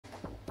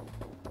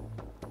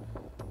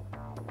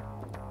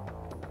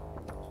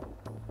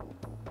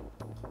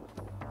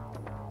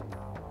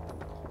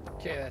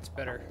Okay, that's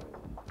better.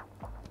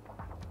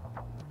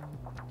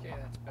 Okay,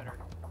 that's better.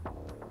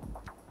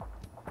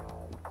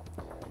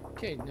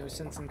 Okay, no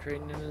sense in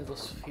creating another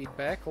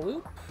feedback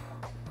loop.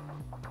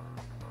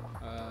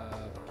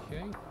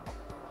 Okay.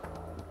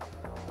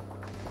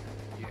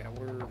 Yeah,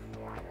 we're...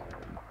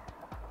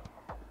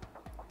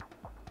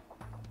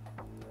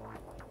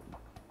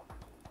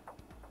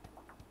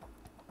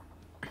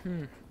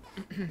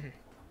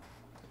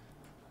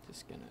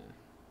 Just gonna...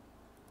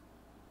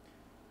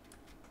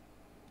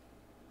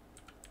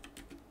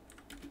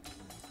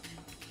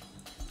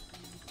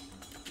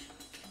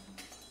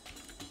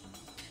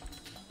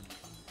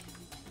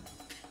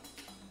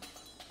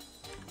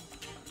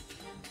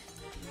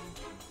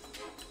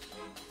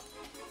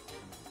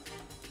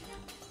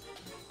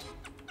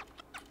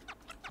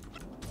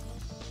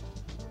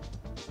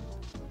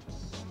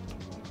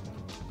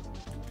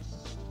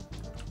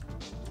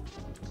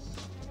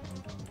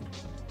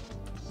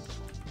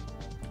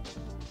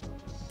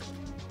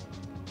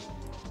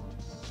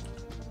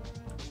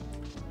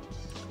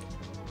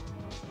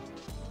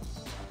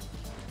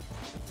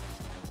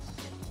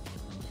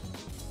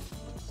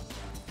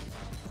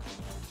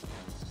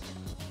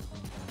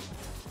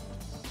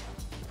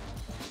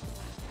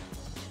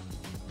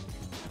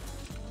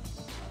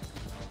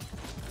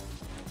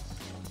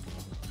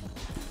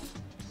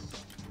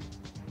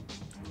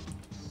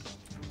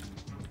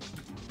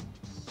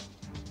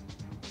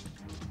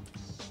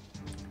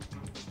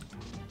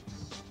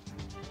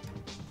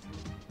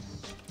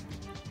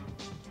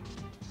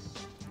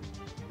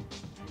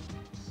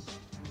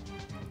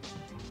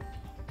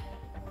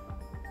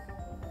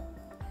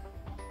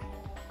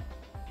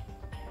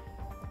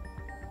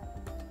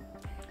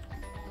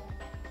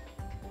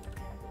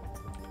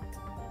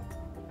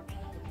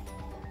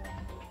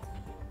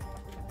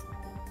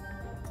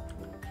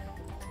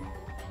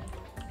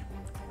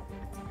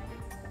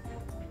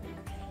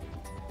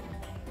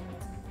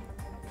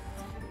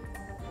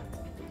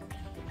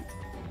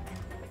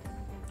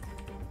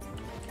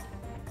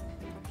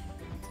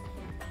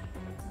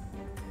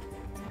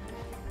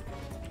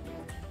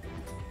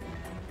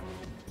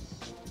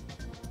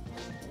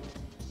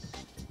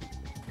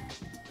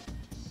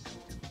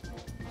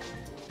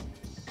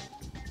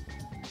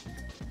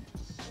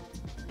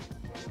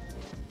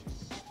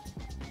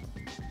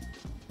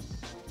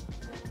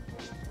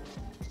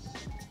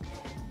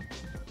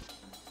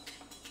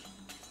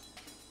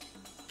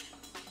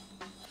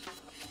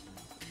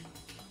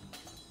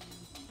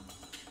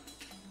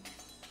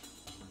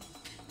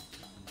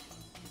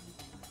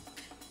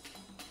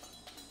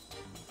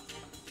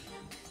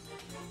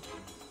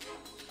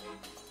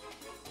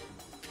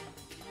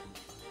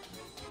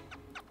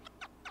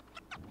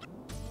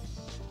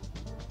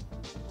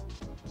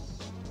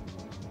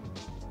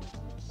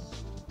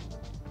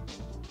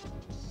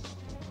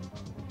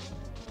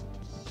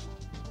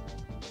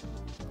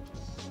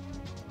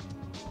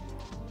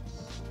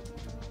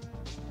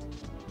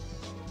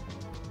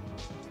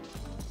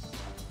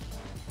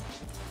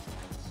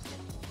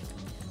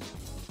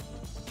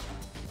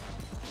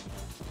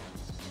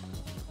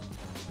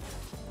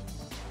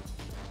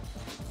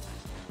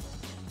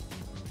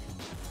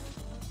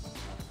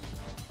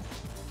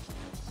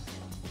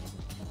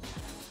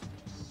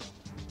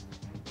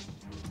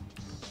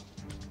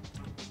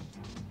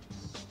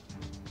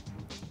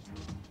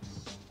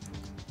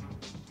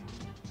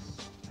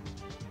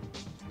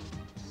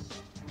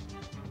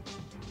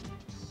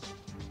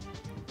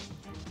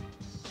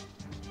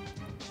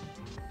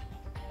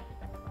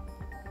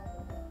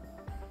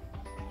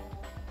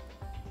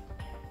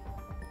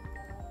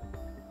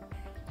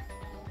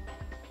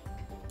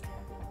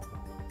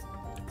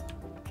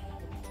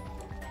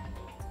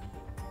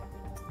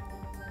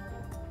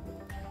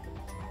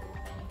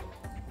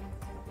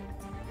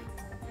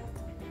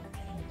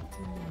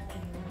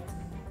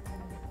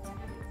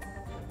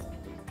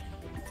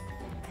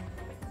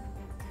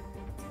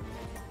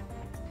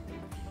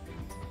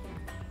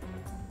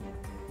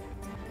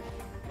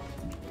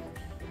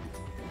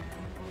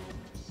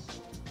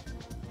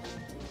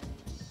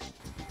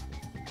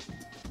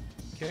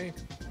 Okay.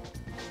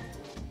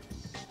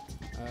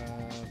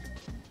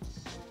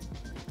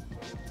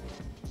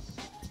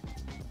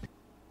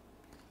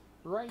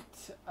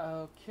 Right.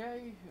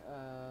 Okay.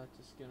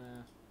 Just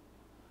gonna...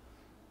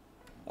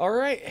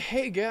 Alright,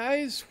 hey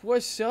guys,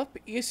 what's up?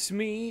 It's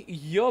me,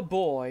 your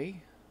boy.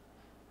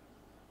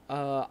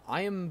 I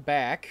am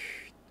back.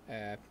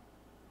 I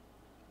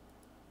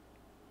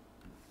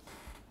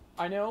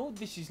know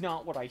this is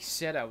not what I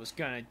said I was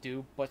gonna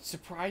do, but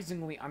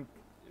surprisingly, I'm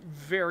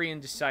very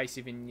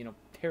indecisive and, you know,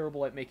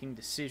 terrible at making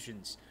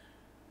decisions.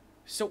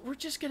 So we're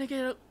just gonna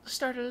get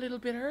started a little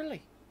bit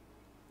early.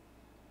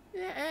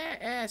 Yeah,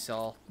 that's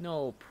all.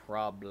 No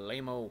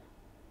problemo.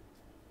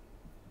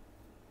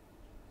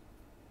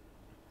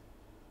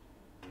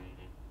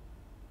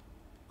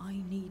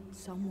 I need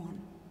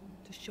someone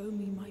to show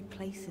me my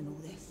place in all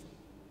this.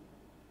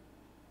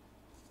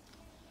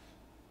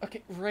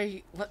 Okay,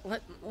 Ray,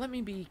 let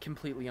me be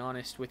completely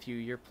honest with you.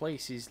 Your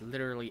place is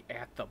literally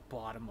at the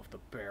bottom of the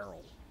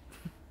barrel.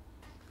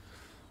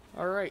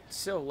 Alright,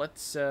 so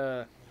let's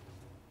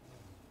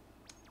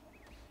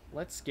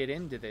get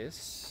into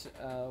this.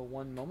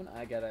 One moment,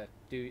 I gotta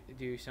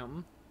do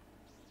something.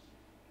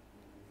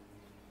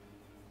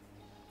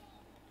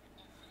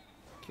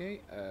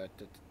 Okay,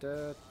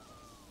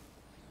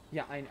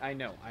 Yeah, I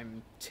know.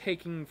 I'm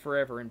taking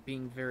forever and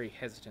being very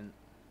hesitant.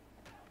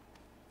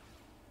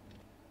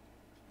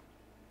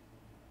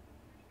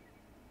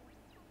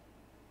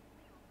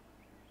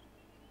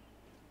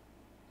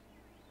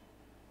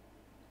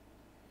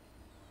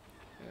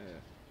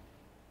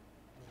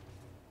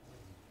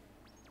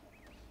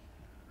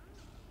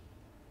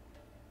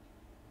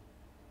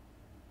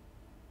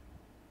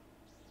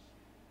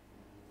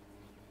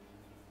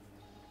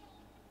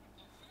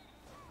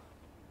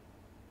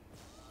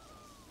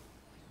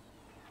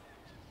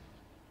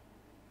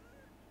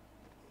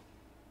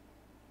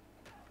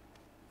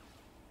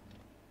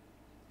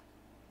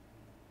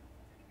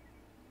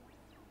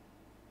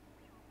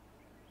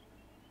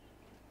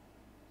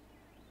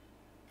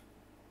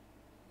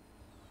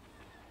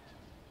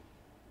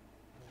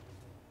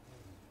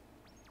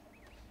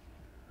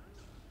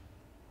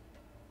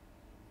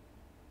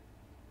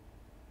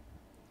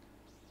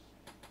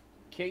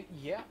 Okay,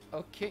 yeah,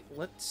 okay,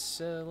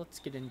 let's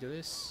get into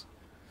this.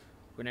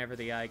 Whenever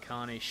the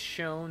icon is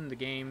shown, the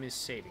game is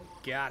saving.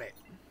 Got it.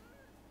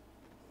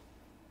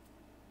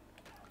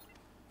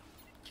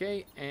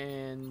 Okay,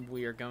 and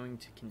we are going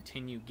to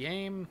continue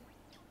game.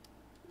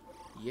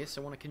 Yes,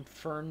 I want to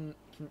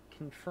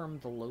confirm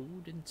the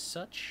load and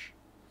such.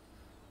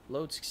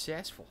 Load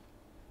successful.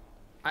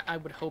 I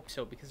would hope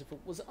so, because if it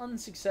was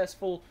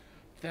unsuccessful,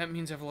 that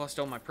means I've lost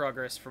all my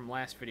progress from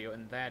last video,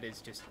 and that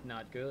is just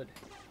not good.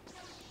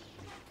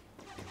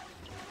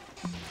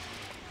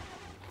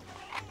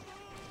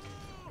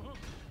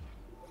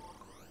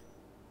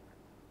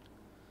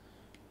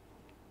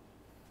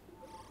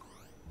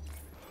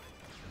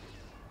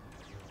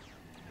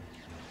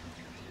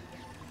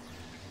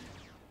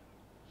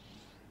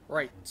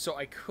 Right, so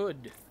I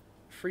could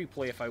free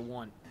play if I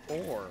want,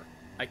 or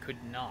I could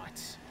not.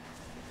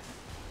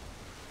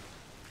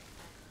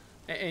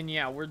 And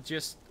yeah, we're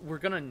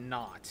gonna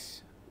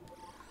not.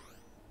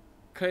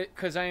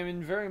 Because I am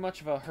in very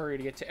much of a hurry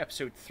to get to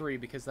episode 3,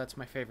 because that's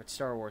my favorite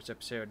Star Wars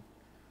episode.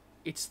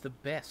 It's the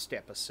best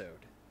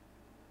episode.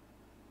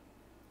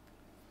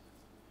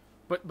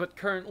 But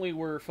currently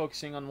we're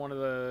focusing on one of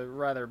the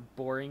rather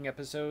boring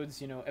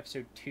episodes, you know,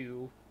 episode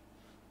 2.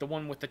 The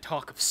one with the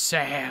talk of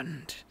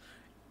sand.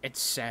 And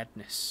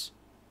sadness.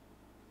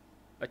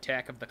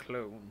 Attack of the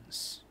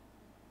Clones.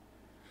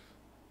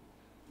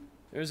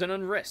 There's an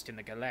unrest in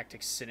the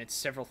Galactic Senate.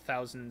 Several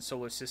thousand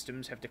solar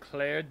systems have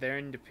declared their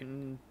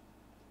independent...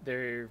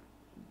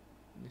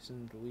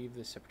 Listen, believe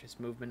the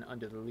separatist movement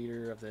under the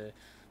leader of the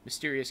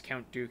mysterious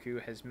Count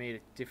Dooku has made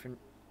a different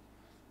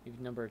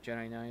number of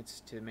Jedi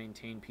Knights to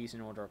maintain peace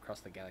and order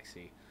across the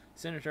galaxy.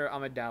 Senator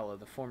Amidala,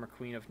 the former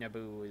Queen of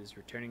Naboo, is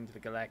returning to the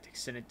Galactic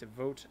Senate to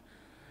vote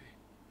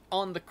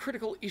on the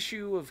critical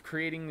issue of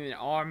creating an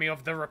army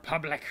of the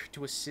Republic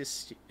to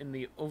assist in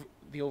the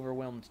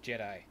overwhelmed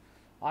Jedi.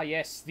 Ah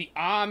yes, the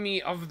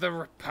army of the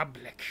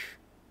Republic.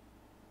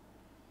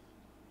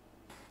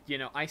 You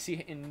know, I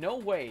see in no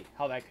way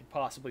how that could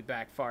possibly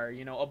backfire.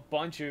 You know, a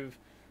bunch of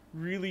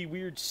really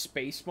weird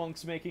space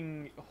monks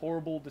making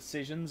horrible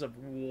decisions of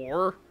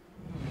war.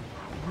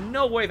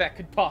 No way that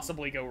could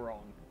possibly go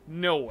wrong.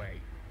 No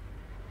way.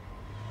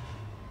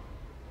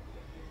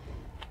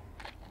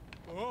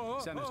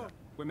 Senator,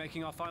 we're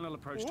making our final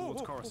approach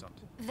towards Coruscant.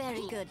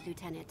 Very good,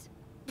 Lieutenant.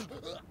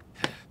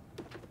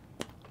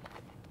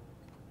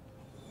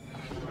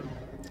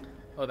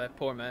 Oh, that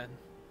poor man.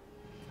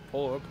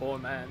 Poor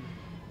man.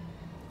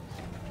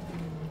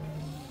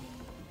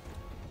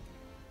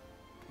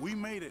 We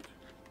made it.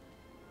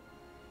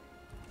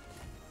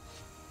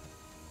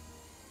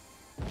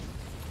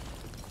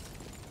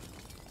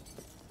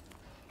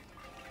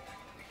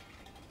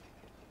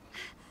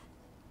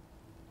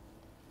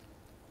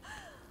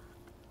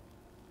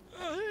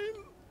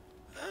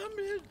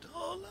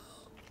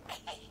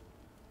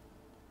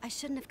 I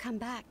shouldn't have come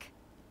back.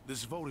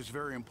 This vote is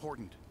very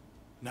important.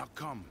 Now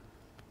come.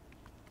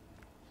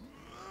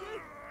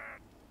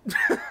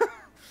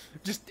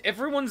 Just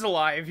everyone's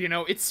alive, you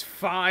know, it's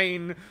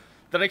fine.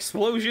 That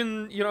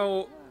explosion, you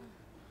know,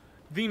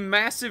 the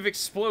massive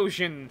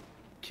explosion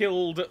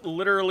killed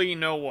literally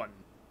no one.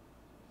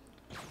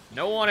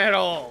 No one at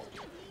all.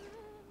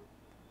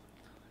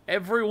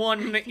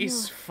 Everyone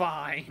is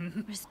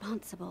fine.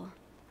 Responsible.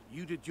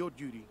 You did your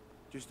duty,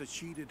 just as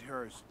she did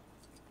hers.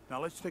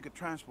 Now let's take a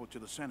transport to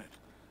the Senate.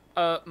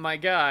 My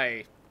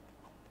guy.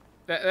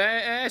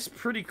 That's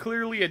pretty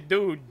clearly a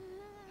dude.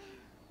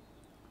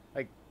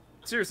 Like,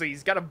 seriously,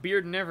 he's got a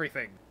beard and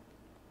everything.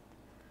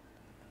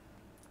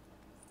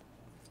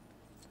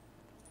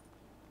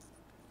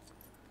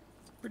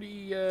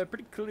 Pretty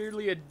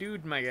clearly a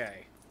dude, my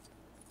guy.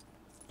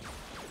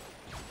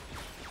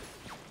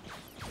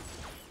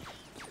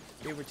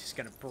 Okay, we're just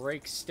gonna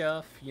break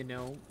stuff, you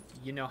know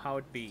how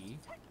it be.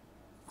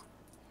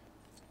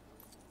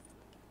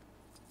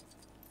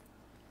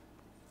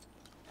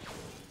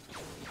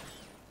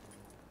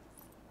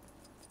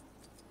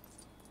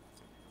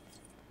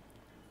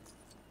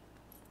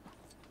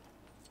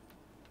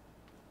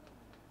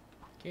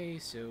 Okay,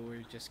 so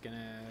we're just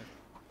gonna...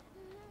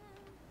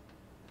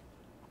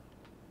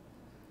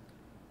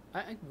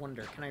 I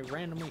wonder, can I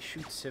randomly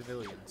shoot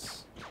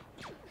civilians?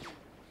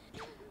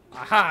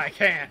 Aha, I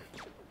can!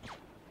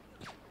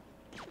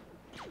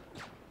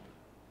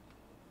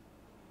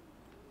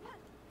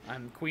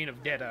 I'm Queen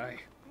of Deadeye.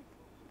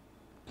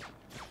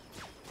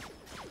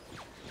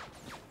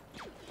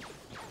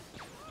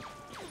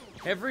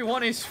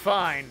 Everyone is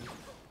fine.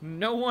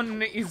 No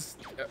one is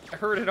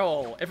hurt at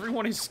all.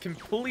 Everyone is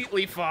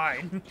completely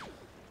fine.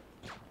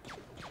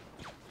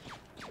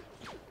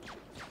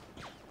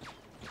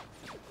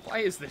 Why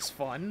is this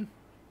fun?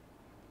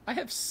 I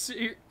have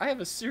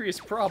a serious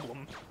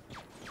problem.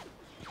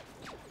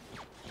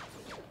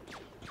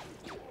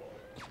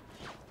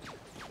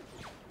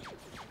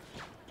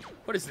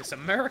 What is this,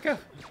 America?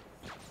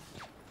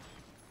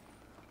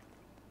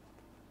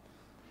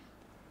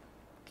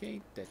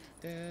 Okay,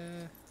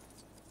 da-da-da.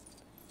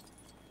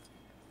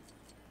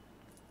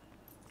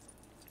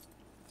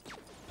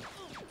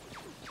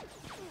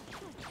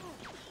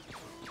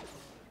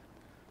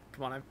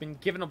 Come on, I've been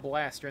given a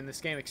blaster, and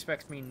this game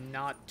expects me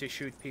not to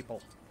shoot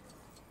people.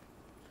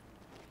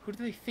 Who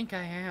do they think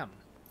I am?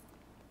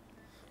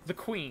 The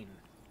Queen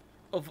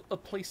of a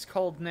place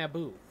called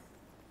Naboo.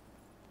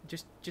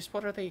 Just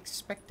what are they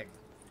expecting?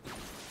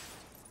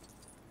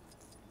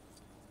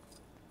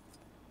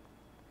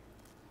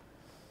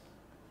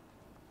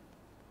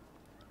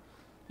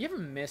 You ever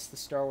miss the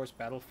Star Wars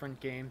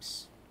Battlefront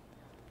games?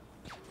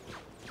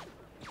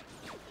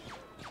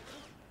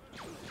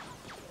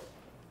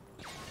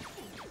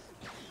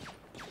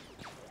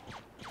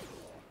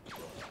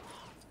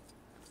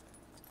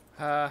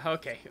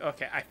 Okay.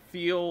 I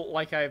feel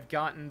like I've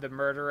gotten the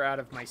murder out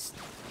of my...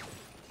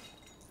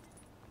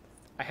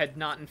 I had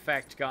not, in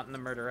fact, gotten the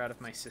murder out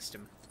of my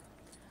system.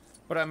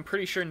 But I'm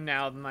pretty sure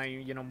now that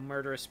my,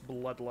 murderous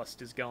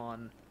bloodlust is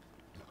gone.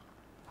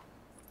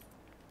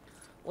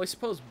 Well, I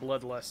suppose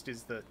bloodlust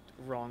is the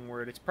wrong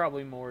word. It's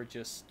probably more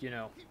just,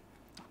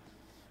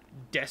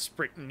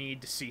 desperate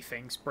need to see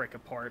things break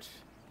apart.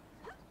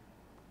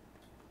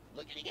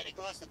 Looking to get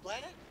across the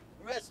planet?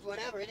 Rest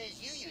whatever it is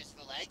you use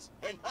for legs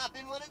and hop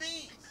in one of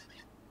these.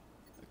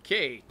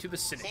 Okay, to the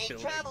Senate Safe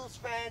building. travels,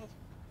 friend.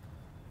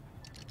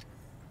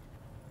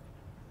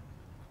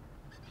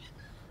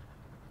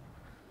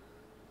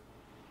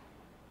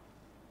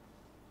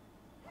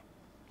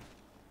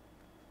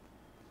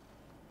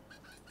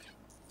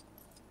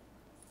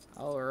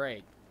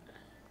 Alright.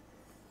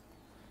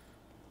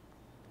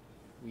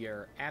 We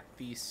are at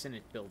the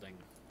Senate building.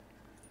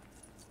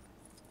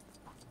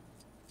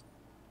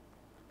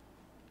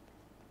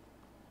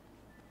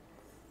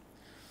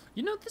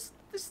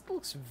 This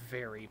looks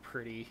very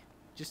pretty.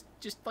 Just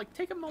like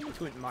take a moment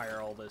to admire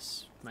all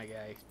this, my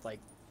guy. Like,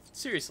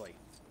 seriously.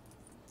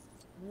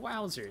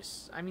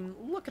 Wowzers. I mean,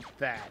 look at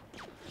that.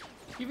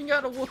 Even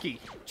got a Wookiee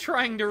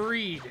trying to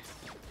read.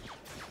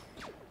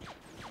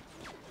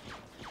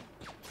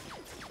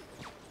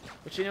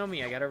 But you know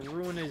me, I gotta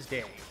ruin his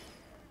day.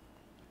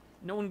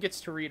 No one gets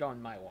to read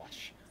on my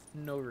watch.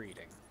 No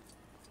reading.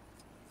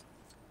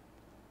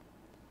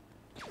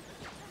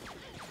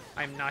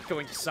 I'm not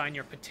going to sign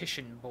your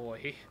petition,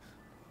 boy.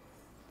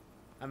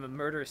 I'm a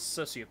murderous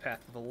sociopath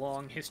with a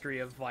long history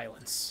of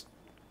violence.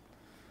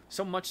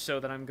 So much so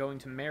that I'm going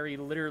to marry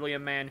literally a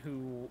man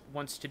who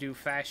wants to do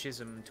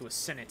fascism to a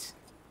Senate.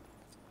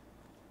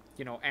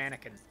 You know,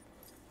 Anakin.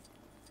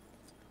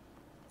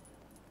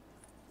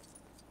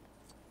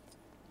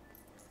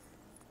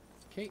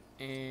 Okay,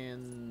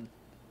 and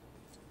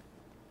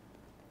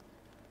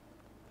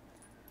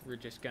we're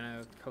just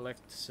gonna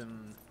collect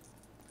some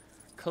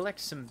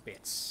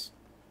bits.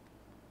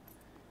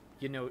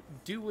 You know,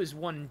 do as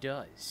one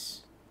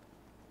does.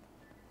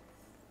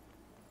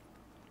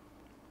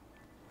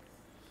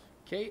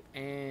 Okay,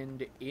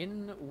 and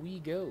in we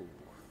go.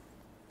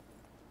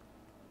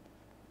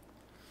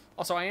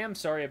 Also, I am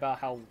sorry about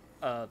how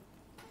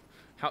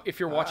if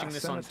you're watching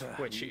this Senator, on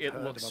Twitch, we've it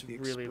heard looks about the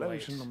really late.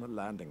 explosion on the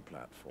landing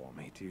platform.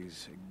 It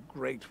is a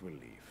great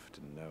relief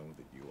to know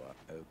that you are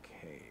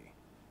okay.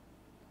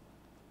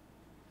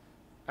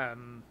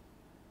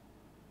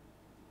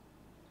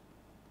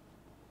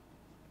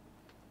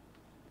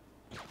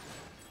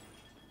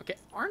 Okay,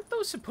 aren't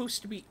those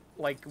supposed to be,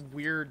 like,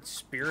 weird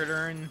spirit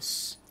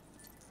urns?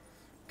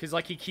 Because,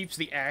 like, he keeps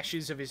the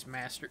ashes of his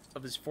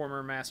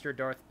former master,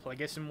 Darth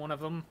Plagueis, in one of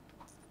them.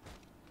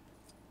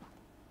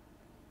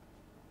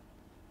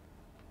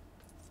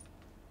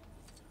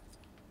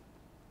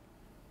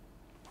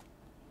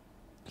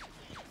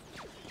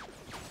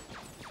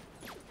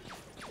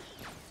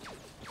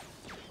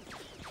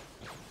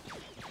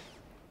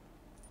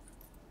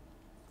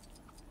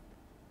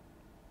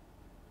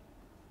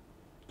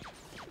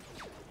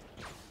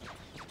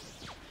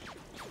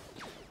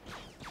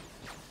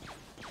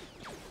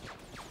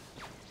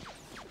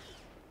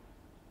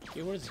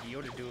 Okay, what does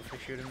Yoda do if I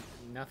shoot him?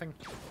 Nothing?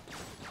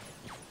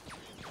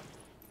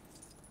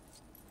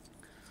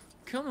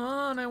 Come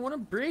on, I want to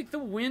break the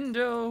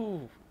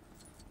window!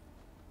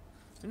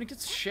 And it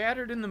gets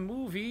shattered in the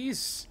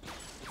movies!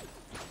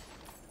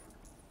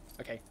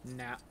 Okay,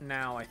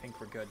 now I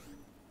think we're good.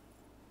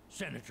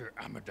 Senator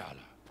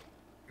Amidala,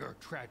 your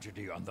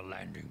tragedy on the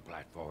landing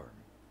platform.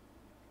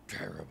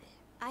 Terrible.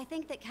 I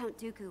think that Count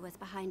Dooku was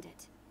behind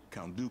it.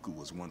 Count Dooku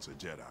was once a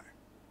Jedi.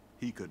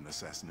 He couldn't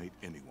assassinate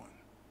anyone.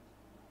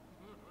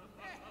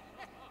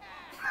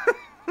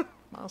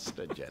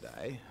 Master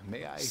Jedi,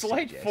 may I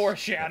Slight suggest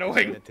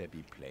foreshadowing. that the senator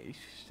be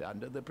placed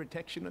under the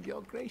protection of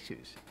your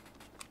graces?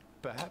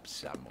 Perhaps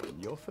someone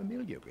you're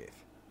familiar with.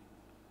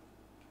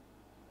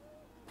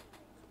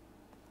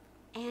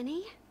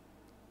 Annie?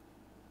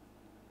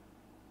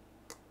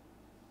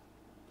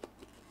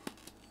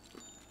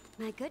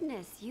 My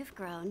goodness, you've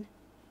grown.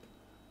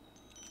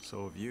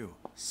 So have you.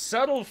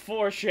 Subtle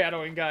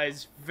foreshadowing,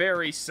 guys.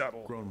 Very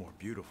subtle. Grown more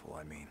beautiful,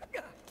 I mean.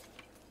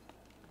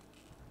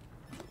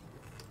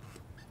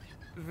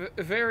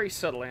 Very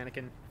subtle,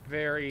 Anakin.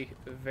 Very,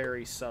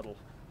 very subtle.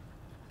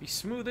 The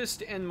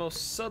smoothest and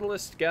most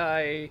subtlest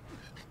guy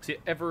to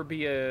ever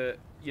be a,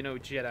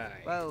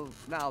 Jedi. Well,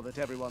 now that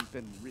everyone's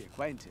been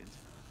reacquainted,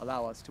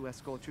 allow us to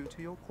escort you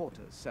to your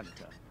quarters,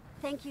 Senator.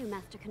 Thank you,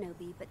 Master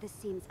Kenobi, but this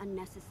seems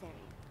unnecessary.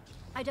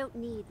 I don't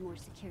need more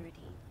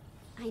security.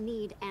 I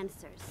need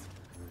answers.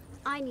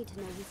 I need to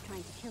know who's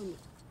trying to kill me.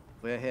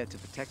 We're here to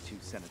protect you,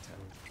 Senator,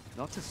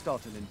 not to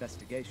start an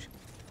investigation.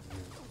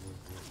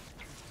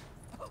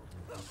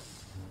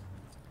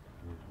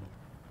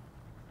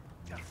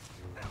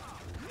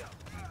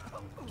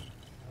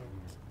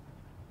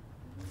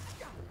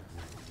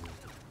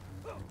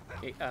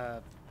 Okay,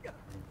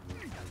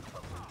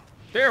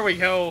 there we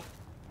go.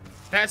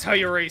 That's how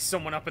you raise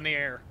someone up in the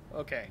air.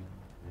 Okay.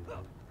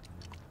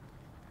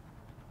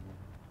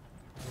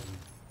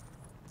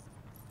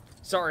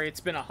 Sorry, it's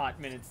been a hot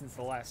minute since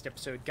the last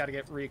episode. Gotta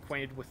get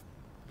reacquainted with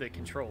the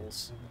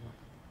controls.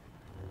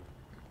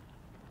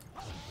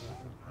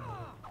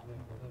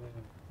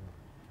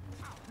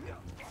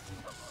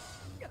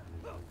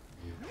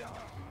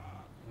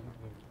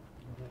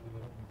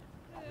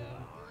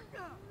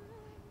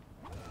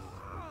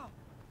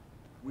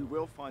 We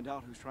will find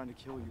out who's trying to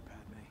kill you,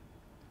 Padme.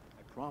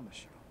 I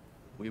promise you.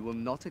 We will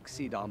not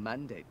exceed our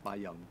mandate, my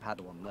young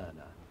Padawan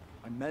learner.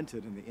 I meant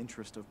it in the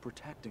interest of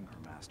protecting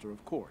her master,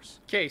 of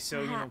course. Okay,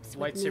 so, Perhaps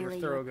with lightsaber merely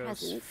throw your goes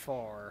presence,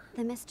 far.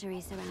 The mystery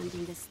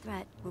surrounding this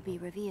threat will be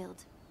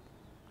revealed.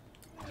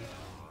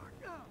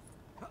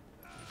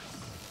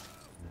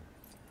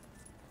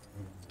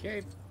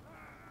 Okay.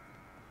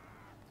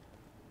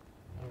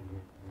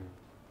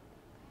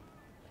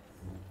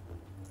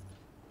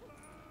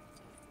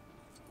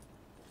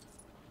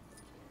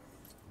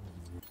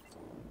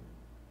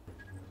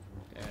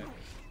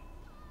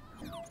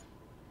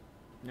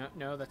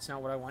 No, that's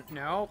not what I want.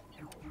 No.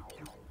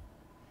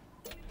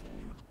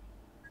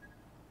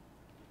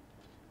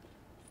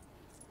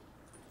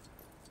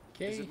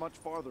 Okay. Is it much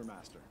farther,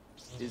 Master?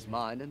 Is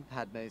mine and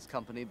Padme's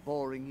company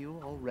boring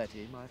you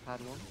already, my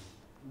Padawan?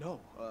 No,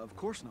 of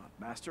course not,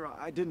 Master.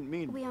 I didn't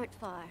mean... We aren't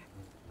far.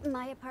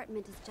 My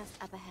apartment is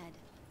just up ahead.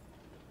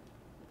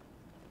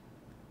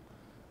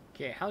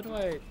 Okay, how do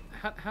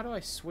I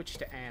switch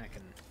to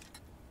Anakin?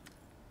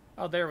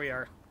 Oh, there we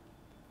are.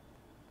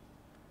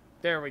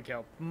 There we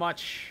go.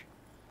 Much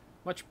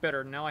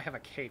better. Now I have a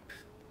cape.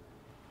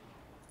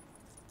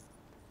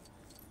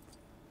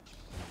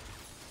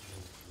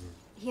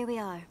 Here we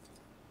are.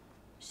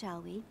 Shall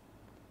we?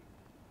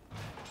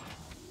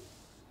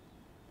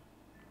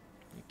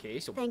 Okay,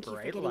 so Thank you for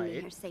bright getting light.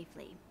 me here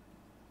safely.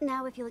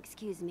 Now, if you'll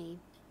excuse me,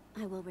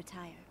 I will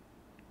retire.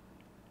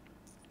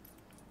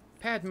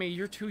 Padme,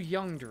 you're too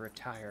young to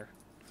retire.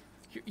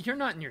 You're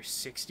not in your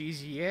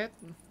 60s yet.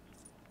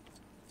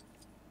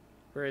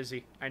 Where is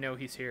he? I know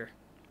he's here.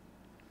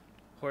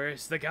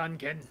 Where's the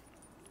Gungan?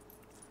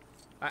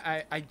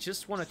 I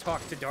just want to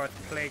talk to Darth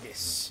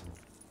Plagueis.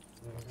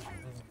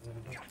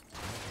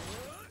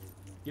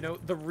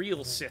 The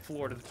real Sith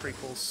Lord of the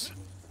prequels.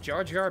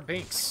 Jar Jar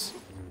Binks.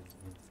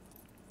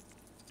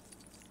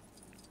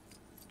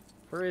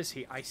 Where is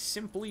he? I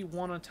simply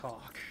want to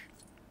talk.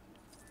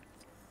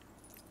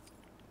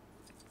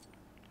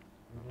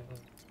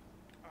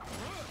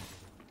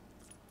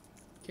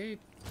 Okay.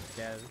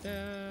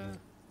 Da-da.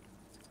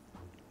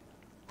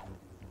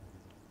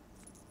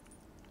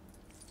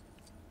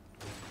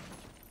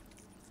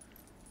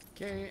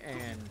 Okay,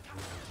 and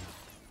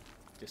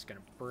just gonna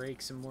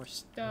break some more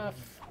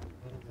stuff.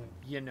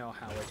 You know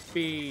how it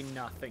be,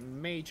 nothing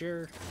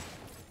major.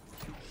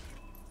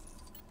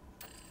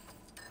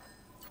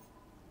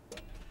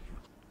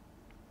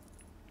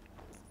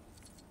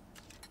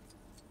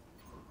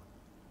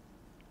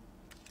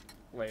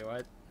 Wait,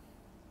 what?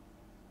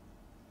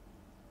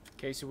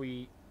 Okay, so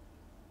we...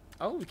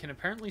 Oh, we can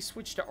apparently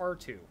switch to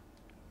R2.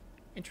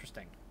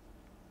 Interesting.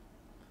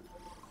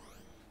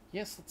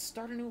 Yes, let's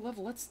start a new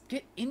level. Let's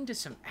get into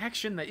some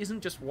action that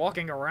isn't just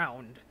walking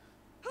around.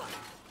 The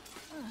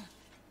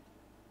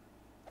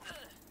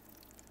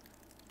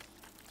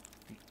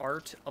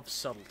art of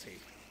subtlety.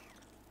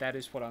 That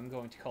is what I'm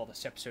going to call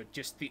this episode.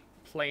 Just the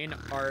plain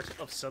art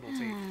of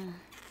subtlety.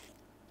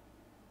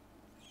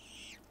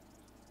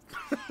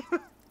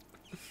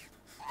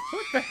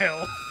 What the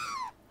hell?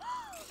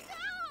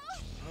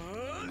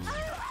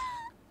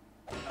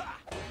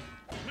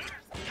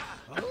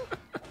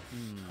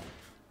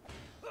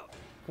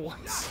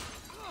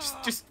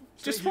 What?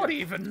 Just what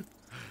even?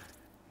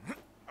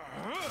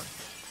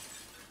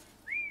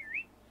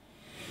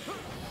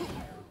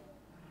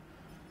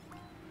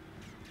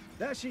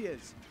 There she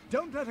is.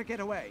 Don't let her get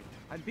away,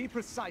 and be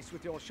precise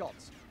with your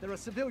shots. There are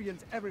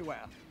civilians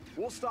everywhere.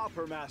 We'll stop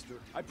her, Master.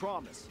 I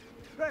promise.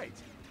 Great.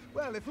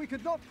 Well, if we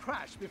could not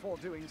crash before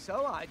doing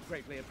so, I'd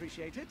greatly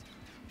appreciate it.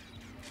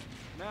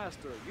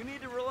 Master, you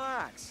need to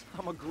relax.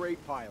 I'm a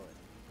great pilot.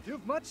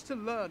 You've much to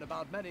learn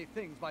about many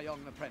things, my young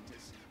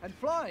apprentice, and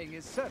flying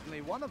is certainly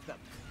one of them.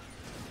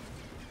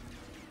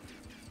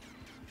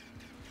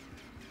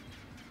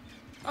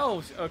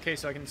 Oh, okay,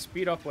 so I can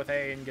speed up with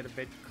A and get a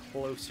bit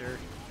closer.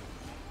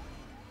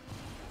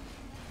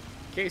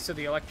 Okay, so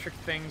the electric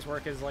things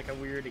work as like a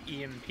weird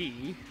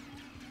EMP.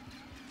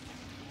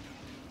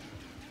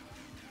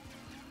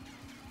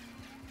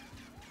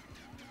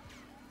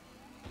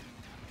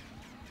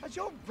 Has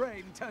your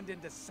brain turned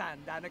into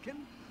sand, Anakin?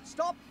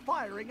 Stop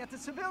firing at the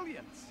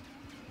civilians!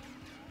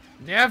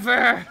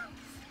 Never!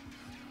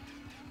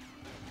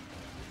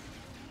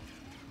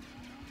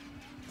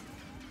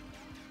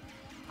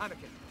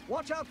 Anakin,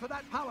 watch out for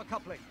that power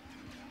coupling!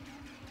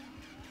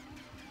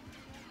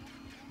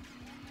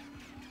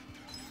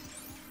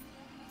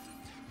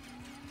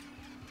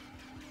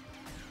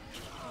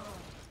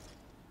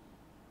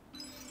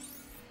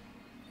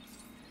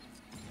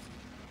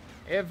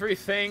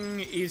 Everything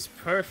is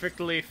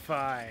perfectly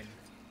fine.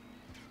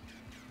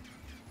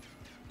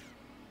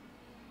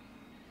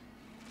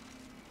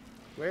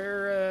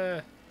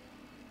 Where's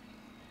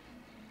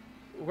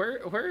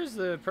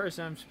the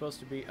person I'm supposed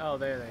to be? Oh,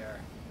 there they are.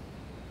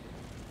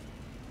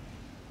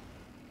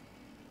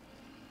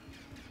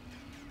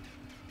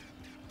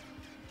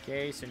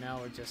 Okay, so now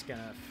we're just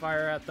gonna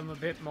fire at them a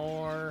bit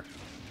more.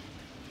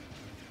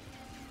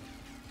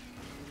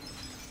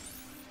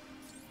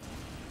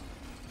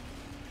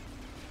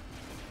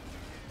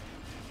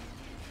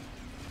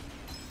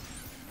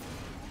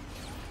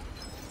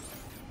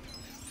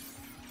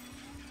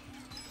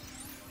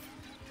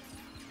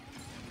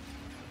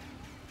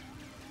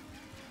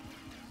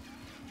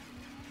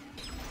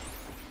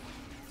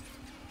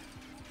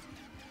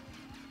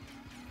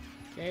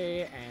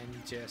 Okay,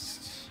 and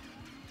just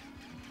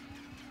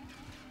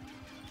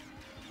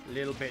a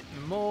little bit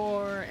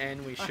more,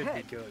 and we should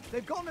Ahead. be good.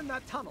 They've gone in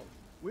that tunnel.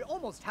 We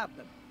almost have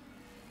them.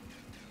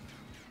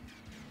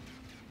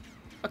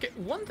 Okay,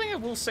 one thing I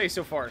will say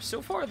so far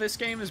this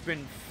game has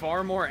been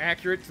far more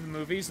accurate to the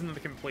movies than the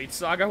complete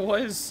saga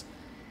was,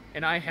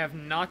 and I have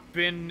not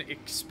been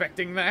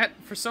expecting that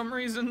for some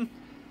reason.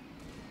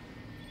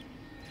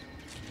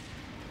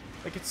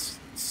 Like, it's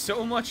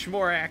so much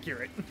more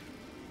accurate.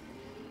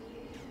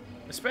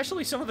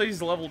 Especially some of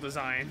these level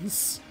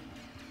designs.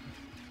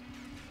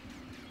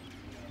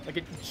 Like,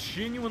 it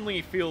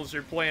genuinely feels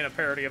you're playing a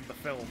parody of the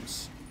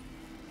films.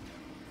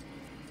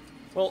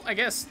 Well, I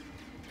guess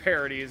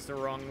parody is the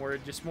wrong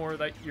word, just more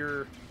that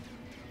you're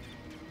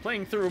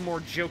playing through a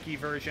more jokey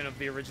version of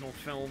the original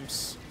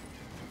films.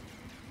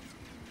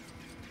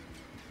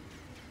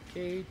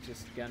 Okay,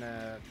 just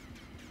gonna...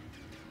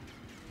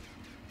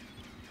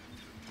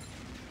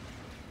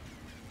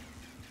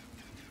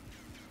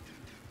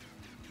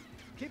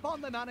 Keep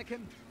on them,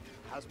 Anakin.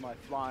 Has my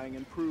flying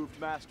improved,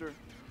 Master?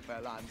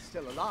 Well, I'm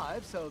still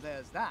alive, so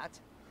there's that.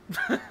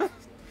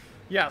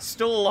 Yeah,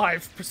 still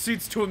alive,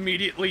 proceeds to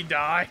immediately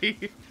die.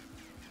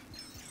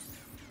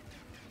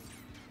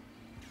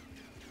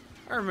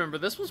 I remember,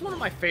 this was one of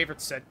my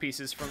favorite set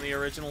pieces from the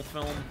original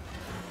film.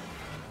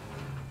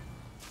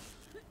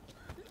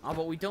 Oh,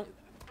 but we don't...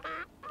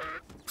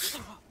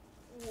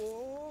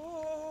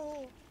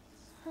 Whoa.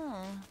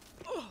 Huh.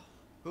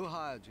 Who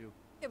hired you?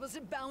 It was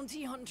a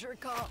bounty hunter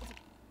called.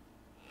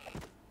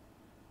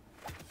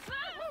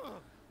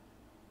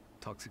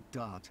 Toxic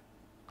dart.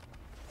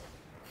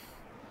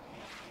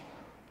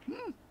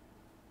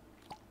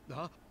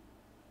 Huh?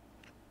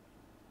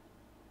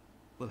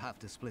 We'll have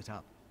to split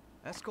up.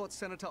 Escort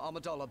Senator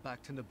Amidala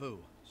back to Naboo.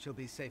 She'll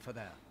be safer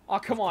there. Oh,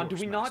 come on, do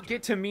we not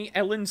get to meet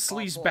Ellen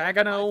Sleaze I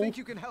Bagano? think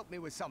you can help me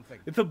with something.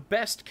 The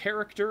best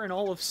character in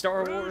all of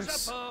Star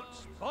Wars. Apart,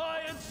 buy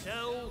and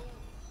sell.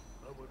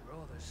 I would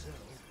rather sell.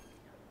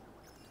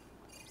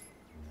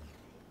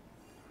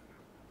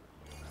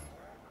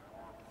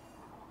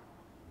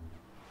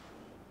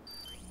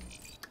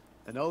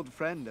 An old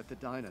friend at the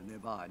diner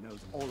nearby knows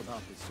all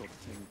about this sort of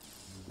thing.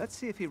 Let's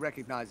see if he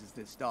recognizes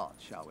this dart,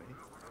 shall we?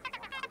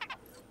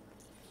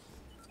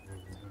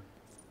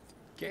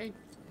 Okay.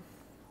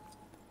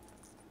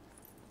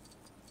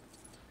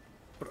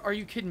 But are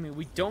you kidding me?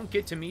 We don't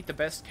get to meet the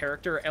best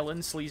character, Ellen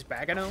Sleaze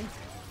Bagano?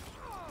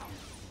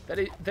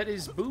 That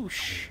is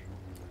Boosh.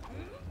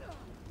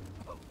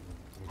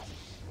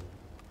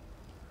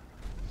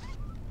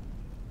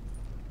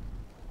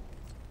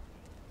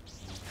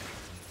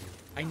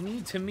 I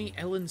need to meet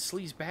Ellen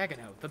Sleaze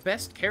Bagano, the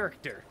best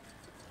character.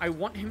 I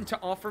want him to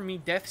offer me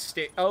death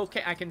state.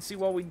 Okay, I can see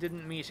why we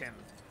didn't meet him.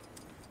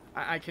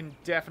 I can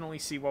definitely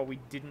see why we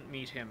didn't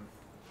meet him.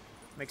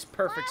 Makes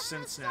perfect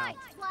sense now.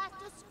 Blast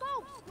the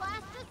scopes!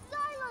 Blast the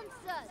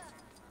silencers!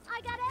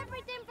 I got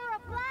everything for a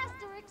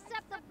blaster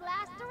except the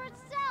blaster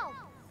itself.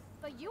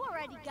 But you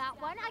already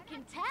got one, I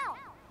can tell.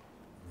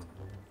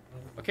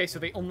 Okay, so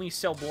they only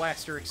sell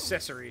blaster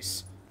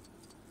accessories.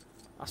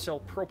 I sell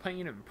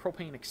propane and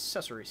propane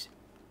accessories.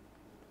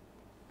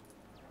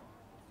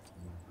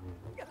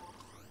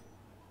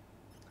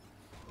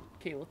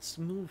 Okay, let's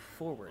move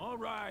forward. All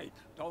right,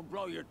 don't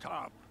blow your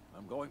top.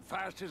 I'm going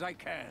fast as I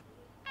can.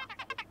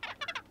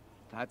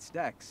 That's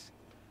Dex.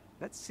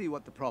 Let's see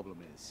what the problem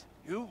is.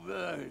 You've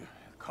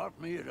caught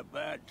me at a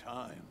bad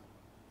time.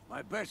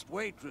 My best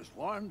waitress,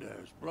 Wanda,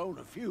 has blown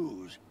a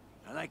fuse,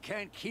 and I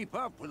can't keep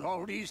up with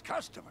all these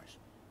customers.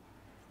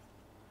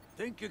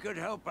 Think you could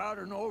help out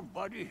an old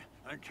buddy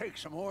and take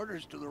some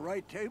orders to the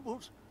right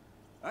tables?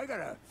 I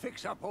gotta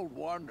fix up old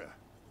Wanda.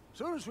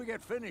 Soon as we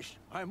get finished,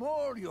 I'm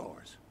all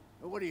yours.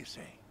 What do you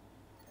say?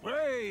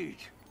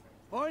 Great!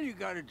 All you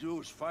gotta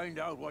do is find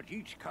out what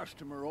each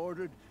customer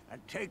ordered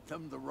and take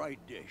them the right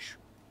dish.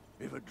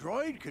 If a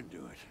droid can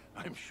do it,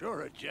 I'm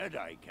sure a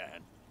Jedi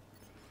can.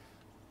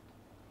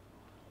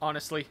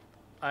 Honestly,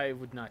 I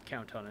would not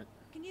count on it.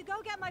 Can you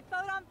go get my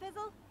photon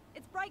fizzle?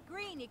 It's bright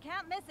green, you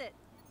can't miss it.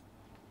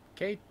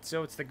 Okay,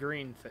 so it's the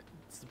green thing.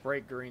 It's the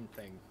bright green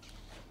thing.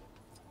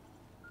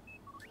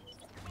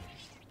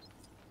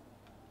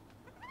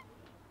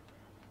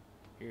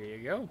 Here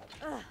you go.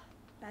 Ugh,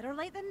 better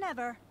late than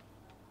never.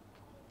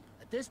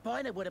 At this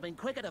point, it would have been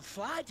quicker to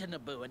fly to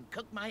Naboo and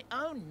cook my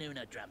own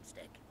Nuna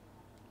drumstick.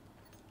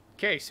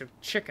 Okay, so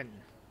chicken.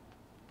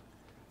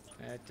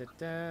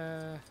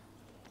 Da-da-da.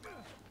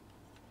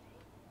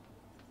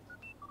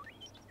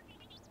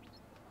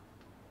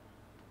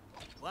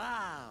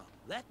 Wow,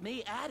 let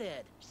me at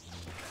it.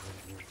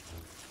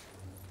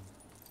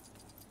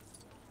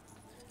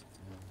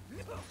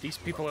 These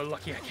people are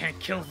lucky I can't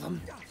kill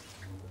them.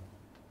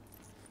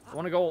 I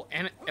want to go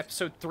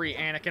episode 3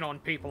 Anakin on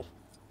people.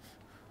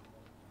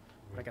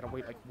 But I gotta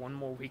wait like one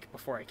more week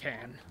before I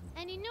can.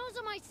 Any news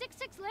on my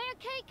 6/6 layer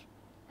cake?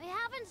 I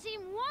haven't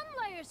seen one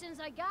layer since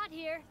I got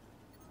here.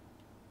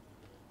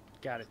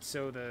 Got it,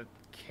 so the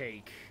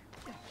cake.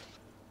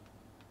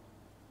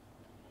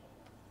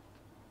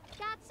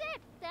 That's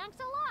it. Thanks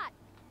a lot.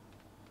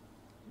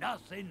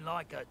 Nothing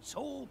like a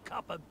tall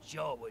cup of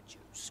Jawa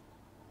juice.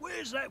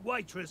 Where's that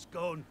waitress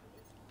gone?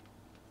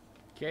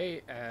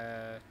 Okay,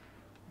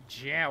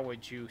 Jawa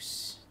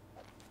juice.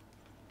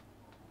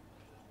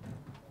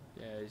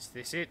 Is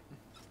this it?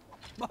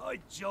 My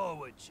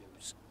Jawa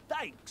juice.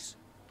 Thanks.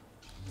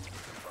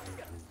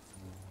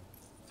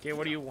 Okay,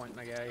 what do you want,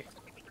 my guy?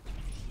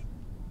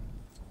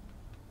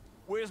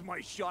 Where's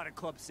my shot at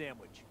club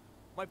sandwich?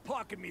 My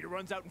pocket meter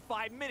runs out in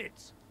 5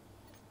 minutes.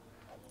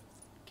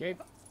 Okay,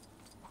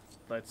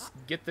 let's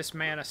get this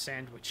man a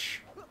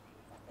sandwich.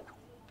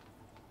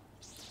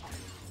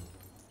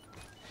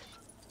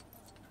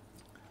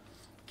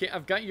 Okay,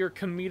 I've got your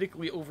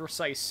comedically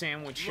oversized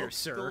sandwich here,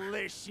 sir.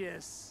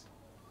 Delicious.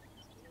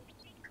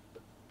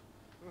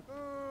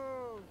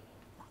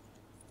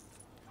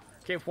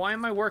 Okay, why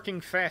am I working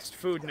fast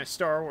food in a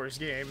Star Wars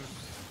game?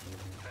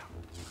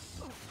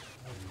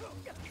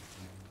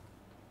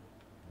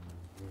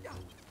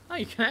 Oh,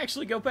 you can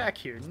actually go back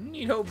here.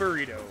 Neato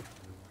burrito.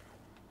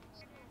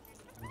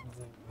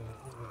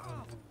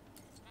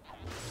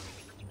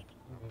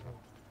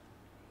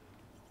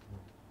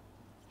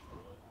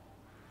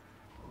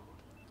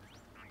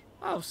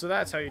 Oh, so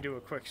that's how you do a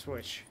quick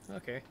switch.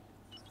 Okay.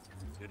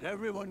 Did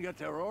everyone get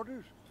their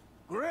orders?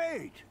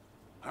 Great!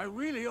 I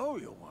really owe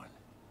you one.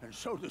 And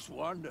so does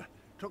Wanda.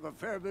 Took a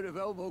fair bit of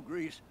elbow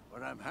grease,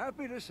 but I'm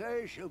happy to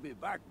say she'll be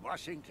back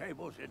bussing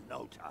tables in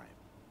no time.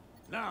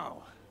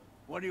 Now,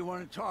 what do you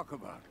want to talk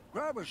about?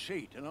 Grab a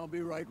seat and I'll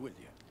be right with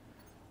you.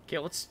 Okay,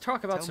 let's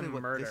talk about Tell some me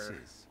what murder. this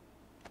is.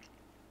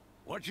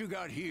 What you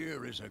got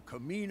here is a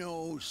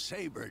Camino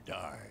saber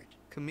dart.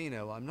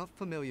 Camino, I'm not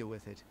familiar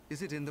with it.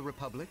 Is it in the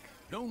Republic?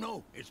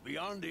 No, it's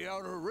beyond the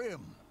Outer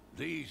Rim.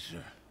 These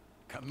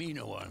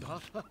Caminoans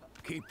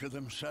keep to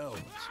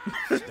themselves.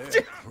 They're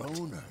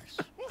cloners.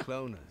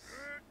 Cloners.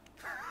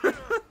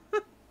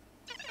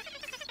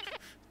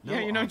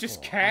 Yeah, you know,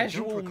 just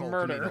casual I don't recall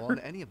murder. Camino on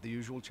any of the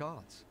usual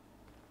charts.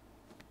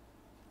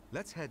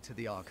 Let's head to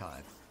the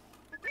archive.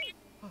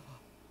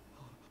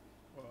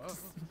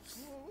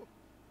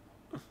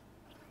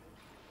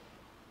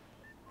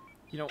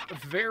 You know,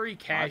 very I've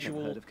never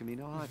casual, heard of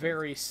Camino either.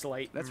 very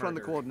slight Let's murder. run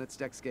the coordinates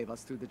Dex gave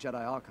us through the Jedi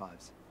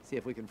archives. See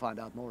if we can find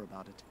out more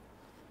about it.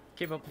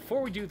 Okay, but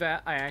before we do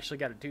that, I actually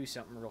got to do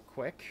something real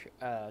quick.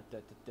 Let's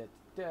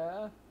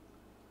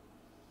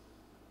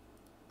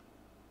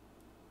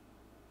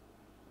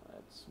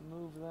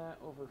move that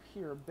over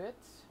here a bit.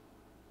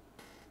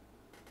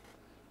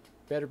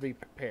 Better be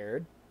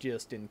prepared,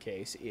 just in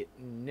case. It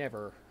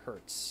never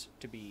hurts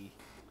to be,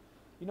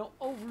 you know,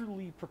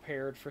 overly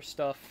prepared for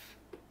stuff.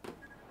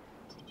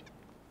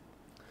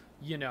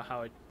 You know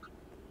how it...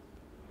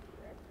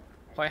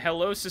 Why,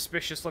 hello,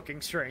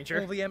 suspicious-looking stranger.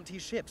 All the empty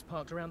ships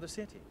parked around the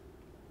city.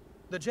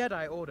 The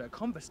Jedi Order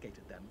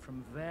confiscated them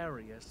from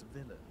various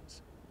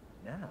villains.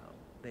 Now,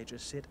 they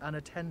just sit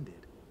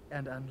unattended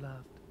and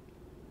unloved.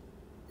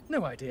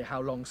 No idea how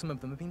long some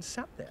of them have been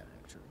sat there,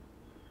 actually.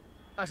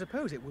 I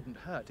suppose it wouldn't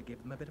hurt to give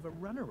them a bit of a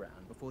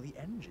runaround before the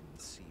engines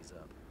seize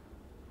up.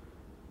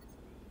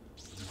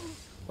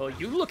 Well,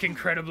 you look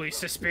incredibly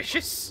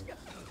suspicious.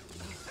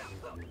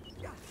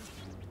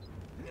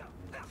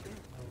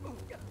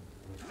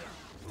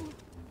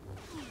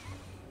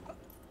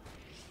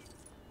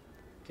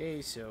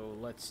 Okay, so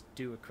let's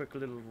do a quick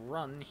little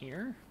run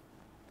here.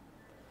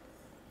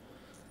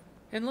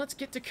 And let's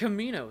get to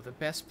Kamino, the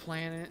best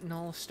planet in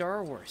all of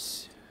Star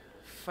Wars.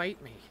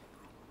 Fight me.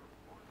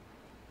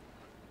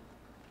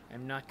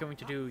 I'm not going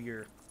to do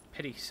your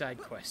petty side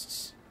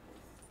quests.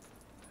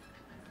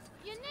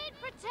 You need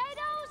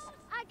potatoes?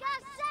 I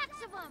got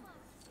sacks of them.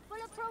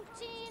 Full of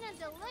protein and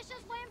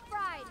delicious when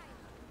fried.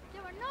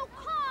 There are no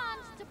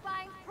cons to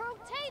buying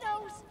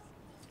potatoes.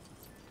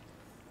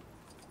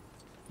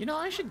 You know,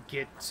 I should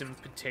get some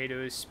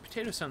potatoes.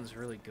 Potato sounds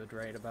really good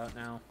right about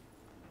now.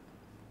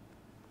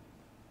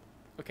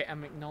 Okay,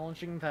 I'm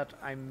acknowledging that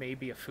I may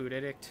be a food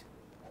addict.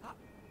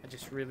 I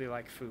just really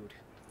like food.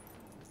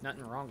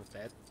 Nothing wrong with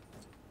that.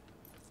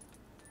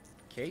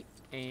 Okay,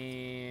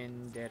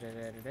 and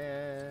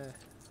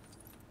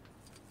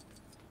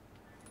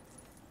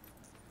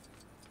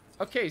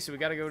Okay, so we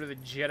gotta go to the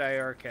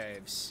Jedi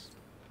Archives.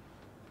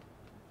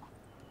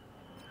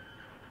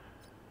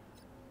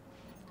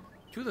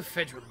 To the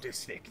Federal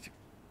District.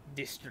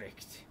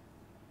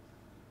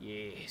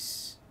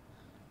 Yes.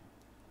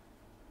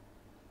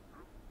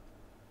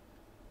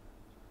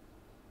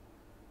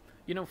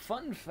 You know,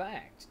 fun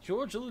fact,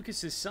 George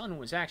Lucas's son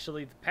was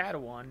actually the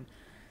Padawan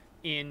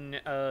in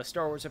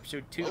Star Wars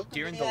Episode 2 Welcome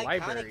during to the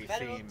library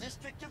Federal theme.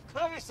 District of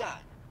Coruscant.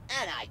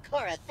 And I,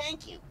 Cora,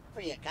 thank you for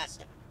your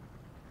custom.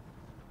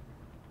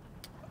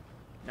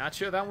 Not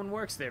sure that one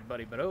works there,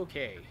 buddy, but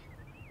okay.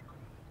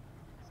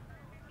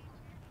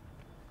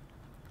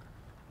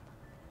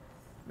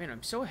 Man,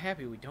 I'm so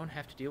happy we don't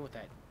have to deal with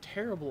that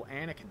terrible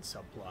Anakin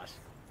subplot.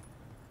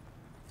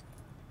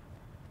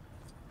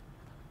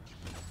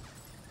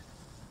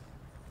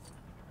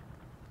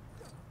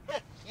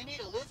 You need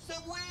to live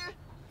somewhere?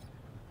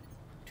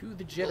 To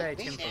the Jedi We'll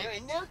be Temple. there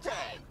in no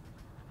time.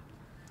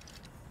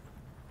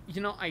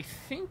 You know, I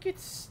think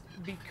it's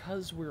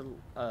because we're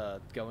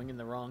going in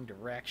the wrong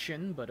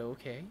direction, but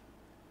okay.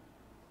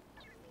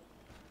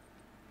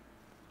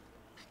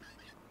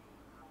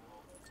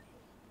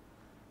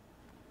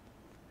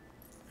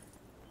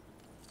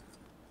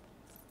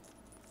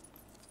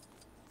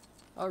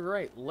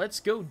 Alright, let's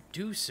go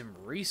do some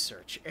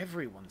research.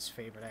 Everyone's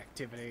favorite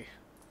activity.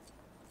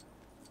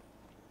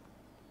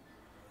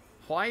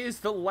 Why is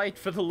the light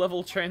for the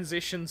level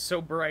transition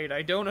so bright?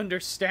 I don't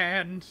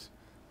understand.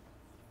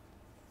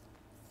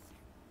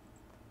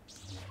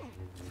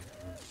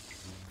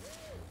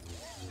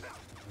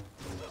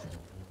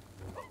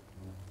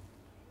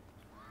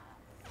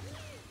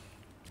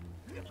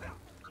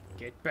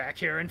 Get back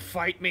here and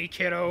fight me,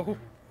 kiddo.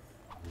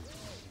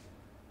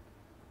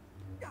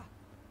 You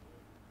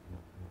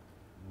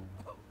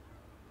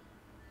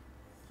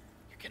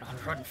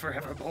cannot run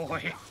forever,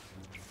 boy.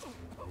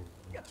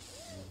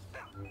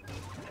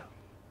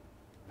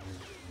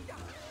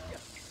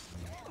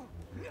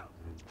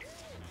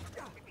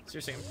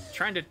 Seriously, I'm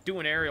trying to do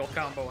an aerial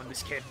combo on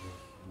this kid.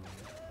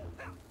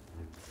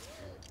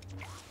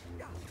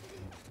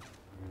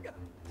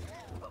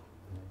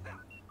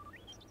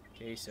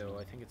 Okay, so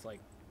I think it's like...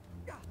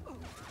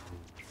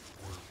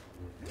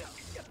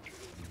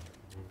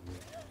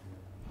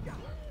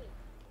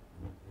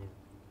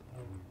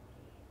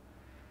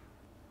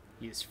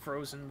 He is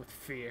frozen with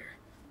fear.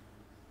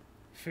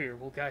 Fear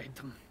will guide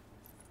them.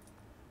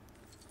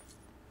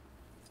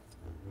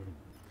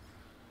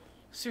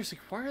 Seriously,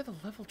 why are the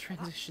level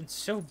transitions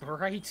so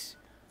bright?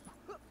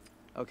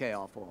 Okay,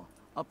 R4.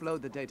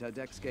 Upload the data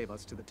Dex gave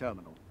us to the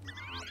terminal.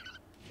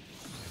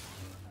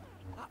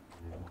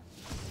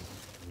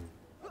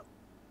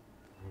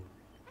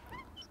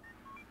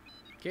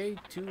 Okay,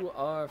 to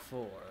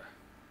R4.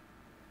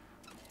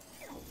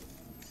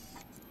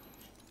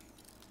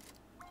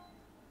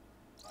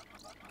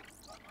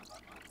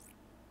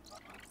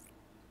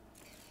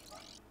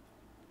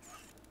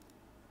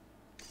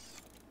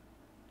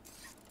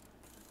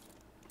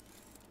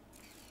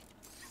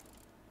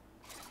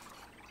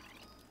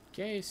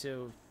 Okay,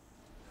 so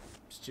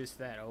it's just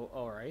that. Oh,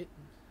 all right.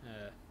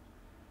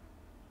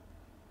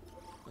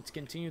 Let's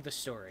continue the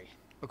story.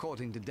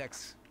 According to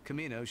Dex,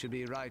 Kamino should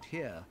be right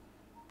here,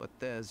 but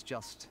there's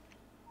just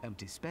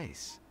empty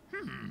space.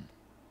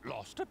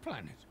 Lost a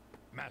planet.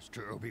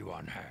 Master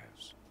Obi-Wan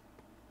has.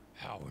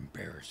 How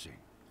embarrassing.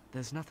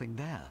 There's nothing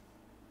there.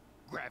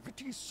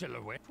 Gravity's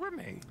silhouette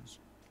remains.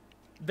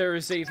 There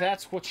is a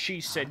 "that's what she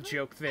said"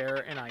 joke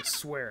there, and I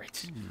swear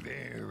it.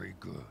 Very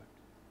good.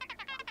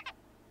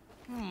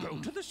 Go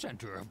to the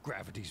center of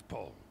gravity's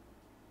pull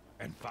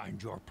and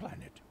find your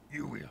planet.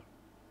 You will.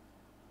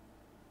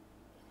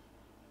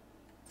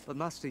 But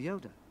Master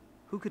Yoda,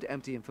 who could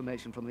empty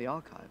information from the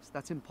archives?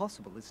 That's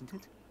impossible, isn't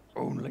it?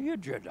 Only a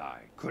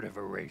Jedi could have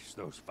erased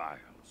those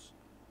files.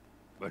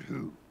 But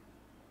who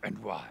and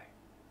why?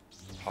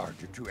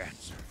 Harder to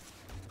answer.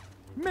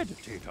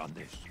 Meditate on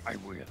this, I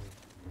will.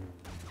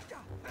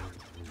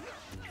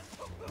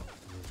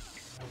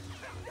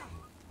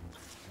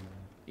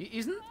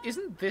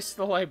 Isn't this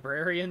the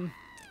librarian?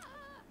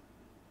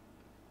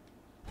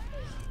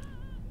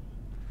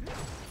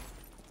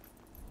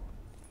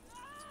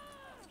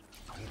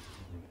 I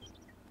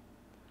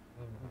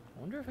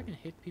wonder if I can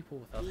hit people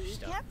with other Be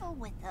stuff. careful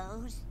with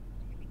those.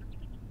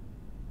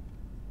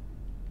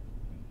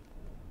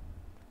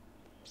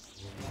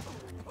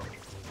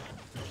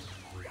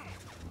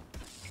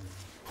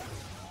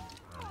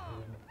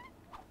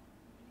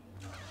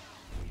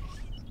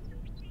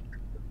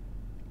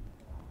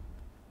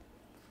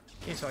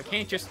 Okay, so I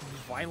can't just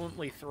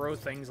violently throw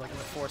things like in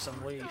the Force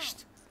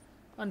Unleashed.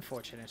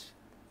 Unfortunate.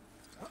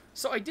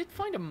 So I did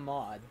find a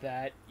mod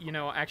that, you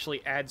know,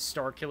 actually adds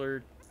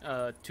Starkiller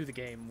to the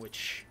game,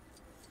 which...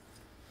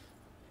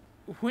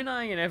 when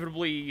I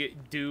inevitably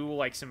do,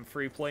 like, some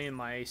free play in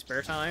my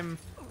spare time,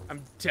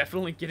 I'm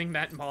definitely getting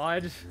that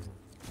mod.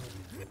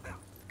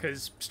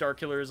 Because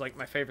Starkiller is, like,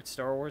 my favorite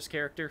Star Wars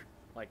character.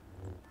 Like,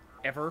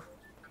 ever.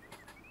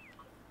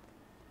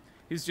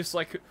 He's just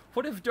like,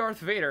 what if Darth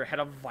Vader had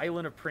a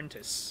violent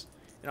apprentice?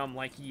 And I'm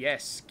like,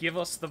 yes, give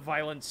us the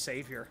violent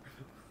savior.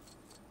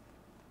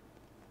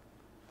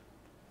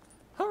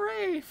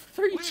 Hooray!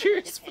 3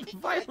 cheers for the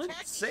violent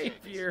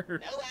savior!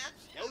 No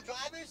apps, no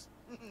drivers,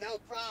 no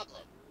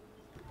problem.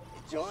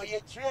 Enjoy your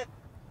trip.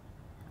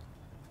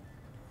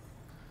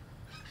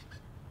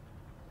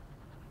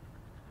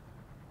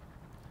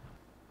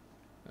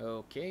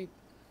 Okay.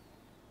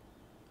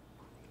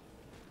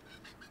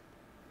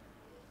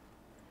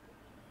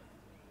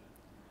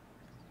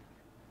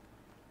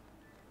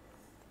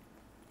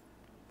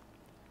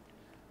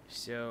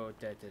 So,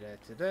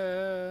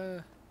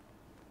 da-da-da-da-da...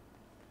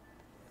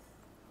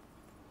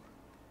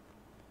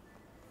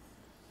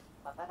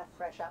 I've had a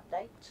fresh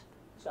update,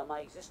 so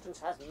my existence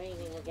has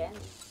meaning again,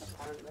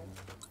 apparently.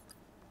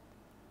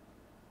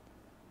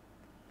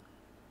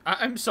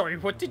 I'm sorry,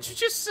 what did you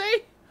just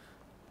say?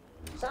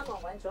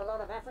 Someone went to a lot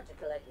of effort to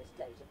collect this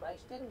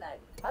database, didn't they?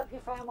 Hope you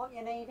found what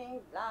you needed,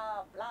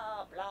 blah,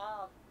 blah,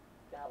 blah.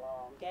 Go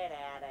on, get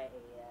out of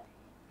here.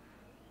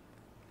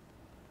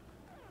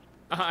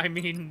 I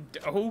mean,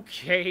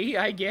 okay,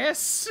 I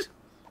guess.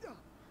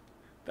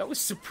 That was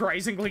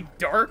surprisingly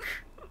dark.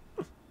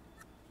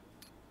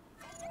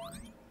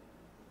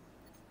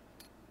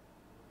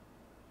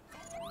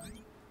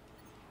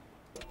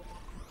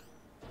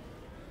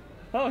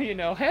 Oh, you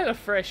know, had a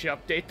fresh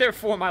update,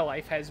 therefore my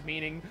life has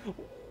meaning.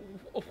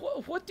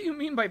 What do you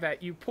mean by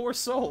that, you poor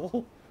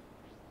soul?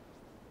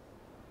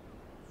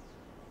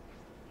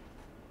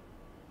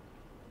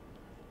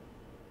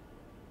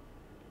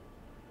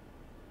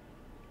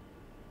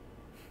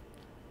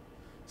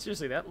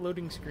 Seriously, that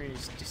loading screen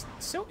is just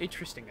so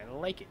interesting. I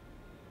like it.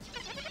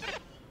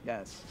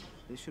 Yes,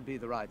 this should be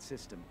the right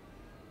system.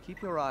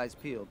 Keep your eyes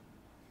peeled.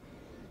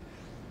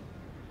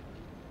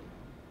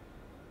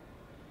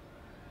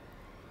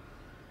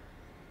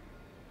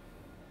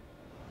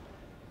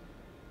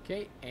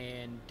 Okay,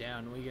 and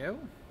down we go.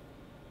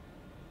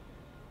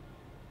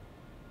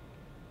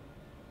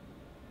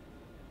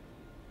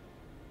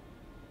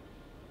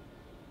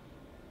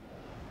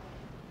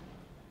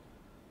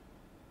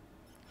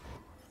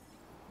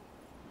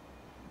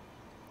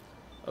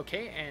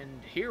 Okay,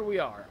 and here we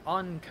are,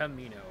 on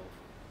Camino.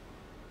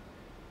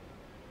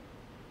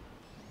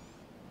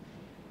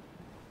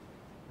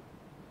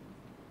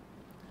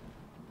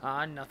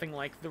 Ah, nothing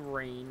like the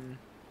rain.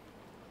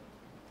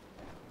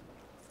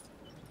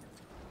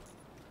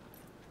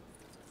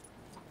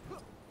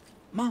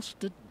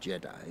 Master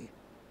Jedi,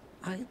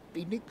 I've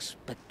been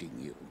expecting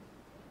you.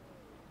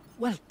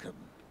 Welcome.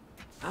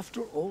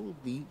 After all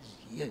these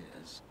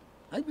years,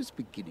 I was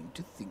beginning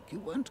to think you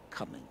weren't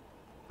coming.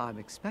 I'm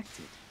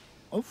expected.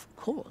 Of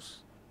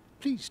course.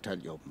 Please tell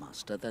your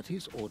master that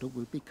his order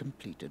will be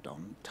completed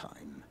on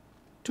time.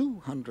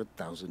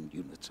 200,000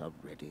 units are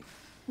ready,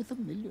 with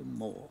 1 million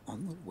more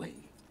on the way.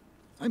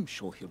 I'm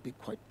sure he'll be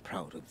quite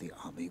proud of the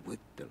army we've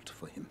built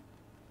for him.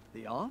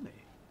 The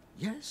army?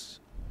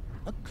 Yes,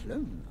 a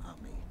clone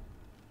army.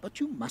 But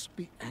you must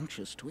be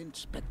anxious to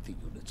inspect the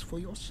units for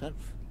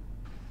yourself.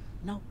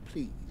 Now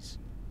please,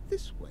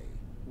 this way.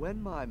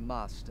 When my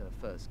master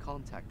first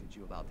contacted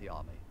you about the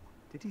army,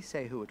 did he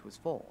say who it was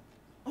for?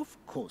 Of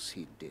course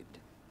he did.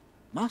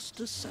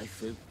 Master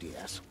Sifo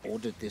Dyas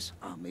ordered this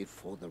army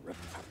for the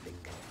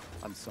Republic.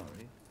 I'm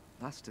sorry,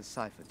 Master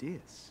Sifo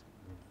Dyas.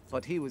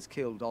 But he was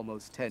killed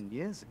almost 10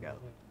 years ago.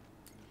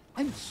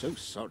 I'm so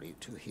sorry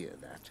to hear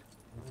that.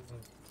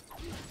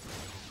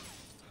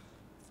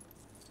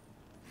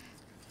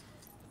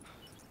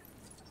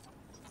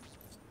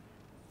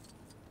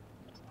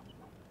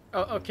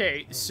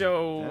 Okay,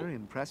 so... Very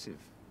impressive.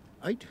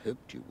 I'd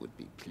hoped you would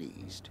be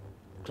pleased.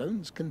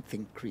 Clones can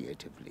think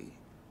creatively.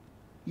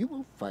 You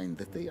will find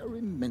that they are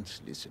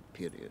immensely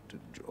superior to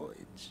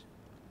droids.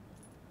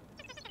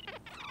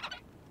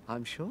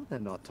 I'm sure they're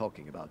not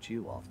talking about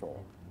you, R4.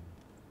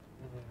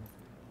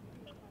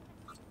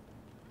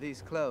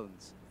 These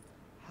clones,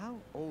 how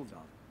old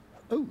are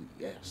they? Oh,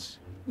 yes.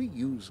 We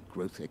use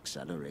growth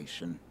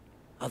acceleration.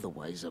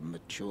 Otherwise, a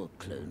mature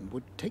clone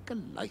would take a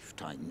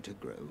lifetime to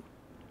grow.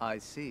 I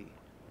see.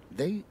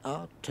 They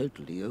are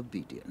totally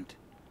obedient,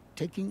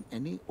 taking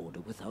any order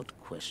without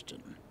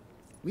question.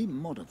 We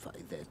modify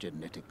their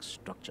genetic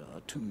structure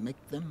to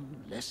make them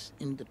less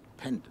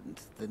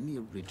independent than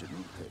the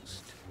original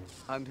host.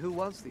 And who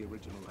was the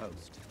original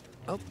host?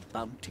 A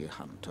bounty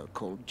hunter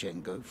called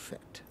Jango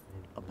Fett.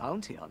 A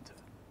bounty hunter?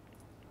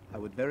 I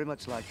would very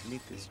much like to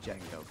meet this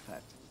Jango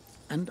Fett.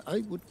 And I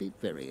would be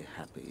very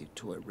happy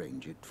to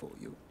arrange it for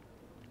you.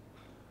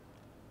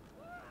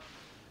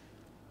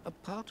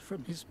 Apart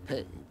from his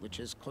pay, which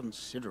is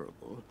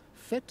considerable,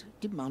 Fett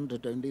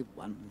demanded only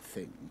one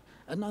thing,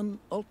 an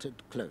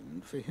unaltered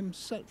clone for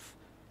himself.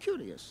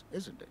 Curious,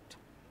 isn't it?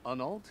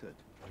 Unaltered?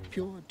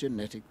 Pure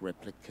genetic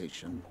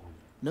replication.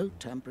 No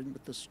tampering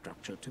with the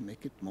structure to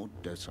make it more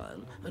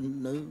docile,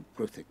 and no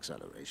growth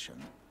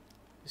acceleration.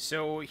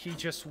 So he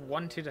just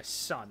wanted a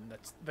son.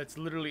 That's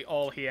literally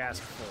all he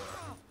asked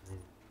for.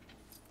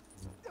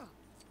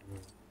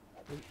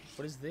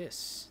 What is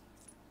this?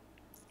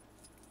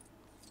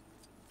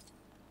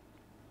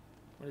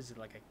 What is it,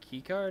 like a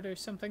keycard or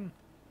something?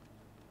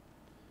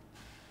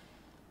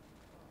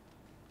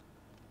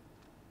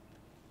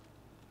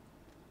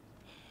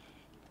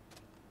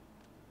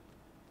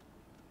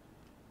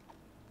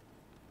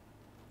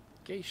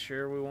 Okay,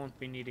 sure, we won't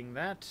be needing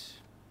that.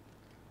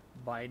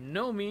 By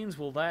no means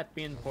will that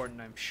be important,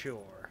 I'm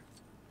sure.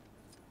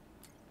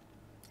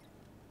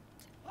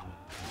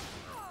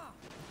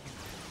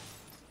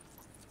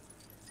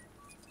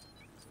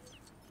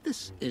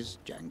 This is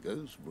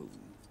Jango's room.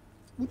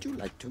 Would you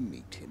like to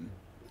meet him?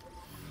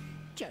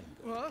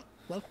 Jango,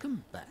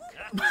 welcome back.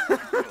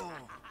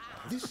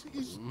 This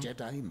is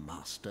Jedi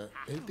Master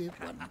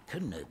Obi-Wan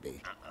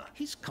Kenobi.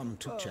 He's come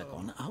to check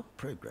on our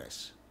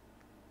progress.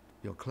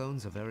 Your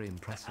clones are very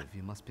impressive.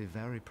 You must be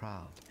very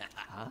proud.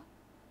 Huh?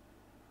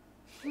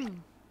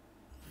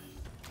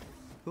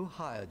 Who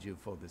hired you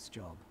for this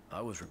job?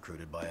 I was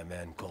recruited by a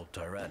man called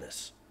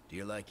Tyrannus. Do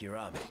you like your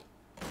army?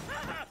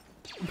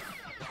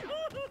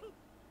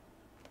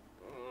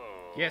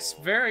 Yes,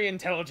 very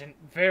intelligent.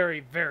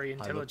 Very, very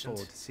intelligent. I look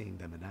forward to seeing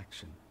them in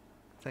action.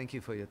 Thank you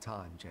for your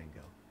time,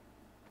 Jango.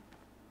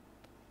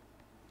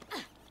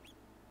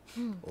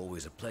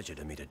 Always a pleasure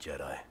to meet a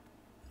Jedi.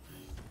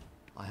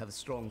 I have a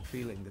strong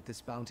feeling that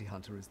this bounty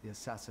hunter is the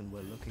assassin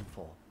we're looking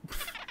for.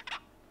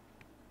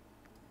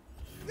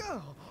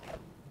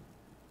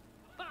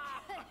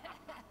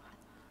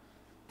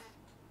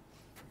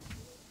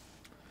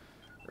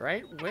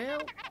 Right,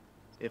 well...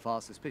 If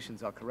our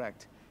suspicions are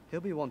correct,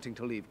 he'll be wanting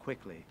to leave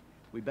quickly.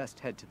 We best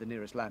head to the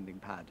nearest landing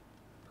pad.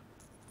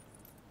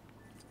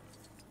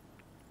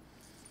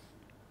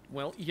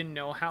 Well, you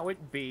know how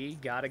it be.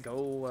 Gotta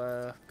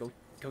go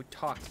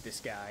talk to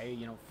this guy.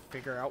 You know,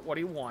 figure out what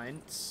he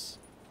wants.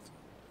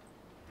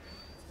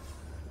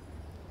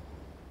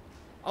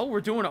 Oh,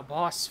 we're doing a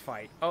boss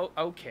fight. Oh,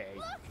 okay.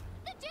 Look!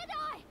 The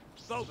Jedi!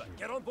 Boba,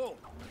 get on board.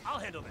 I'll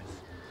handle this.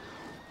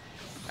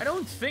 I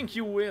don't think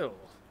you will.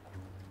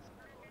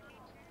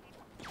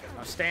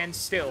 Now stand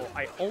still.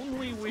 I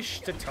only wish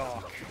to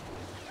talk.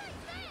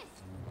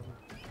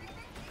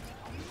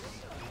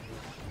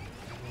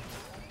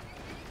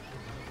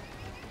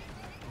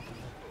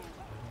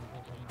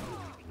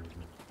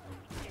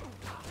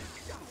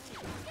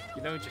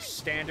 You know, just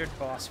standard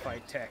boss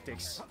fight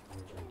tactics.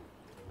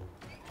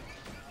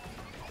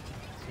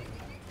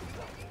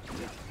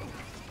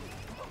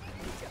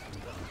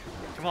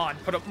 Come on,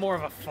 put up more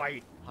of a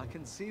fight. I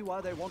can see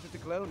why they wanted to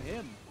clone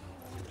him.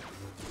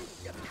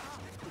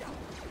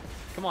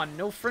 Come on,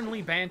 no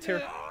friendly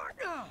banter.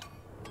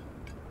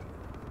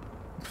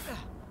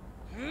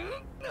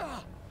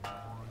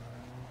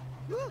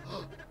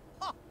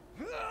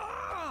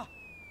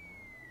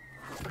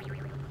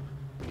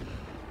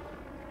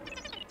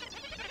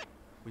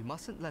 We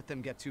mustn't let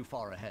them get too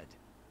far ahead.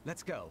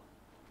 Let's go.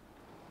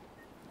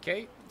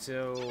 Okay,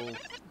 so...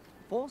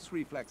 Force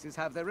reflexes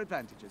have their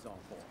advantages, all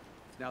four.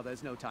 Now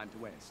there's no time to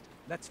waste.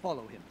 Let's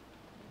follow him.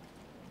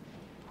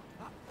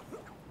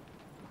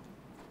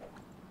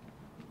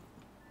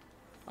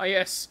 Ah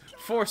yes,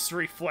 force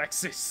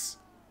reflexes.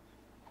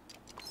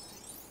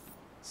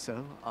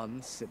 So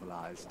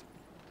uncivilized.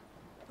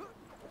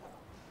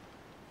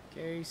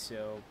 Okay,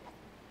 so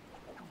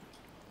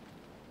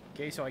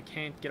I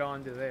can't get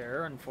onto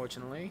there,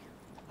 unfortunately.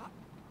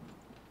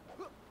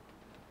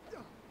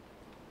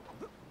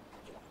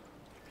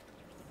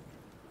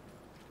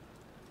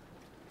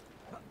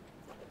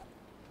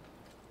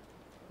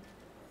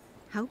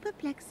 How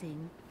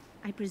perplexing.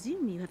 I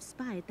presume you have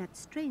spied that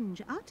strange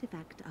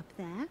artifact up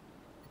there.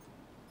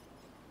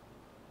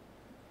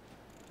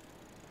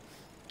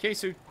 Okay,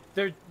 so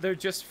they're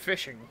just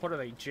fishing. What are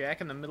they, Jack,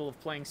 in the middle of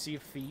playing Sea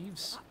of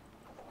Thieves?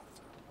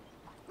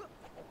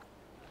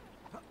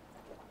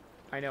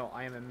 I know,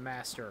 I am a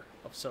master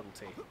of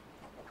subtlety.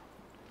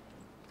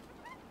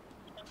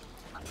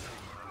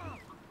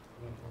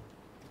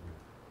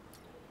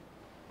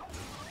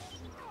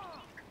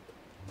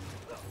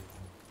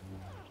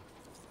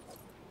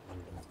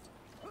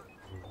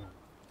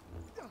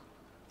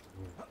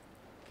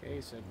 Okay,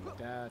 so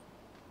that.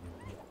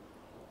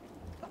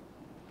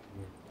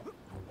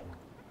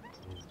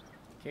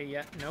 Okay,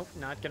 yeah, nope,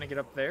 not gonna get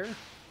up there.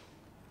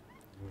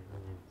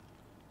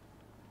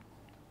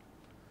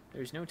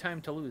 There's no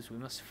time to lose. We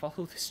must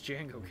follow this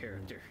Django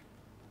character.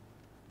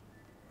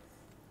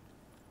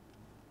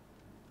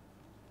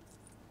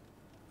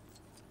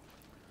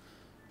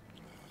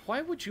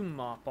 Why would you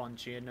mop on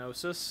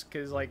Geonosis?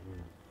 Because, like,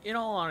 in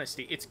all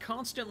honesty, it's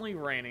constantly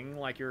raining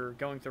like you're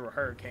going through a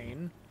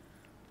hurricane.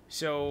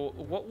 So,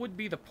 what would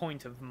be the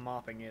point of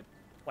mopping it,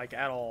 like,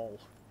 at all?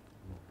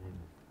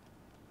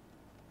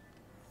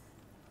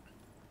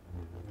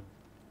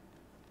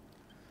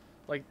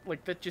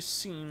 Like that just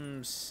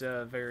seems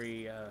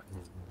very, I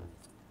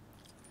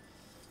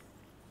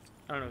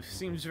don't know,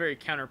 seems very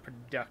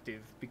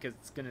counterproductive because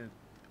it's gonna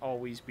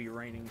always be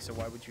raining, so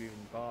why would you even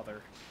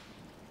bother?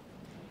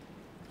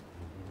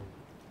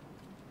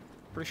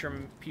 Pretty sure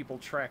people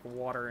track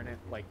water in it,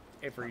 like,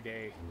 every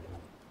day.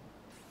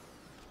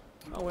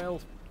 Oh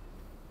well.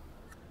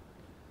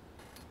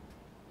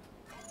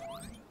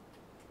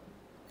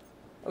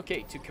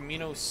 Okay, to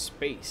Camino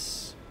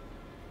Space.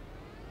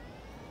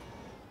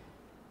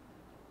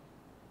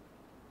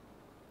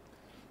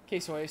 Okay,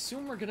 so I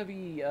assume we're gonna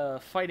be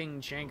fighting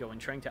Django and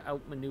trying to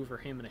outmaneuver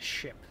him in a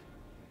ship.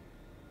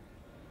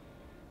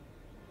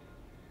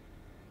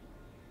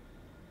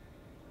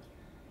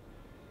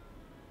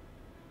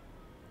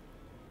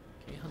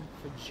 Okay, hunt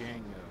for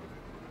Django.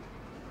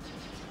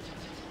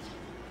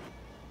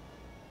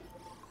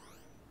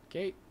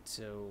 Okay,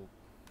 so...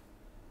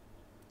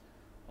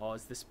 Oh,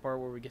 is this part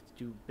where we get to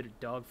do a bit of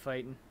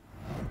dogfighting?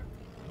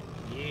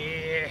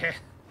 Yeah!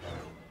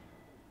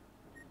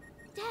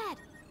 Dad,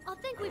 I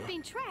think we've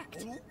been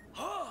tracked.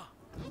 How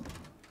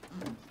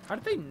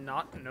did they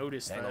not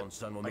notice that? Hang on,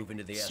 son, we'll move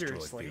into the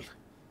asteroid field.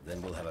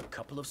 Then we'll have a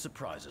couple of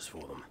surprises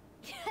for them.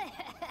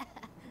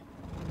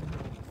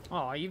 Oh,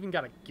 I even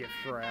got a gift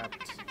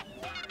wrapped.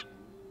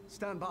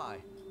 Stand by.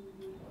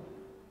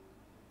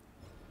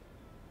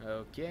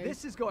 Okay.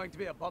 This is going to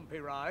be a bumpy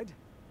ride.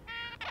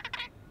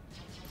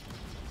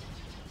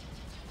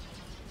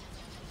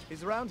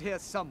 He's around here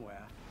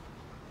somewhere.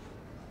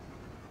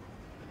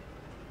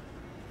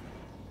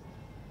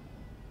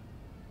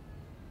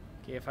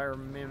 Okay, if I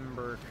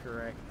remember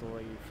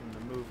correctly from the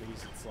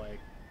movies, it's like,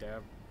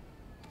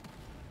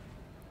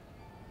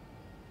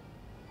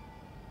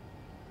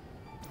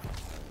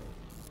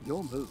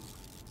 Your move.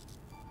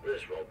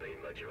 This won't be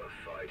much of a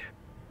fight.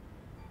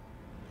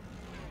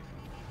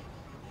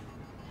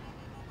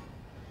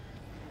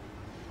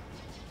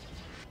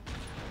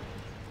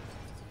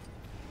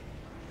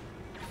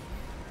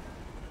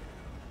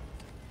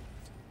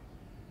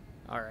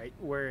 Alright,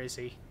 where is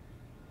he?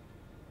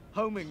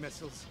 Homing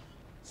missiles.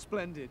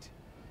 Splendid.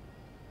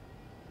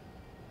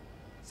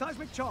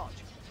 Seismic charge.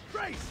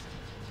 Brace!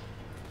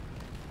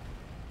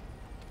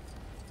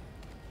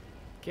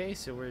 Okay,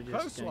 so we're just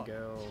Close gonna one.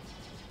 go...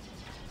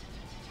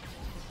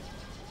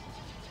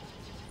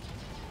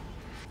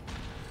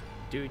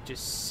 Dude,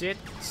 just sit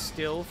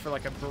still for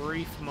like a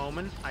brief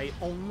moment. I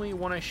only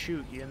want to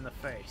shoot you in the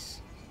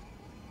face.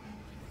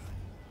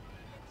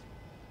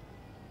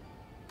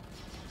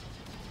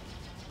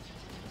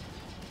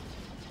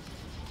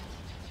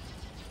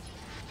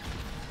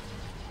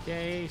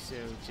 Okay, so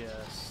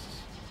just...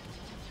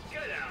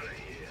 Get out of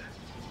here!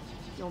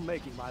 You're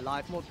making my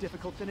life more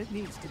difficult than it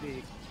needs to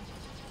be.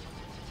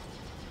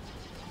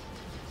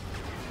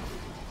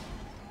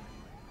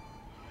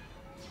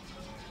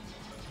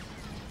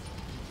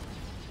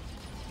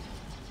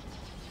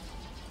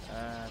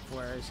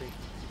 Where is he?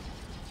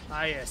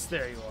 Ah, yes,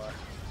 there you are.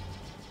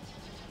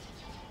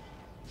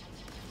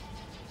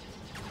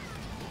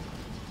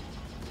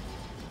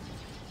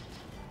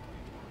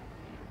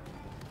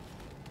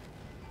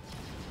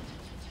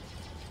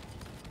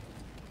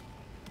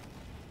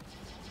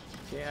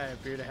 Okay, I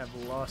appear to have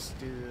lost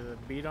the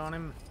beat on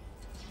him.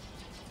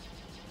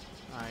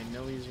 I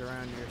know he's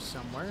around here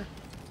somewhere.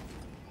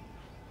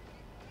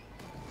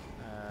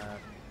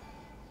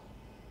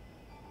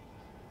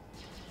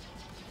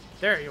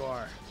 There you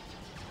are.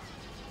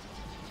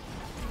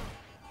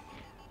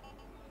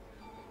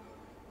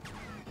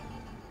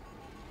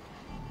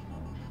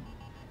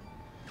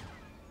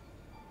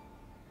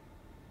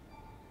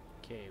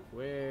 Okay,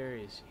 where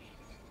is he?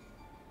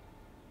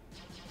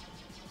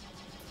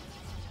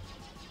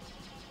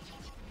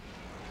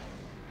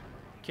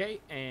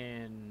 Okay,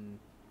 and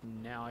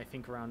now I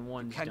think round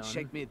one's done. Can't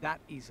shake me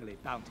that easily,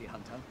 bounty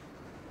hunter.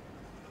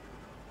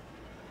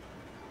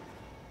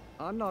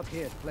 I'm not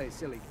here to play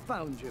silly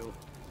found you.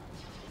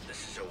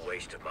 This is a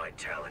waste of my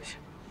talent.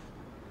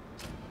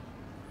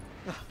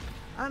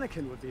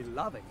 Anakin would be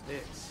loving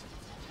this.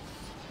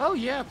 Oh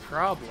yeah,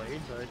 probably,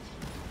 but...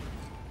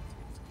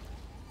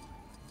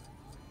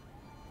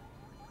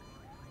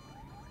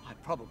 I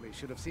probably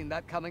should have seen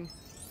that coming.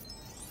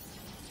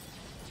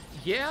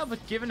 Yeah,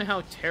 but given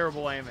how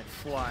terrible I am at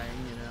flying,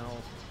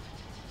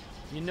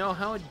 you know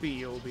how it'd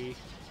be, Obi.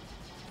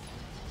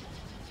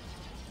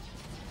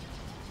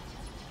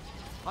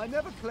 I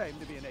never claimed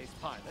to be an ace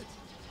pilot.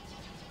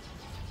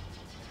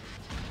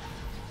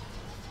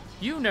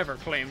 You never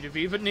claimed to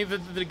be, but neither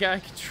did the guy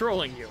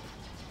controlling you.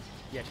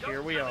 Yet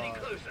here we are.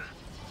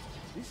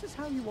 This is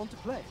how you want to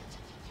play it?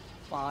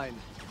 Fine.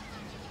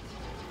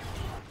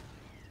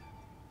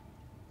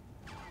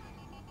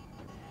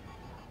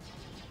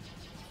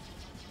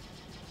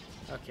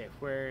 Okay,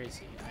 where is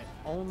he?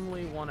 I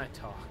only want to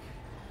talk.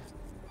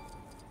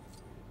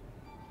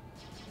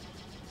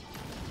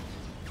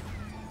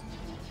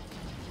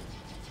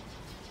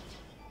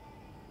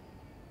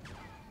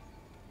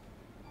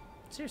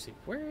 Seriously,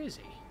 where is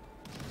he?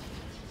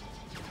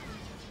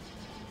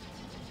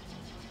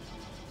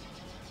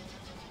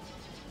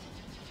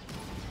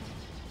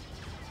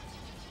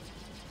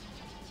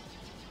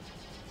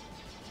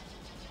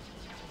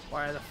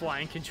 Why are the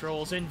flying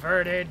controls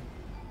inverted?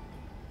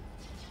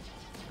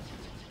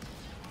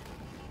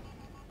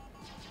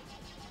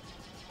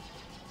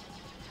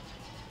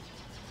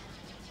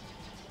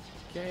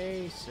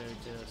 Okay, so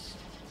just...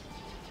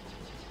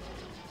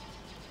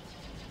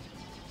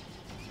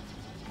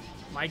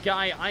 My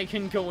guy, I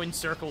can go in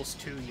circles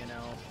too, you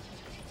know.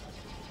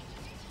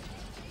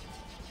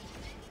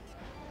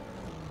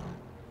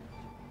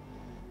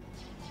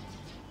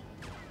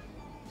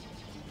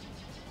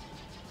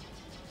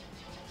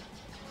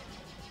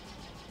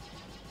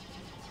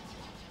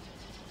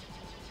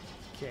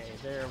 Okay,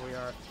 there we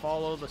are.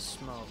 Follow the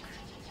smoke.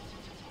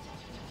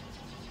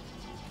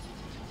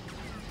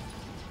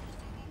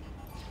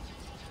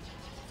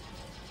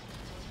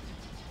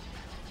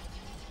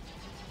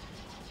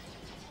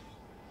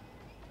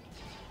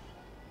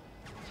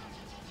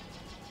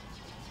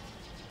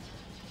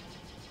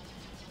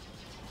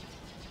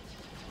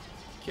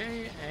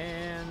 Okay,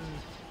 and...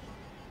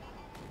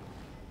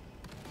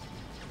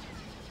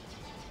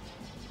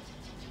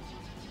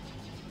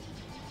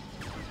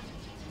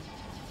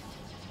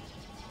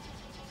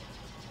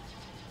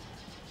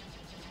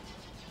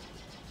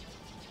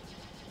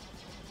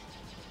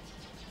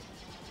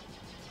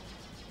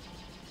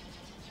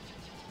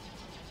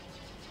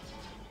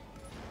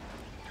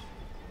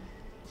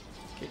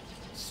 Okay,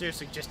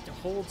 seriously, just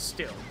hold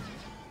still.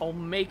 I'll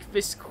make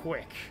this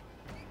quick.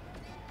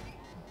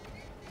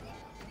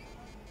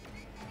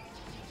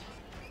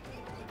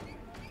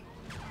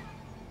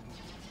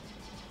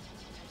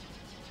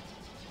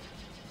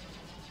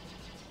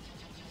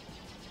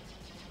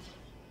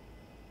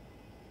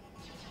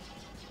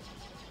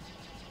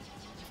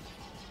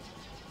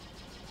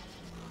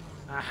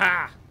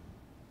 Aha!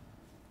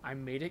 I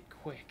made it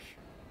quick.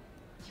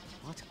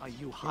 What are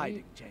you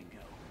hiding,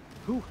 Django?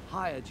 Who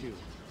hired you?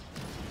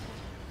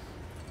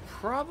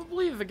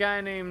 Probably the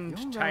guy named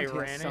You're around here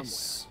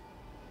Tyrannus.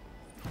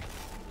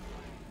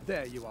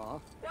 There you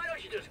are. Why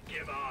don't you just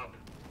give up?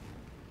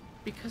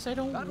 Because I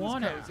don't That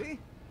want was to. cozy.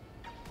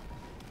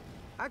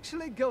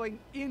 Actually going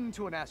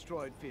into an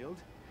asteroid field?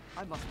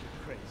 I must be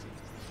crazy.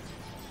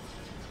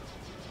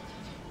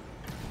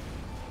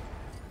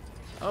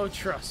 Oh,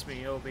 trust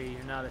me, Obi,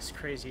 you're not as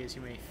crazy as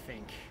you may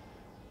think.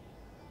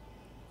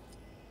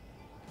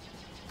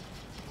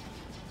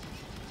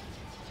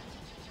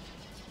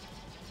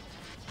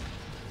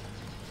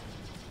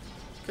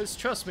 Because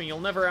trust me, you'll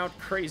never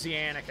out-crazy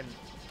Anakin.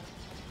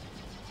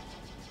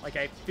 Like,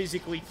 I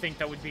physically think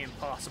that would be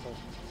impossible.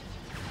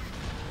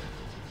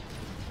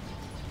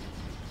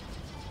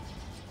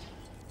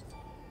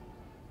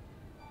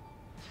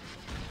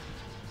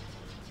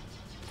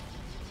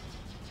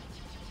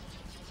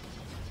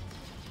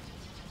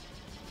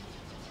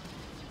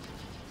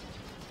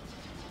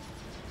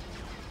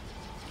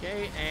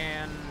 Okay,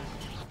 and...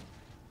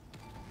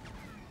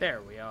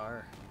 there we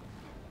are.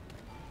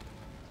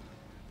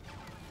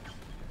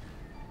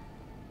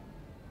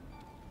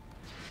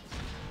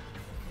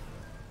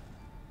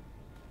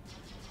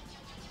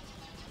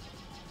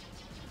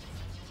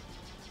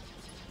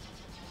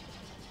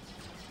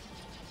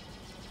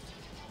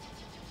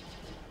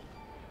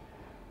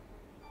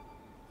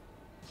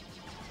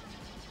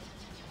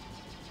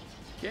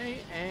 Okay,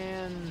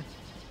 and...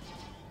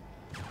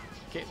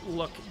 okay,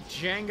 look,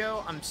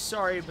 Django, I'm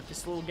sorry, but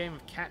this little game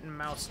of cat and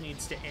mouse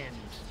needs to end.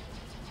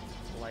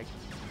 Like,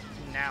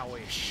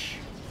 now-ish.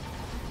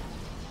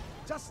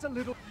 Just a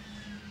little...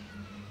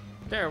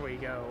 there we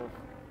go.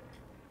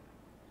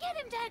 Get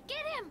him, Dad,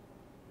 get him!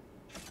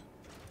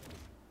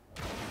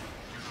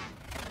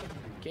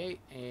 Okay,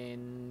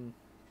 and...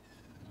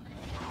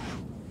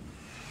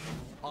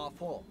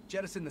 R4,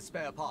 jettison the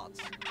spare parts.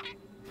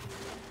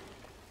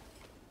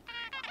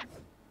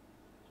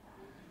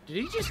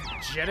 Did he just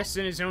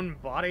jettison his own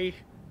body?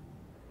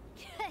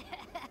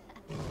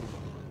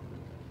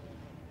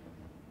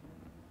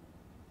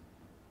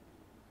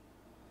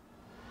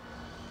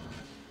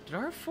 Did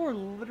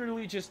R4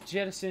 literally just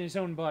jettison his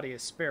own body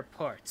as spare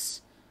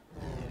parts?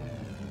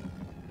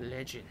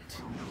 Legend.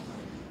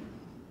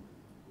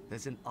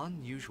 There's an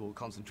unusual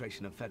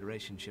concentration of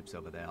Federation ships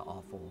over there,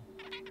 R4.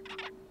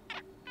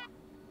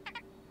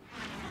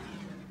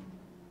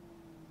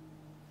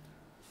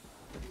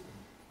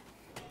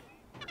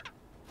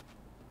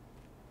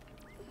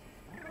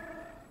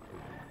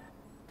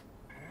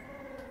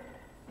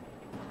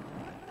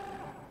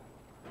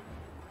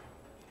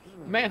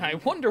 Man, I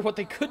wonder what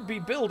they could be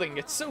building.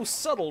 It's so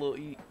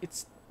subtly...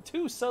 It's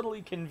too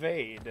subtly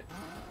conveyed.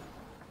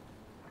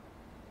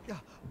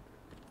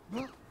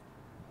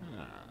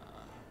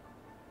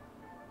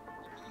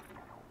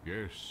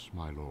 Yes,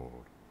 my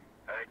lord.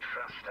 I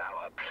trust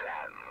our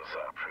plans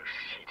are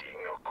proceeding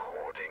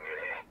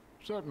accordingly.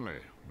 Certainly.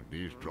 With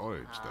these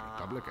droids, the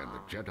Republic and the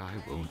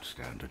Jedi won't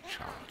stand a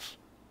chance.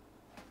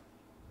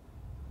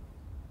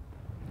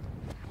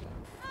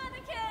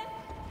 Anakin,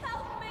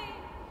 help me!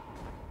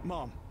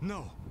 Mom,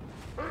 no.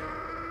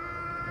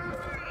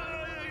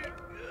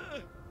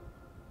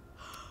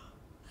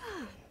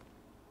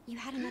 You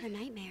had another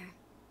nightmare.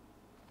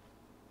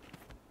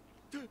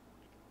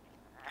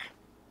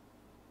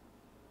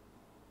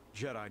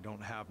 Jedi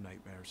don't have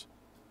nightmares.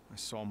 I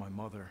saw my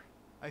mother.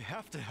 I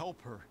have to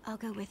help her. I'll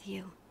go with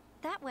you.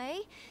 That way,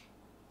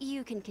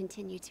 you can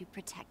continue to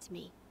protect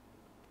me.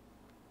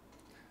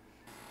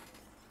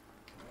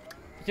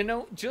 You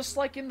know, just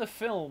like in the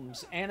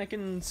films,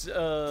 Anakin's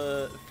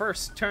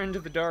first turn to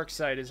the dark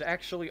side is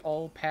actually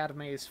all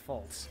Padme's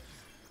fault.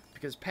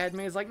 Because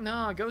Padme is like,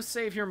 nah, go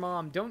save your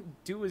mom.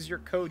 Don't do as your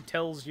code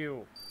tells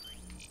you.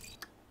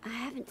 I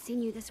haven't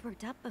seen you this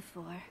worked up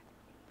before.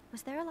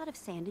 Was there a lot of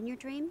sand in your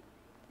dream?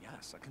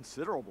 Yes, a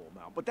considerable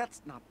amount, but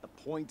that's not the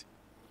point.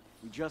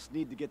 We just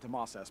need to get to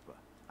Mos Espa.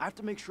 I have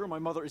to make sure my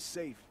mother is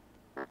safe.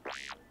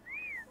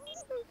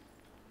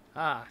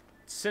 Ah,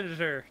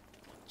 Senator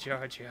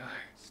Jar Jar.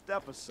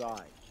 Step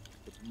aside.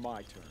 It's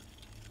my turn.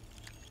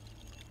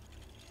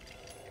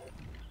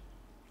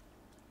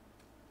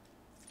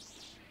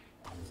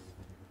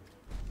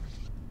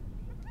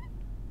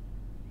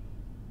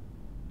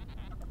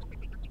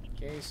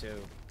 Okay, so...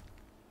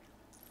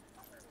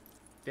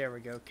 There we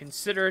go.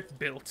 Consider it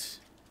built.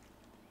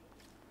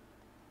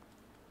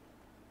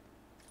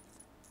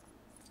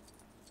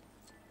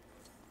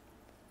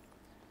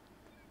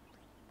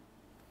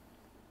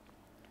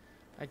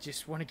 I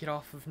just want to get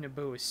off of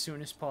Naboo as soon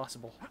as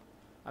possible.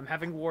 I'm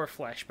having war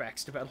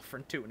flashbacks to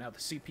Battlefront 2, and how the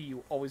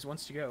CPU always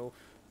wants to go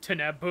to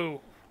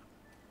Naboo.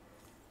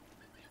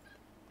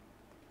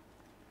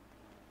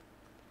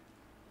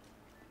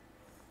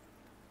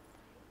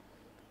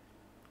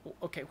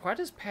 Okay, why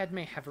does Padme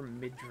have her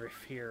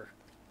midriff here?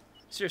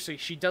 Seriously,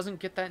 she doesn't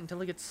get that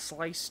until it gets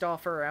sliced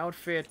off her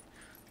outfit.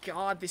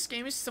 God, this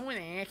game is so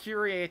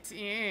inaccurate.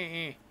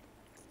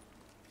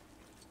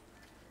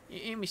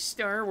 I'm a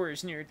Star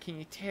Wars nerd, can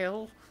you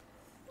tell?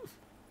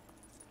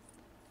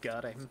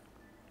 God, I'm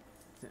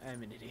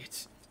an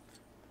idiot.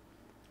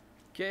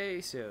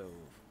 Okay, so...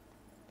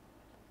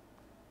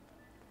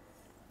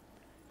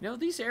 You know,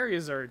 these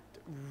areas are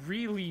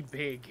really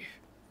big.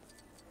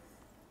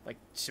 Like,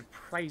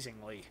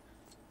 surprisingly.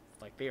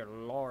 Like, they are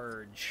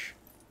large.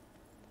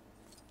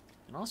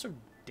 And also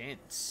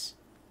dense.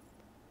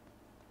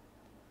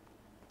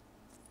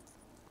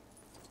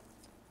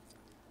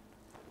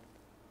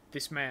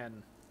 This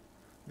man...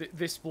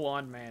 this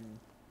blonde man...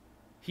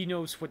 He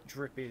knows what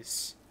drip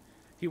is.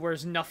 He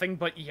wears nothing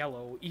but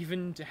yellow,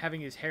 even to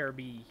having his hair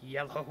be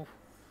yellow.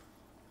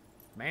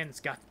 Man's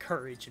got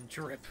courage and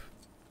drip.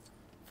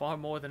 Far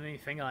more than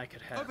anything I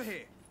could have. Over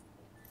here.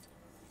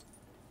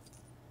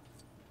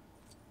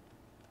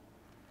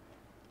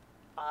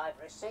 I've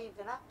received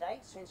an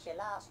update since you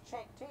last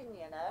checked in,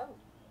 you know.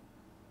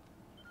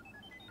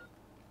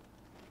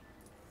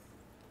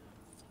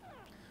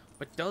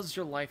 But does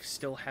your life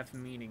still have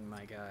meaning,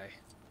 my guy?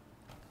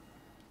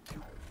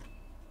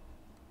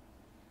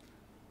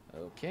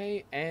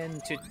 Okay,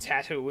 and to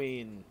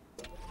Tatooine.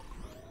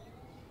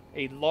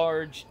 A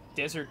large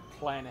desert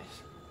planet.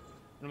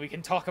 And we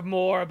can talk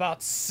more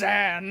about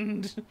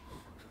sand!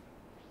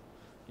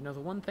 You know,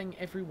 the one thing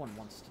everyone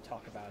wants to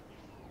talk about.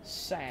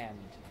 Sand.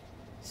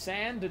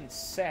 Sand and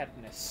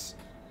sadness.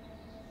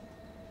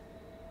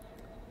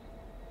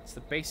 It's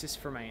the basis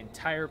for my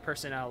entire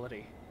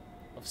personality.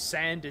 Of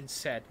sand and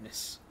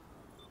sadness.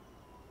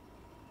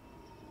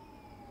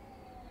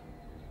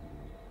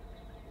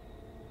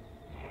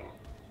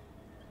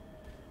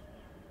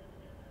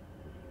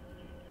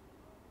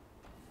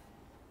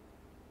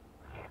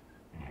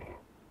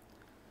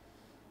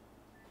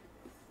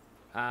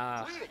 We're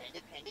an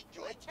independent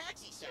droid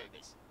taxi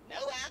service. No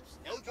apps,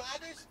 no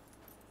drivers.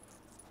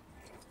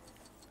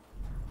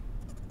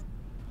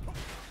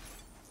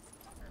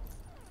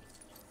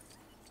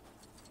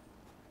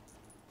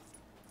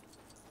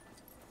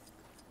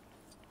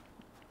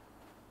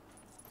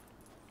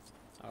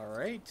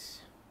 Alright.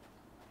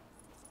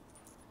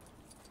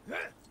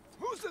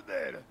 Who's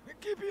there?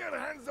 Keep your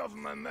hands off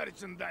my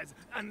merchandise,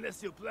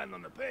 unless you plan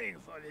on paying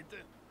for it.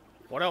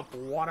 What up,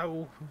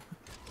 Watto?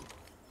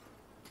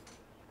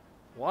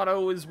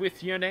 Watto is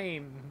with your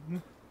name.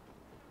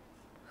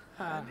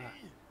 Annie?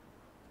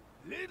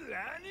 Little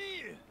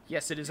Annie?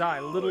 Yes, it is I,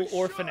 little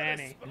orphan sure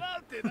Annie.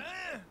 Sprouted,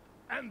 eh?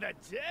 And the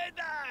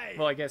Jedi!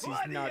 Well, I guess he's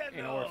What do not you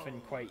an know?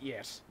 orphan quite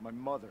yet. My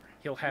mother.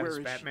 He'll have Where his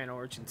is Batman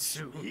origin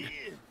soon.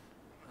 Yeah.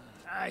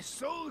 I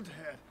sold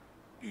her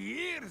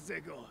years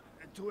ago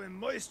to a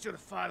moisture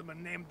farmer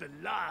named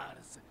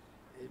Lars.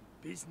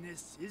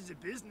 Business is a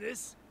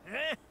business.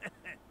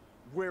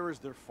 Where is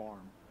their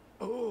farm?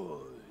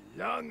 Oh,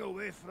 long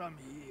away from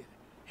here.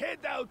 Head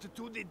out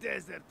to the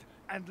desert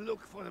and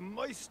look for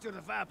moisture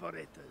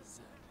evaporators.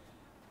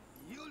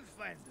 You'll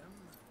find them.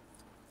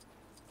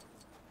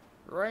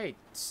 Right,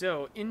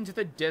 so into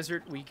the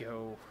desert we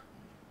go.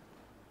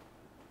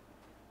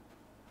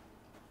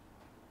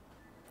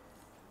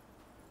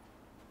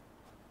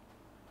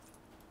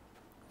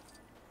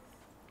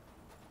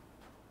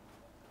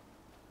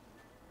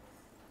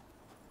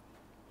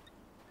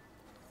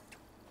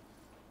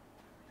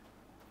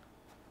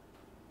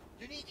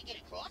 You need to get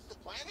across the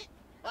planet?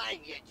 I'm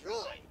your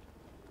droid.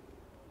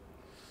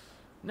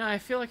 No, I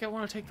feel like I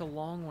want to take the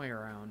long way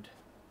around.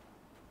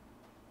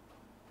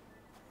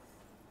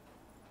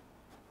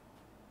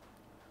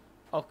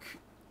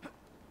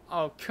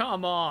 Oh,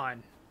 come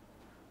on.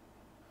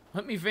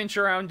 Let me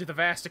venture out into the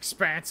vast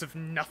expanse of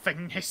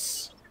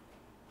nothingness.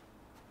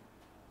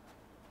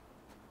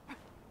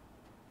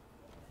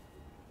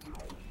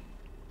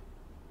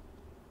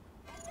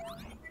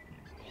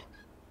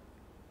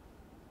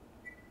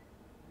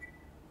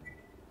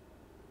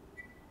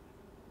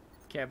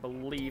 Can't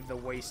believe the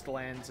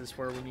wastelands is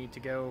where we need to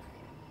go.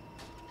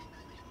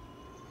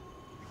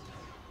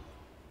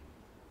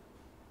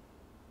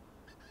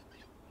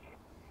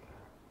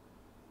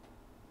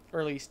 Or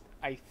at least,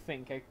 I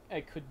think.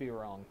 I could be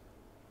wrong.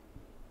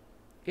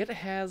 It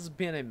has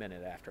been a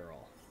minute, after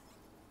all.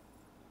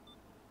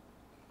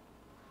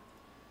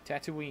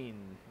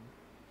 Tatooine.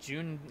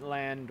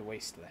 Juneland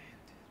Wasteland.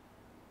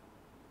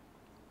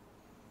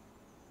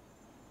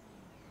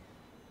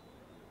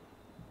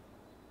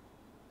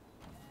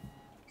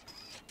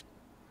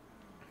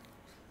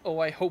 Oh,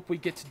 I hope we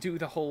get to do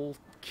the whole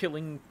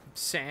killing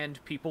sand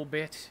people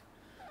bit.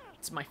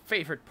 It's my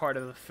favorite part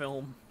of the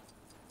film.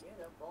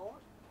 You're bored?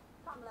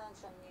 Come learn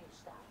some new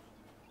stuff.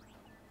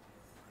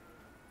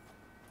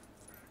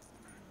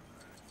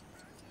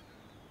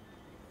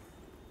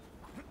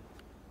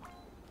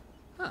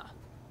 Huh.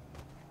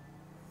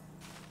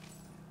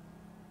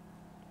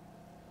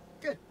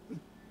 Good.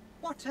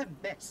 What a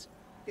mess.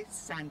 This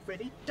sand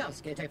really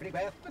does get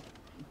everywhere.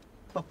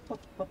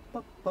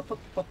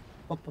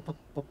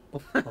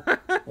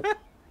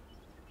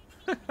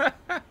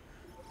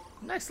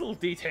 Nice little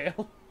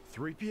detail.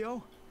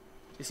 3PO?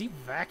 Is he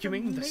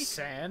vacuuming the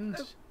sand?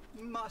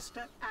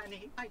 Master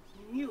Annie, I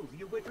knew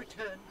you would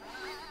return.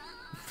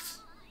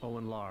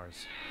 Owen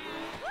Lars.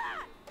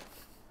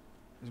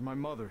 Is my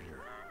mother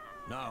here?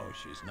 No,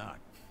 she's not.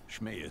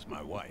 Shmi is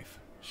my wife.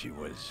 She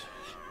was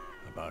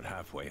about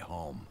halfway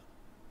home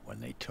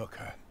when they took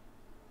her.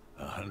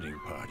 A hunting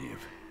party of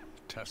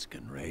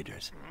Tusken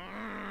Raiders.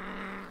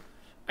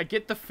 I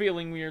get the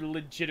feeling we are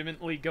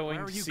legitimately going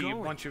Where are to you see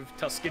going? a bunch of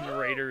Tusken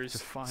Raiders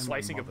find my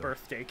slicing a mother.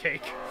 birthday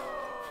cake.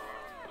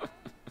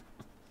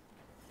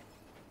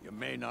 You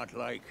may not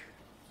like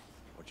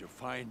what you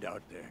find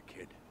out there,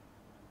 kid.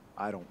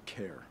 I don't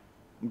care.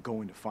 I'm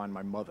going to find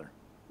my mother.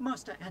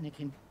 Master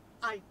Anakin,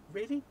 I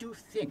really do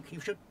think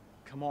you should...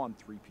 Come on,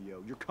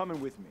 3PO. You're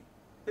coming with me.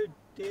 Oh,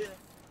 dear.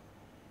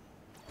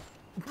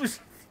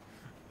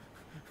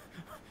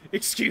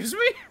 Excuse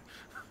me?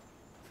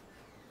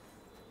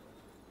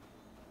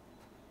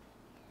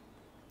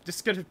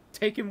 Just gonna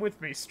take him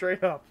with me,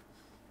 straight up.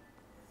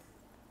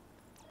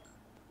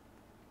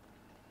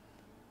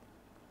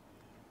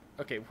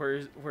 Okay,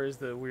 where's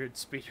the weird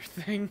speeder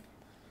thing?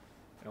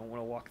 I don't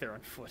want to walk there on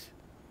foot.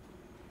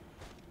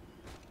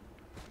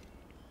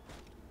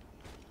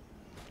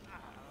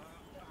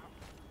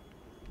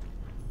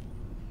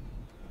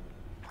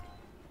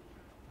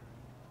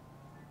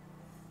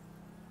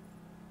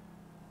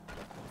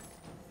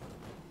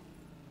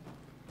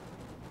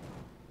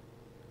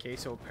 Okay,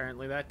 so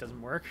apparently that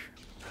doesn't work.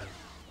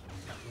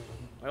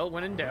 Well,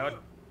 when in doubt.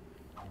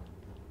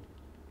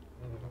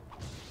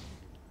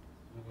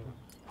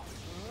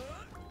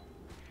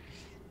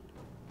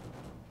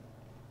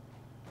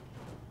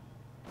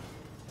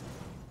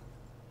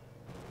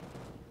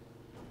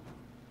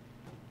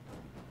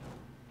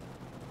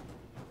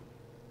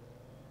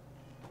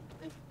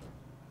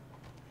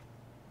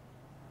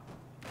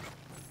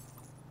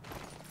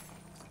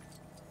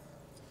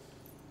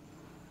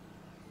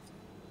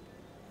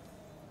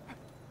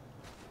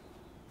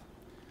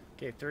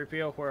 Okay,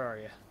 3PO, where are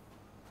you?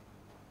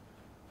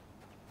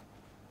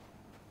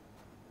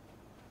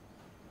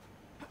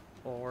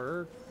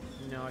 Or,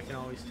 no, I can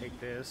always take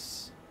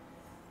this.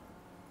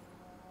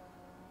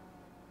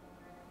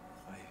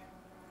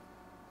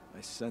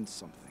 I sense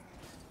something.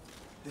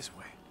 This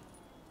way.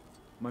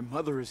 My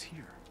mother is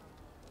here.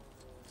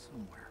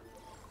 Somewhere.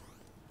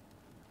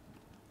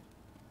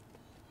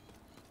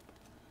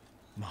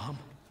 Mom?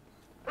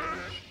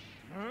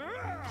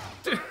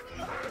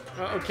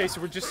 Okay, so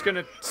we're just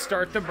gonna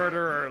start the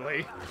murder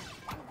early.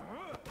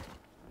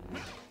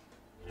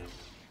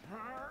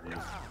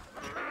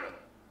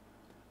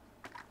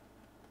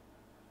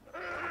 I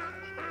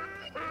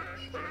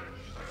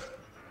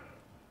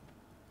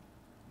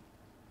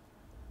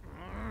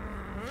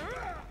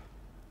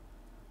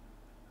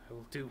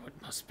will do what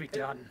must be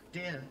done.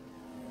 Dear.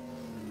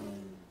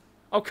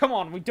 Oh, come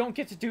on, we don't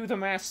get to do the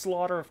mass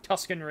slaughter of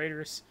Tusken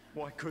Raiders.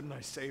 Why couldn't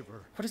I save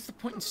her? What is the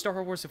point in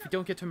Star Wars if we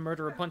don't get to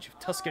murder a bunch of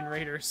Tusken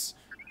Raiders?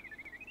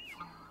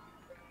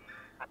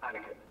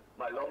 Anakin,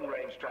 my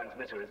long-range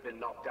transmitter has been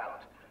knocked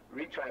out.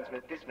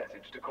 Retransmit this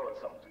message to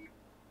Coruscant.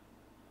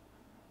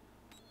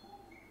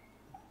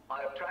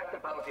 I have tracked the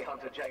bounty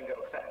hunter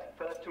Jango Fett,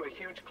 first to a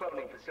huge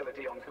cloning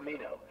facility on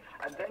Kamino,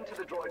 and then to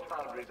the droid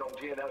foundries on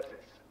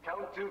Geonosis.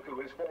 Count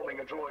Dooku is forming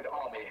a droid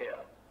army here.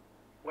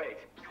 Wait.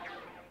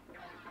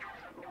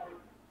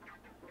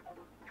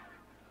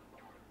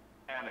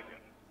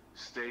 Anakin,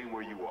 stay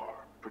where you are.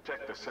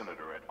 Protect the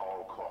Senator at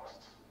all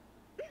costs.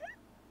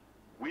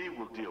 We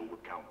will deal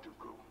with Count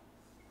Dooku.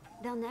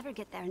 They'll never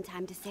get there in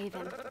time to save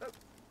him.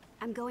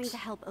 I'm going to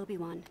help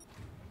Obi-Wan.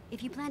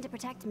 If you plan to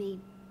protect me,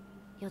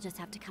 you'll just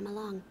have to come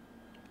along.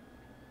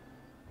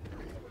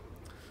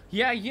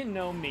 Yeah, you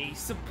know me.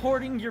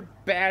 Supporting your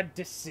bad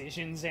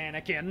decisions,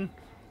 Anakin.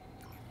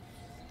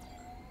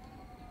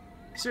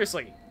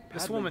 Seriously,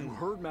 this Padme, woman... You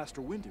heard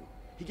Master Windu.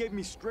 He gave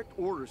me strict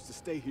orders to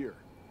stay here.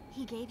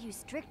 He gave you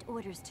strict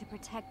orders to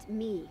protect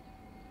me.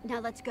 Now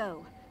let's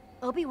go.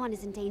 Obi-Wan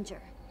is in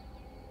danger.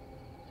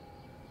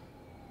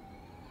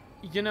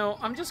 You know,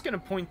 I'm just gonna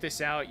point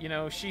this out. You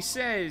know, she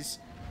says,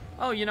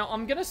 oh, you know,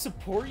 I'm gonna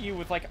support you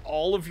with, like,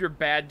 all of your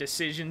bad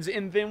decisions,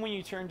 and then when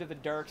you turn to the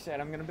dark side,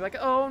 I'm gonna be like,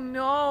 oh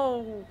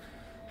no!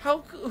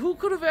 Who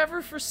could have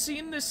ever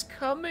foreseen this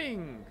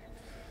coming?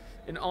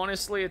 And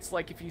honestly, it's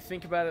like, if you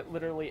think about it,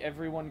 literally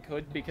everyone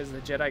could, because the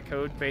Jedi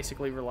Code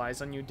basically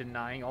relies on you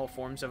denying all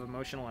forms of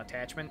emotional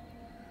attachment.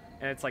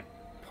 And it's, like,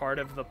 part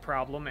of the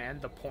problem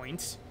and the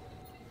point.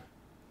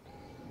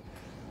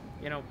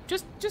 You know,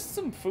 just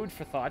some food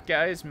for thought,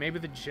 guys. Maybe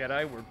the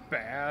Jedi were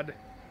bad.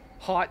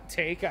 Hot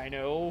take, I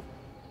know.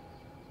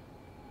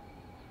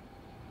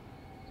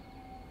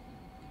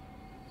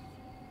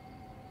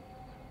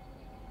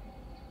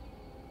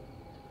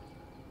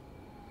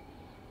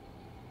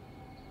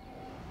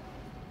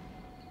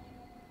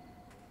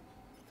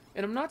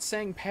 And I'm not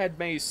saying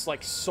Padme's,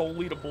 like,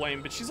 solely to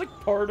blame, but she's, like,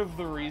 part of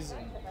the reason.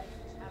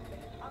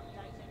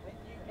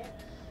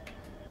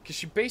 Because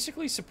she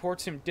basically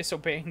supports him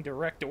disobeying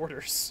direct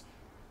orders.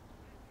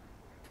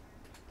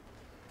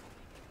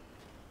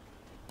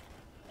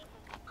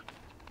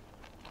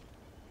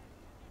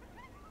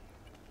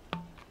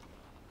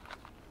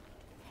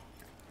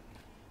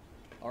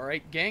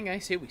 Alright, gang, I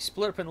say we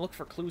split up and look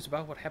for clues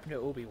about what happened to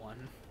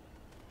Obi-Wan.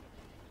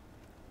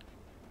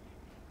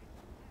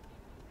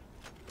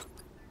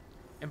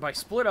 And by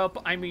split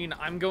up, I mean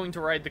I'm going to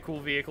ride the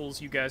cool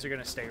vehicles, you guys are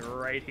going to stay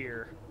right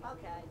here.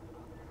 Okay.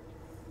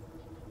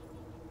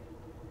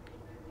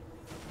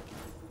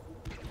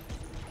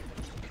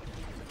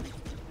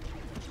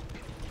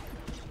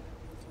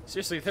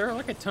 Seriously, there are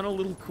like a ton of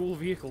little cool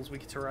vehicles we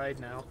get to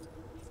ride now.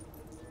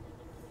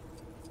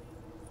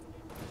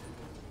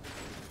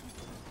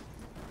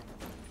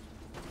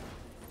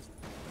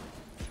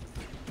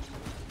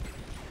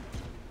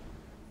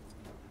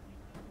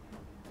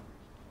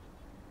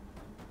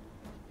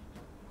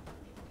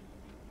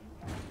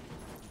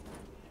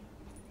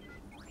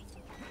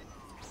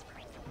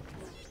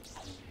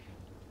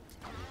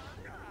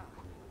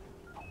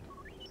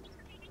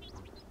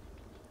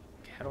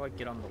 How do I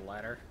get on the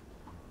ladder?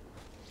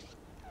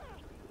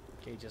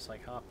 Okay, just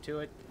like hop to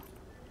it.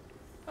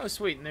 Oh,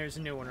 sweet, and there's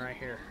a new one right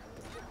here.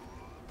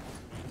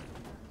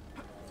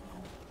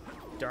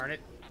 Darn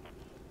it.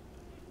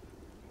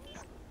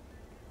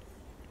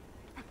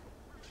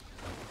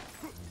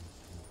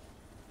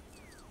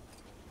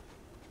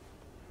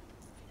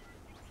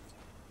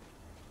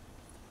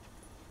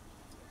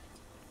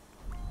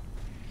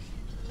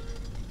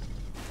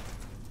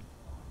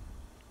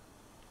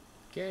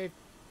 Okay.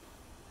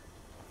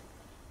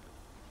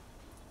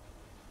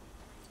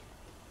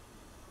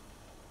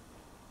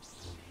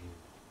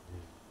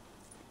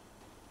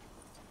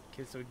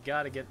 Okay, so we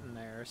gotta get in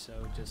there, so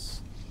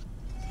just...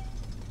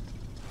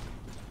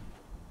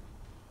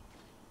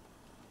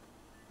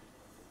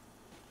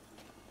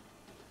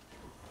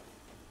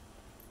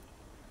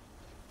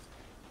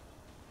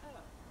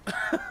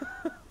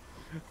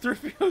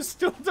 Thurpio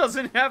still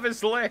doesn't have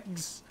his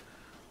legs!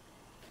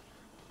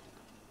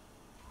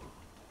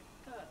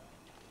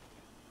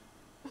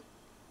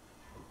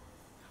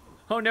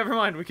 Oh, never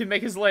mind, we can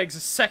make his legs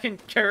a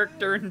second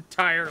character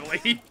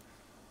entirely.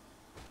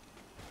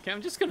 Okay,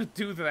 I'm just gonna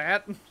do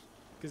that,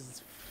 because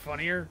it's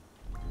funnier.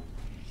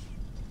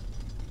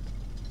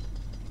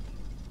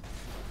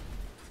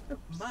 Oh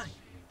my,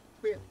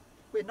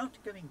 we're not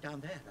going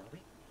down there, are we?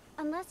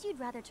 Unless you'd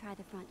rather try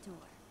the front door.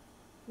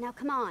 Now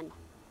come on.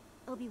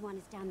 Obi-Wan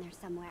is down there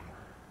somewhere.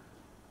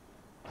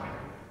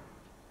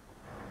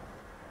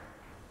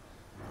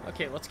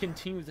 Okay, let's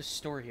continue the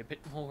story a bit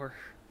more.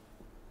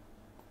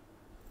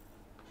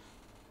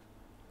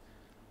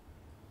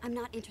 I'm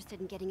not interested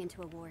in getting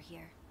into a war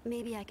here.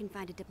 Maybe I can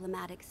find a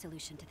diplomatic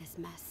solution to this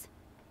mess.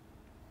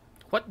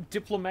 What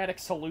diplomatic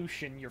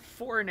solution? You're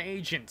foreign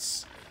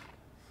agents.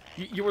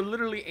 You are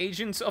literally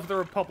agents of the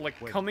Republic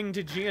coming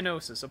to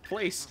Geonosis, a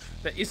place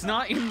that is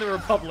not in the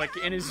Republic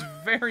and is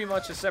very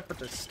much a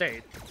separatist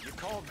state. You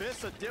call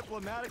this a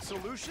diplomatic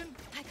solution?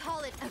 I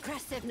call it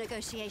aggressive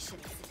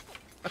negotiations.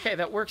 Okay,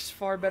 that works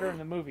far better in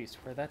the movies,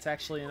 where that's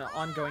actually an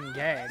ongoing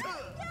gag.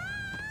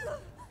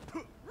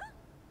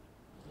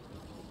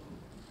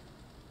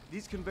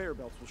 These conveyor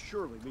belts will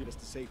surely lead us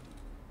to safety.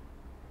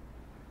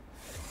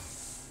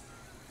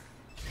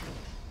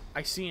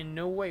 I see in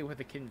no way where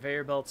the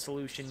conveyor belt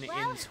solution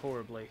ends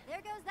horribly.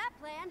 There goes that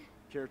plan.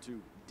 Care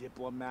to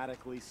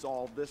diplomatically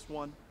solve this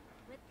one?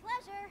 With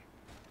pleasure.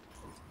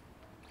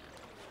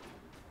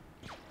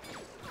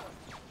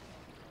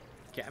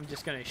 Okay, I'm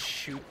just gonna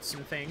shoot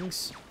some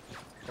things.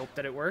 Hope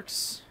that it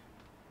works.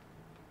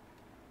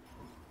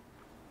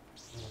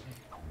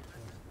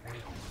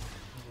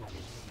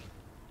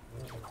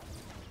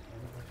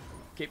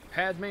 Okay,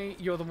 Padme,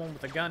 you're the one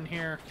with the gun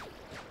here.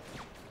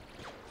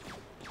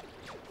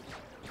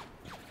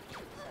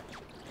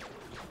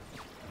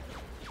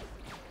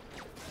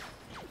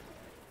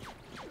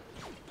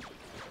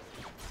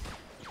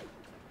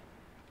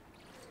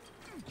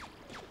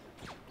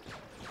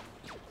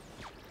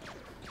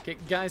 Okay,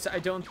 guys, I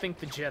don't think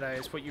the Jedi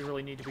is what you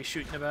really need to be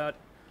shooting about.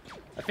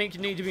 I think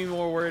you need to be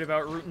more worried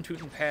about Rootin'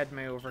 Tootin' Padme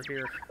over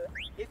here.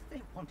 If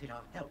they wanted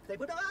our help, they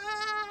would...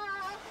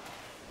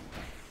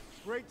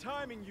 Great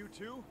timing, you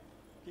two.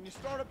 Can you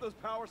start up those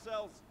power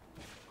cells?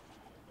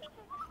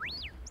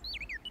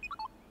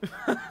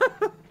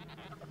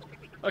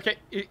 Okay,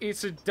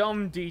 it's a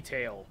dumb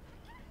detail.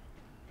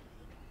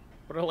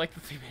 But I like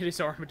that they made his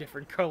arm a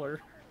different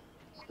color.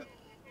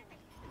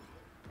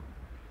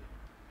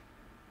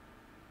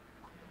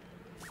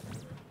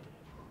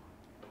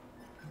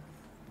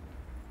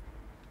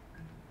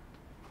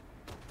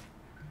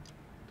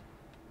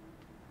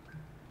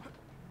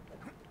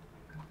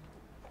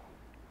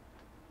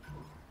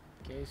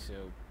 Okay, so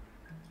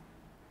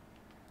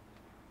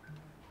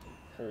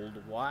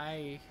hold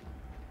Y.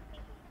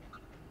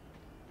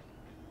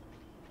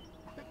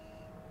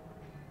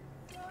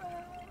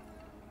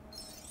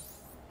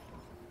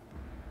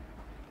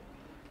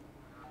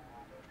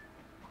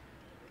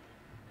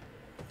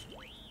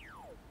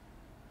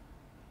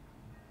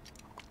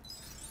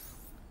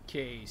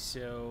 Okay,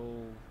 so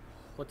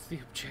what's the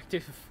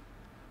objective?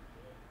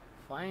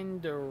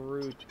 Find a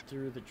route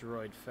through the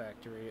droid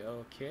factory.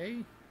 Okay.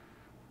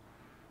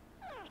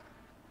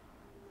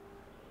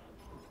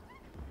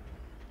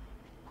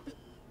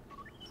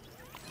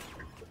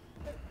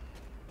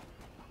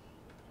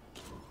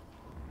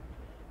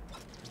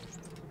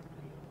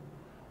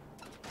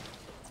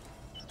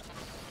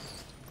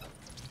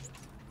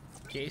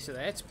 Okay, so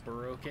that's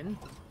broken.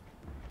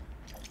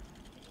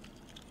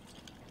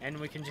 And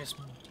we can just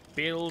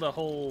build a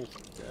whole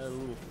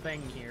little thing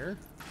here.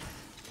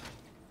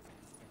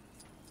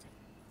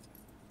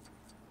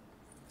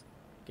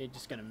 Okay,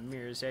 just gonna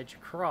mirror's edge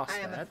across I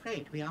am that.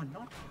 afraid we are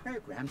not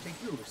programmed to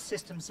use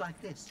systems like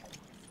this.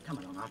 Come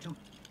along, Artu.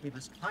 We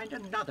must find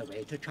another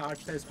way to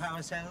charge those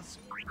power cells.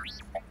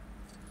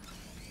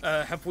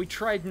 Have we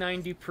tried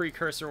 90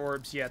 precursor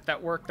orbs yet?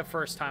 That worked the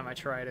first time I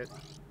tried it.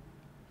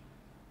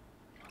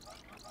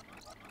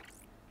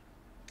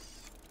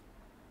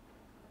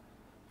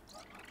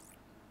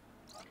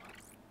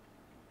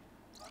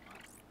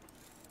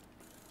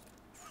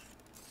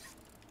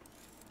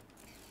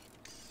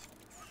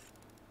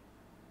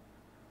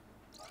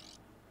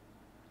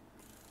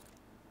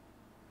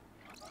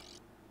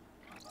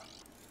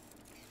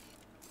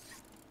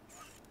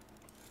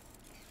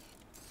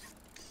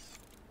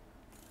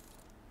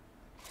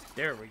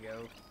 There we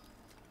go.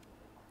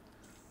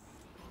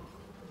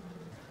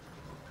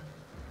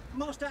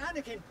 Master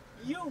Anakin,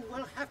 you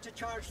will have to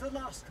charge the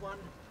last one.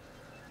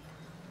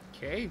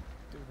 Okay,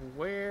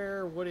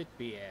 where would it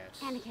be at?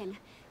 Anakin,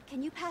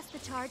 can you pass the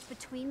charge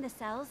between the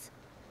cells?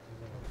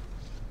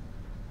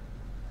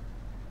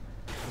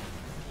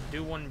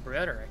 Do one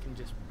better. I can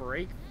just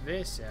break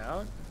this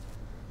out,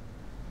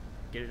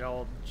 get it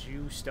all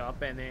juiced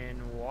up, and then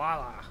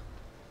voila.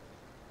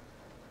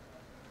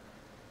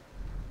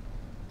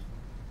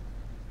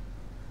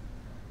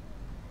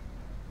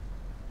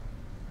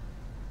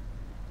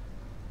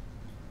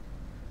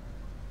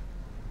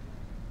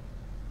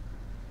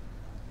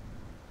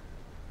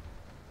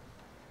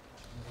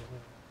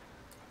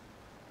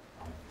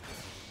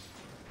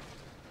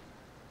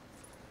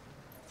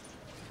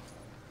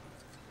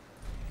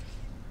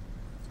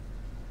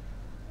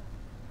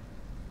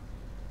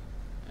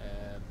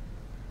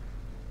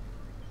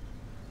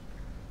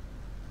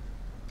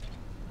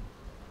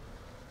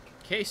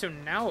 Okay, so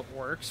now it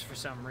works for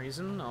some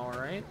reason.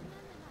 Alright.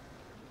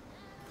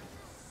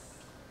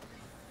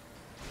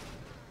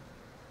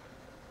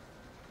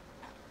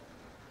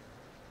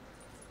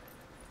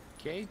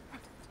 Okay.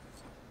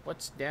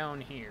 What's down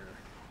here?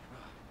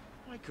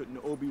 Why couldn't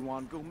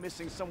Obi-Wan go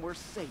missing somewhere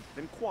safe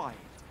and quiet?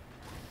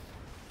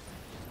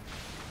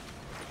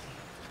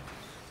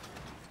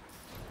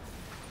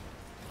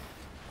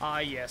 Ah,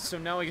 yes. So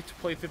now I get to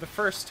play through the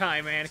first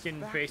time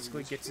Anakin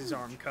basically gets his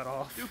arm cut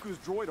off. Dooku's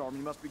droid army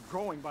must be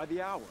growing by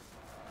the hour.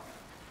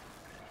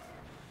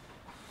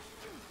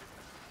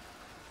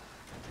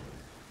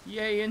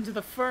 Yay, into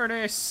the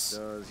furnace!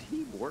 Does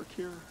he work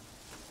here?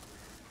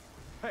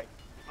 Hey,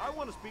 I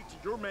want to speak to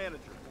your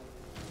manager.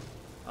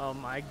 Oh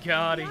my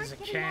god, he's a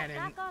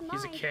cannon.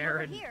 He's a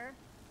Karen.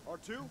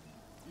 R2, you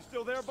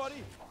still there,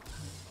 buddy?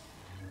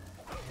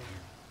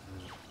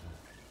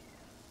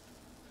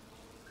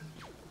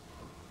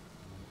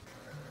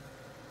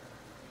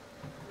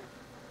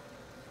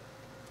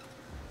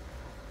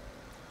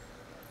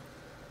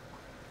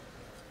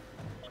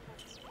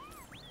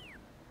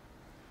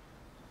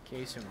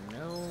 Okay, so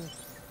no.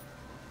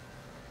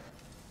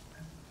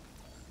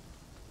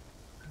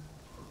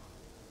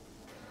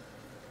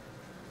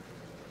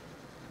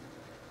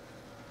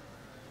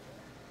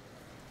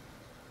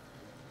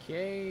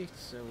 Okay,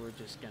 so we're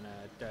just gonna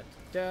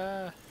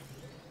da-da-da.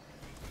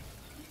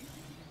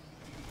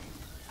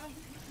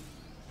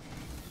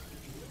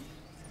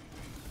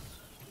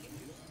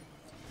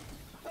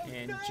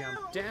 And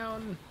jump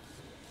down.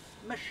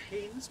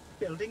 Machines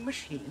building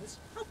machines?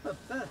 How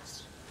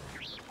perverse.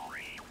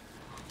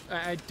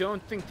 I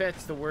don't think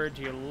that's the word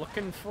you're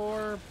looking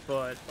for,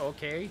 but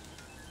okay.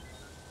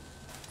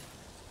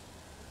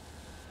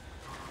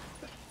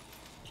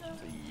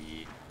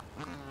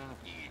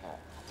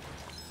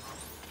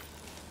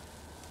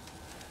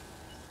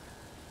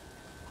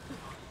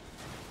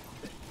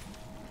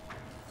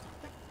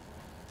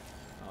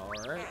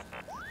 Alright.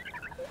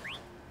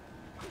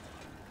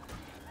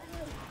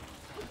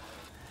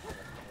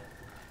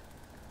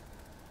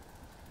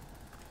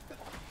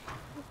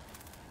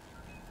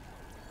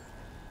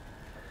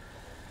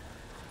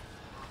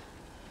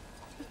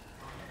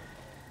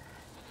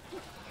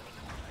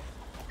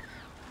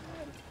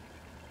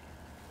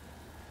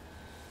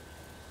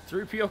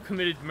 .3PO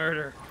committed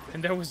murder,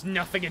 and there was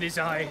nothing in his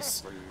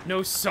eyes.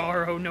 No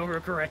sorrow, no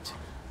regret,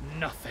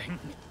 nothing.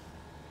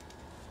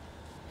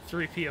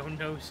 3PO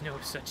knows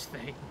no such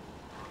thing.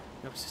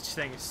 No such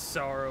thing as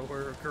sorrow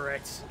or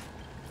regret.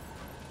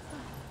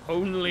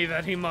 Only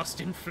that he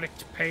must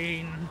inflict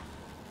pain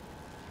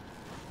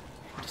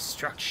and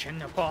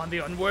destruction upon the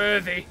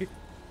unworthy.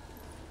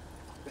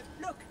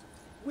 Look,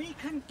 we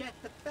can get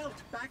the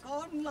belt back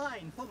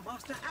online for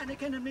Master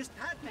Anakin and Miss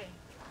Padme.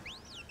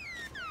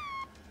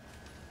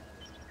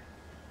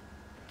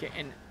 Okay,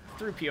 and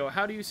 3PO,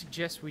 how do you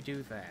suggest we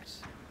do that?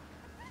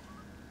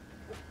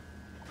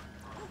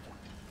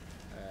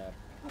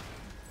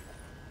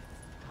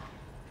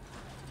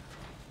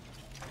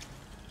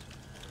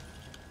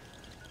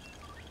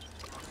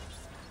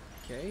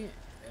 Okay,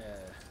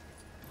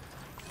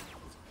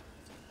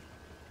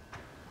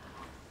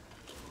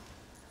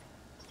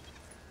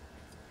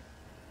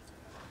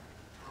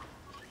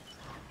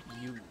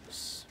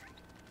 use.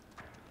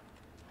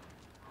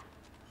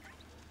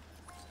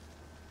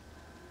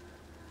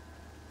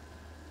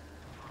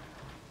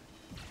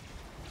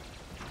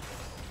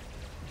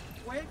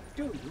 Where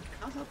do you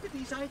come up with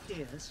these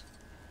ideas?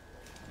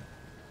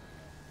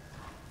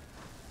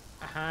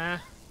 Uh-huh.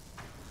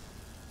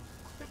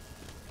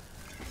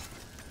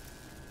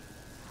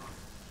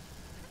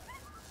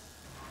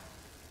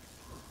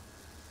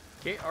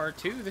 Okay,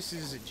 R2, this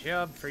is a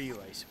job for you,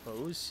 I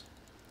suppose.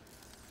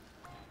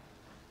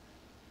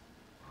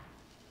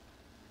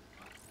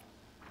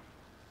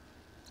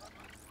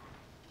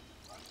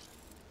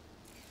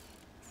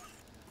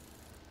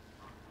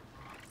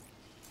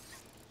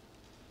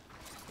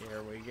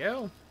 Here we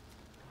go.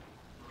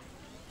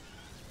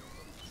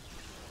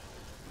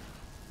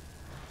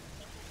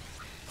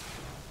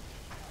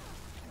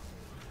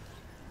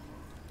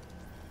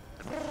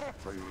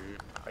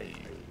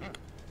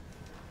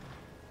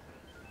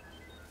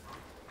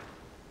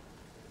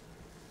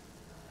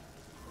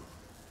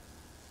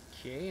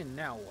 Okay, and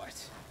now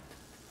what?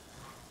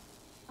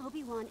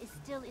 Obi-Wan is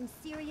still in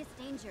serious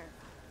danger.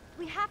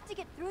 We have to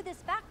get through this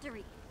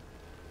factory.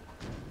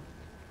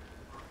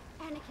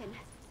 Anakin,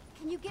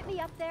 can you get me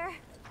up there?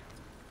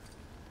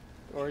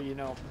 Or, you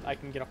know, I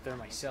can get up there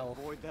myself.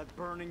 Avoid that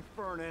burning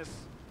furnace.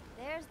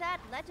 There's that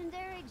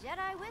legendary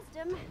Jedi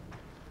wisdom.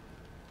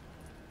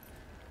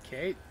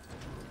 Okay.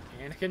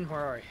 Anakin, where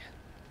are you?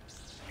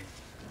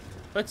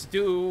 Let's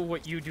do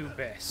what you do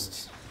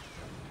best.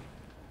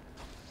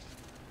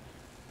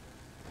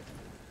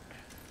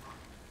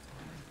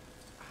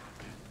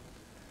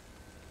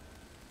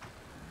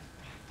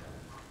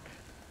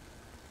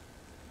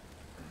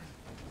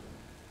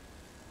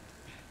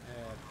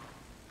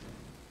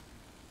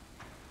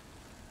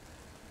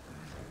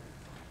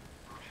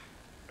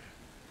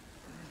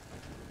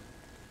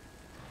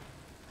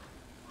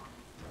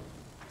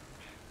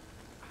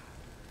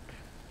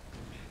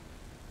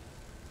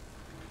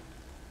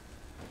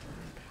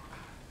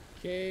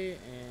 Okay,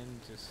 and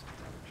just...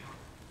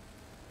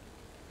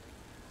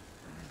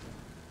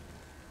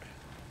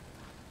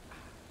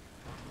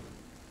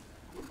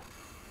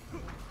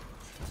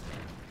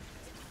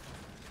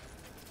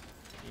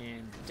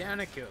 and down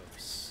it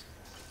goes.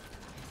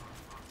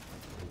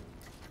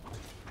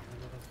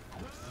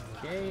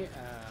 Okay,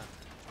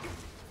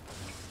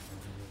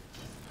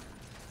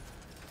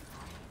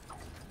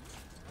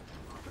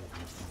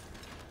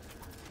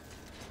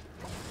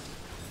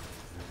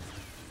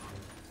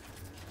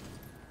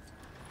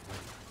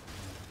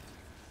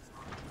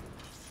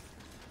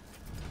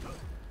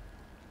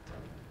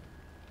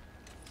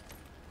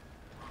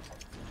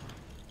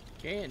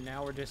 Okay, and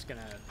now we're just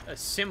gonna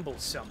assemble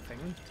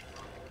something.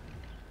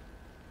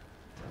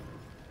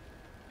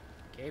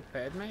 Okay,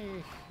 Padme,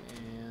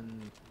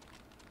 and...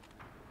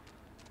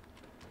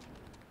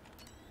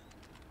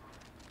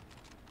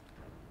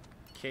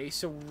 Okay,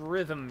 so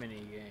rhythm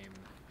minigame.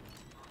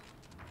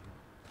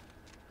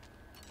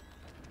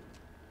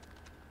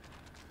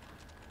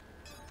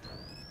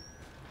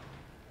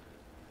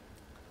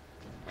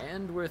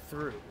 And we're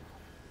through.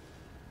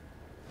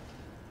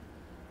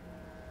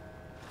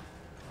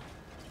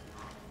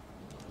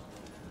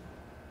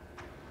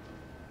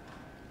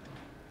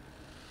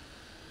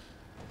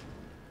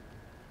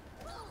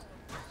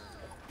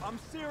 I'm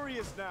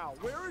serious now.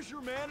 Where is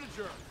your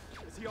manager?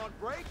 Is he on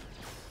break?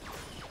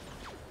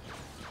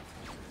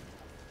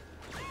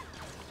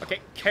 Okay,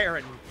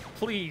 Karen,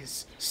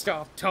 please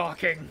stop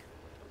talking.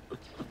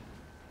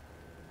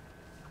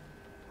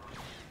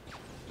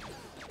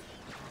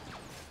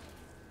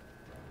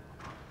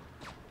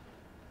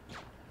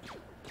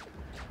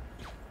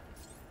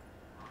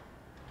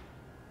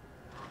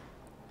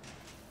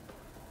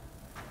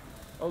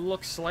 Oh,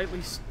 look,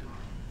 slightly...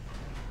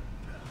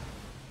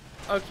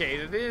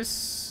 Okay,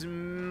 this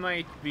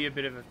might be a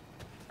bit of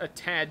a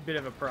tad bit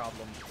of a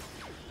problem.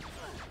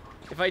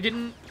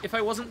 If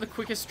I wasn't the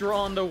quickest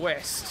draw on the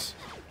west.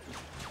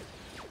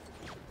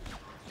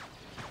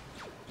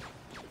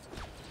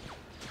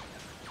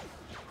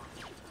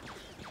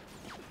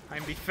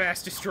 I'm the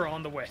fastest draw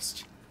on the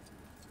west.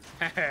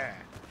 Haha.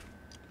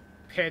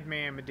 Padme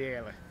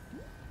Amidala.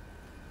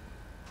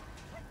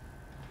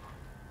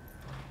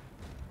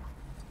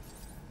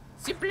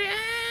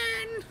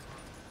 Zipline!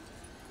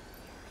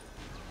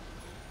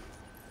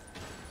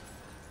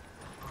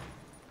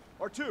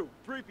 R2,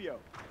 3PO.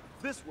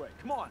 This way,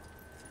 come on.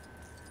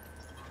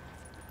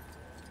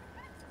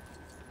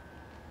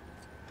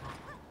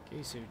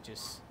 Okay, so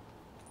just...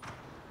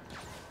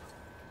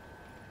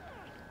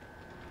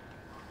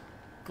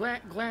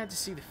 Glad to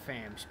see the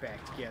fams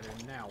back together.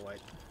 Now what?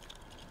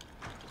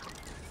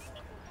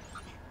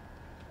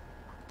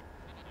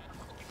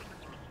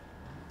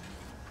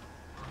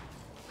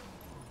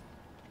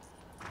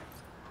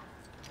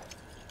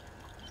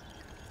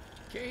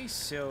 Okay,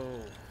 so...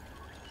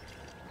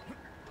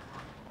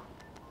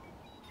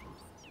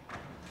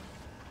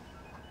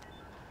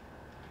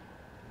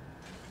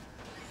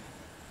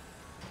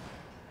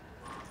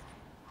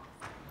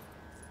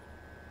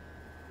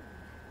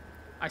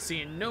 I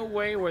see in no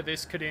way where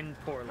this could end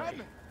poorly.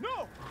 Padme,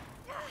 no!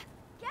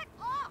 Get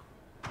off!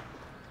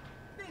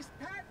 Miss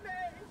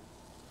Padme!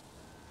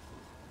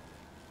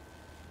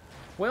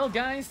 Well,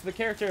 guys, the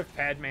character of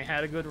Padme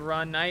had a good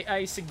run.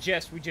 I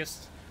suggest we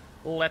just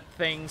let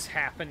things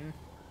happen.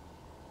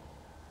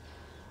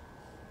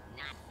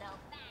 Not so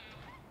fast.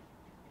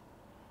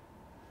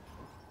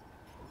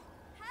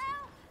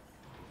 Help!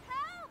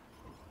 Help!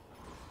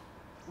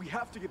 We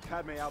have to get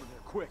Padme out of there,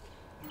 quick.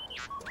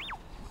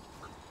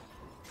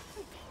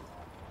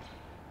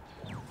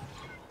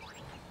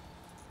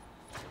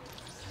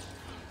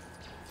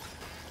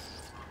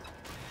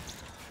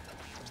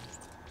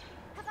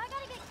 Have I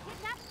gotta get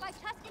kidnapped by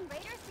Tusken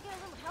Raiders to get a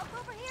little help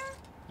over here?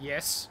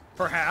 Yes,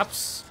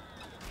 perhaps.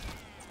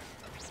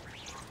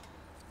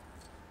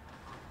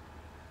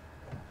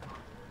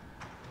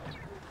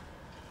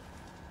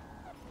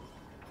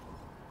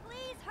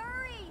 Please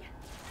hurry!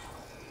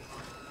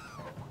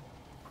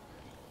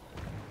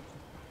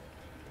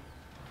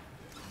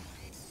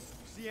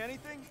 See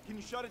anything? Can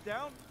you shut it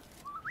down?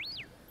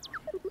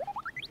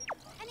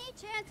 Any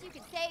chance you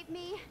could save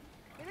me?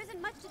 There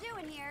isn't much to do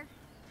in here.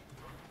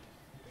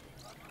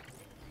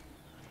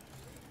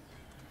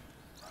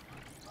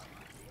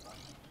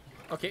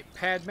 Okay,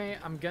 Padme,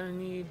 I'm gonna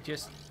need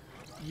just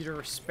you to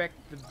respect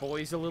the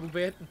boys a little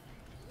bit.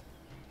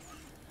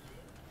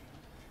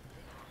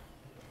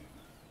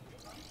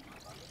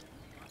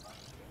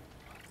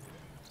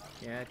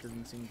 Yeah, it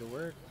doesn't seem to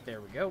work.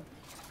 There we go.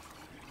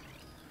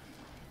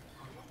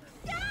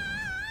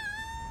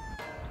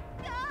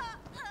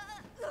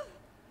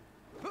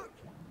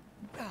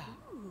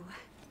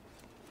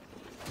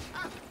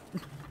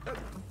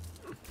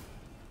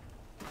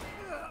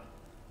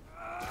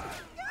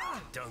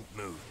 Don't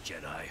move,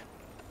 Jedi.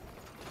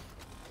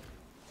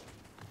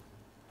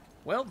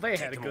 Well, they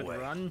had a Take them good away.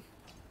 run.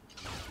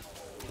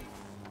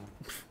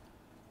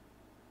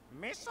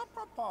 Mission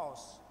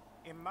propose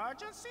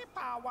emergency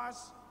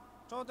powers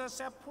to the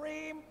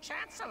Supreme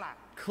Chancellor.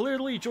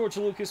 Clearly, George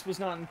Lucas was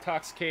not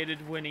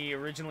intoxicated when he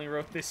originally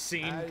wrote this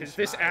scene, because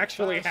this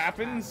actually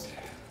happens.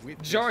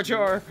 Jar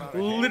Jar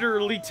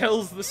literally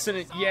tells the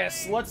Senate,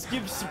 yes, let's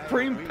give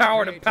supreme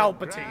power to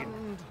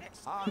Palpatine.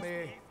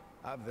 Army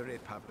of the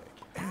Republic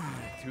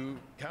to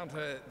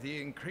counter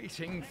the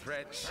increasing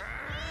threats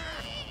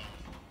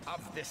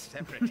of the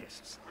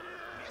Separatists.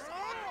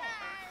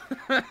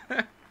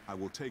 I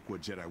will take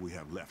what Jedi we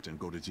have left and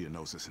go to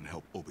Geonosis and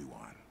help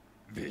Obi-Wan.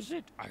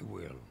 Visit I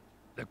will.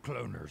 The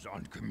cloners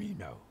on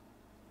Camino.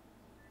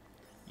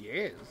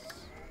 Yes.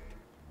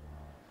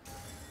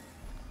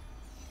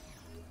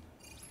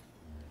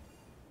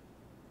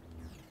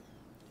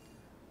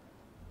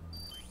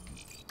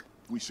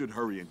 We should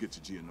hurry and get to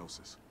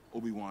Geonosis.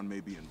 Obi-Wan may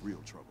be in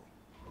real trouble.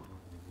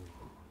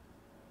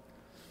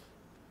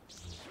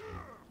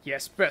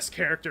 Yes, best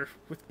character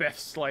with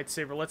Beth's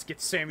lightsaber. Let's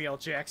get Samuel L.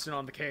 Jackson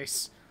on the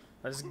case.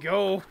 Let's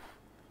go.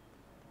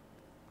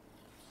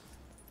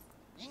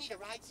 You need a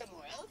ride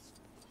somewhere else?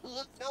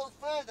 Look no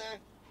further.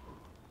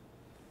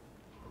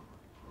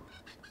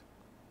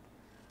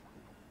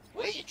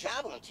 Where you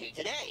traveling to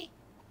today?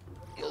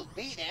 You'll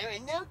be there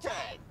in no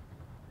time.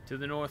 To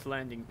the North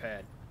Landing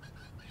Pad.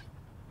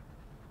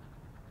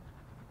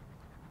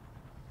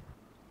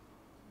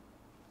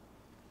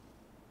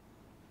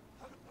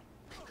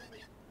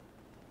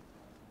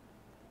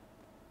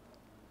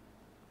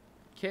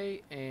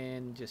 Okay,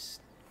 and just...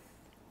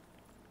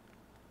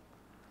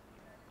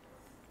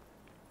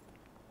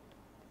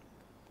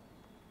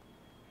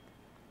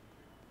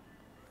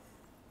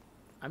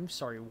 I'm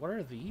sorry, what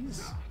are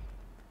these?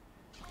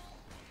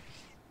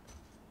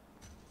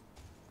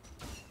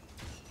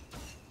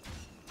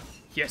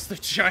 Yes, the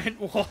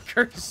giant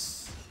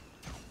walkers!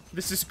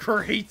 This is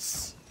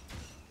great!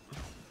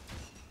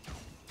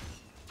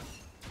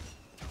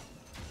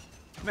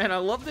 Man, I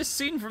love this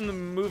scene from the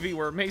movie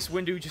where Mace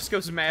Windu just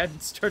goes mad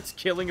and starts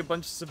killing a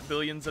bunch of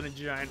civilians on a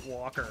giant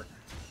walker.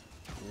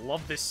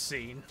 Love this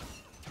scene.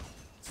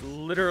 It's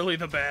literally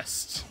the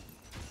best.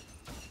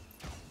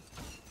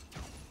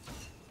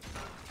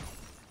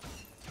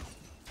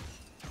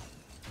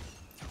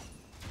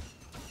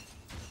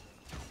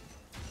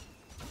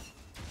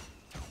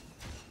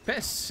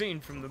 Best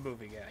scene from the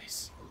movie,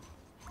 guys.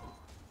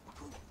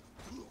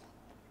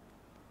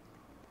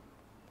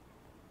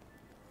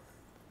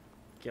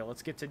 Okay,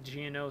 let's get to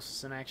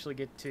Geonosis and actually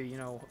get to, you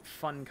know,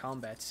 fun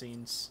combat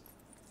scenes.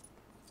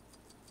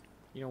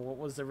 You know, what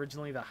was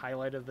originally the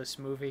highlight of this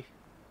movie?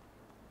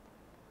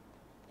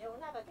 You'll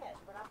never guess,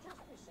 but I've just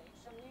received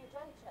some new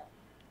data.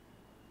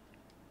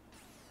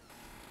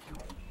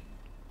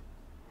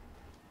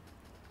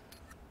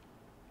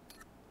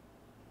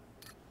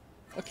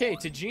 Okay,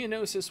 to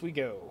Geonosis we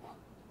go.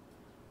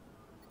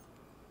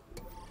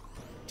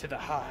 To the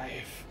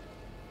Hive.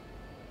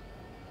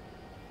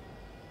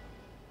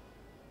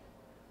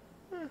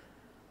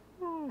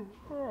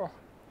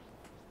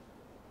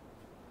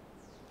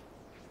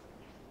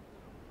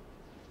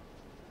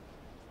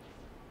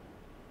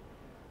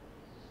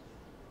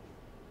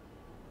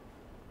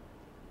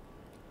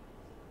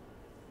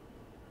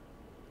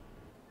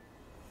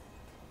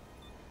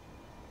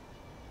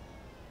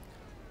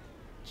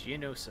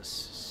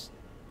 Geonosis.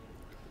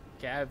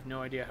 Okay, I have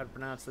no idea how to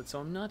pronounce that, so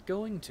I'm not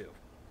going to.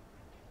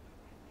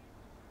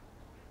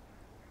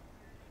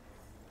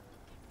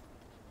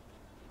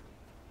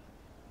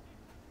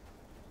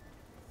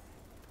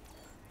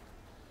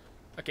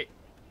 Okay.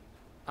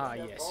 Ah,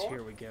 yes,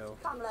 here we go.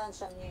 Come learn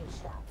some new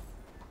stuff.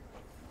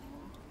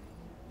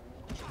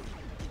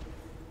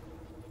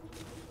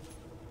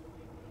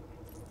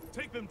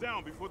 Take them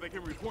down before they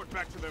can report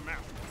back to their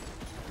master.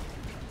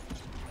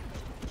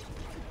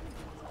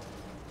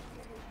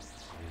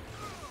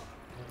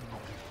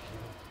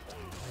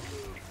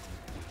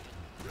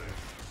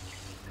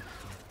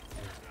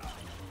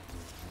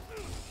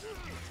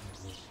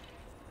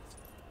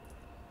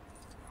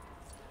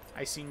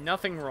 I see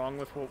nothing wrong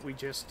with what we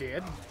just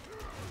did.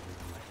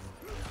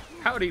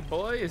 Howdy,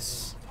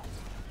 boys.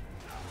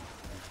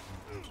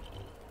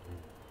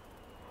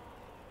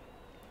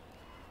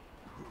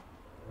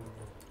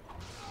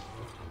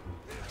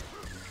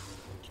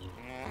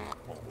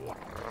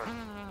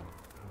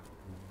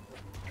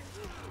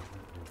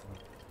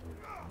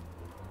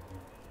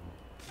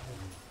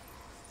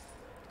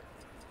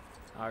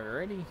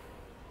 Alrighty.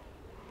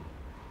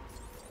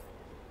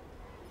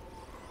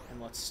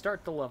 And let's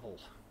start the level.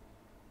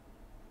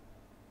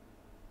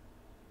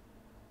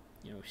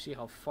 You know, see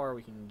how far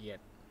we can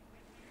get.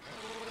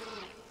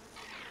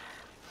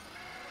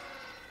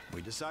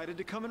 We decided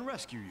to come and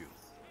rescue you.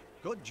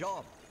 Good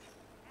job.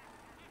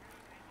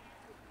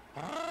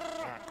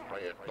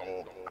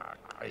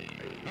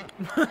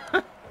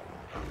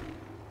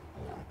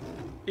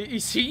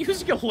 Is he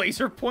using a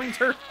laser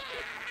pointer?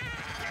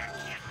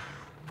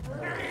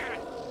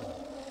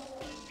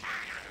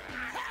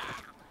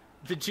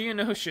 The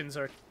Geonosians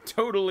are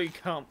totally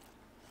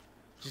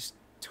just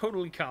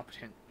totally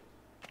competent.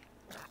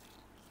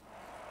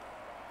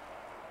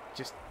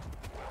 Just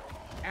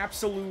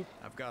absolute.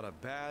 I've got a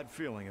bad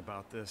feeling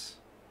about this.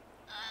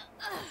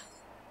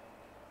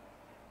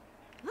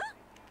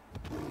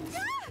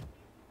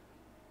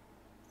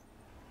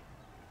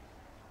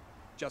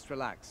 Just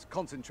relax.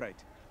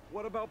 Concentrate.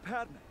 What about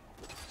Padme?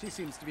 She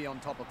seems to be on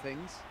top of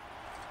things.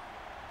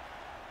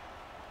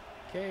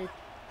 Okay.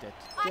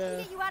 I can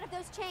get you out of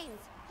those chains.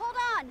 Hold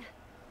on.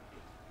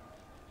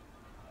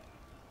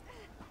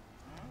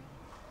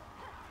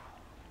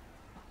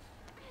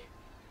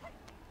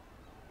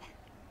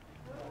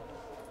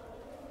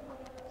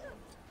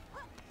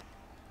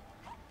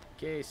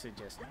 Okay, so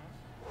just...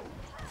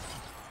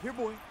 Here,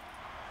 boy.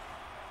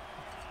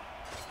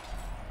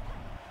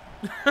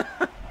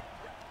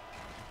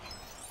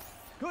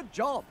 Good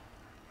job.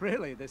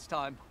 Really, this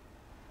time.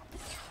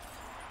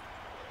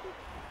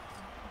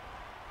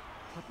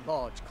 What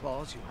large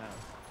claws you have.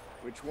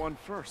 Which one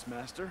first,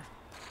 Master?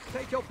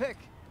 Take your pick.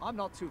 I'm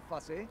not too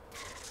fussy.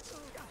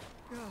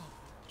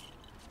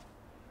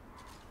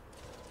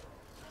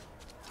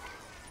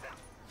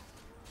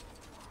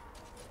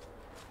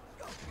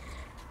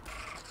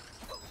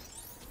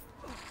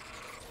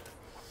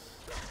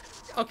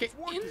 Okay,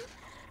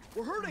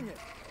 we're hurting it.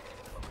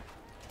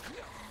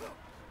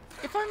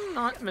 If I'm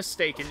not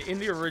mistaken, in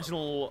the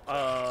original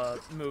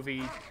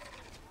movie,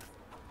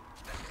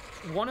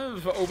 one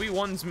of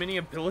Obi-Wan's many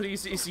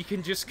abilities is he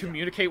can just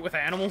communicate with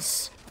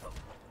animals.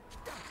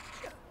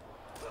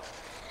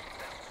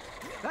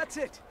 That's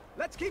it.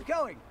 Let's keep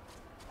going.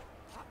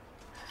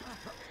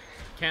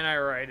 Can I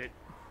write it?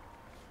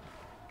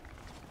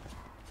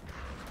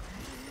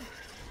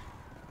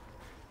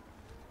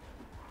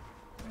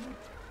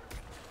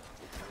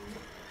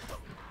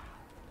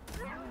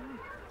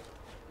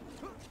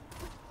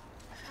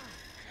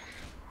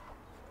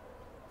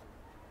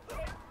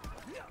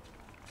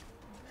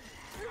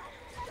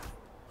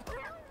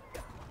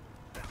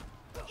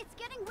 It's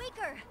getting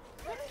weaker.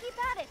 Let's keep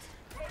at it.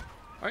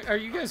 Are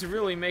you guys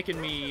really making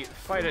me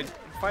fight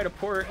a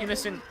poor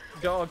innocent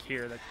dog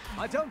here? That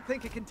I don't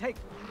think it can take.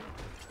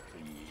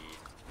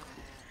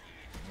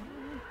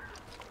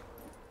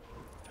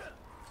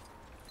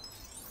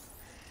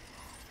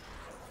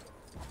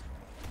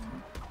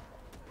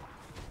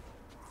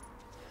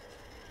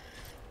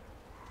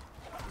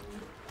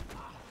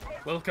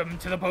 Welcome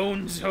to the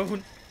Bone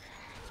Zone.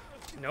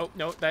 Nope,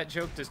 nope, that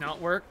joke does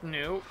not work.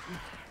 Nope.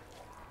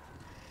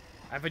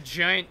 I have a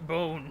giant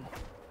bone.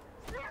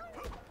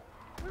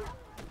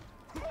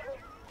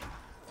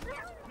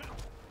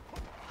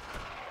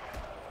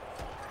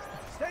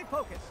 Stay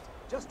focused.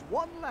 Just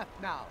one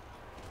left now.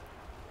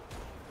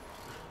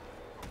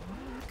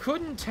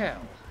 Couldn't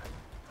tell.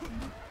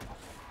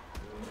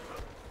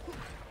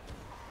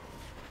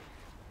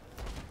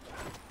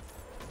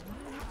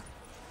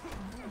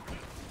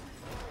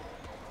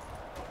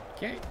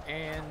 Okay,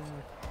 and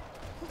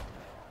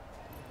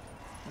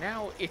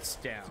now it's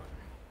down.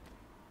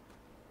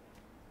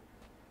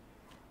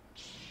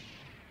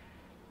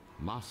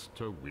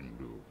 Master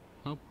Windu,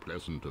 how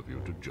pleasant of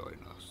you to join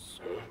us.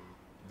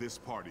 This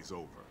party's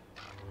over.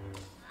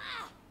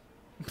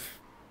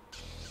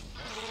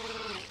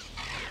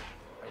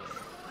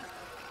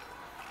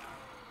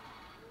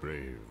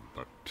 Brave,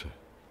 but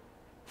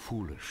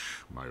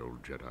foolish, my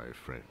old Jedi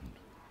friend.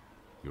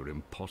 You're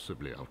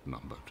impossibly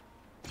outnumbered.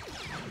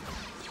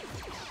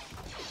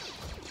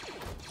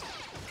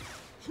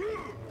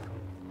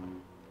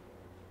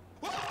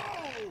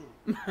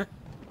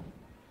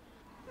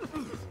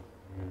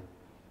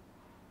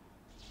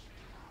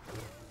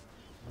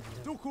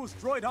 Dooku's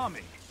droid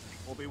army.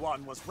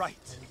 Obi-Wan was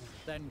right.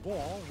 Then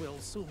war will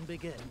soon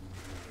begin.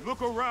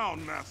 Look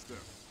around, Master.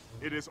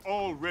 It has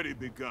already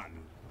begun.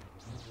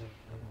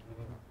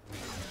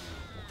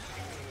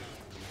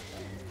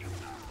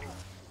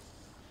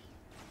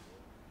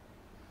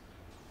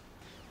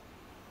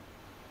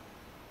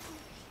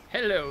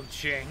 Hello,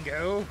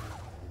 Django.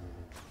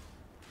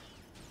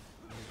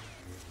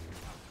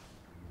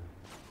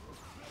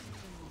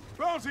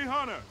 Bounty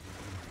Hunter!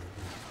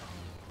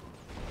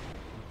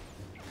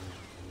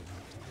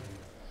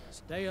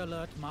 Stay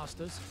alert,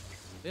 Masters.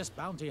 This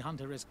bounty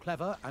hunter is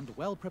clever and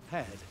well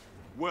prepared.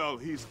 Well,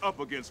 he's up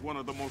against one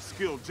of the most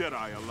skilled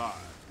Jedi alive.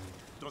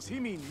 Does he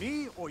mean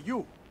me or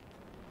you?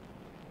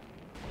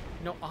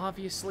 No,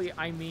 obviously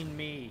I mean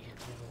me.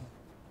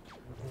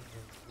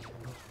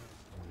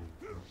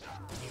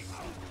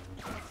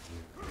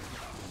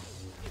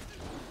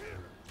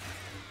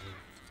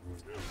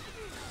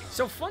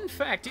 So, fun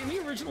fact, in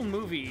the original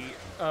movie,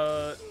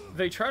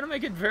 they try to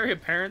make it very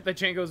apparent that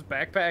Django's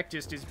backpack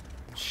just is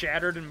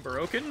shattered and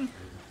broken,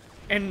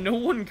 and no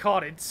one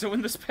caught it, so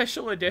in the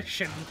special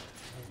edition,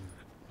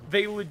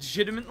 they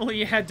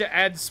legitimately had to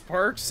add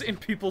sparks, and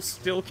people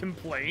still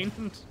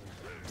complained.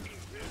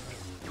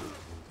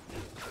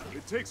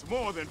 It takes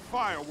more than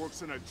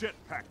fireworks and a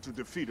jetpack to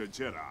defeat a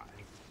Jedi.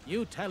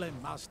 You tell him,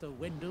 Master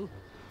Windu.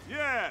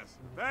 Yes,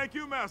 thank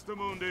you, Master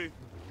Mundi.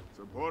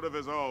 Supportive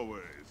as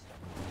always.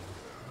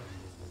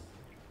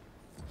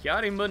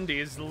 Yadi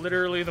Mundi is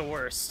literally the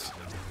worst.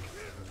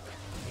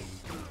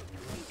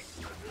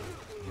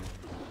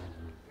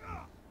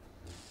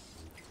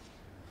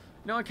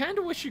 No, I kind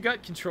of wish you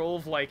got control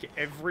of, like,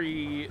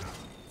 every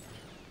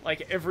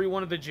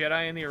one of the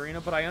Jedi in the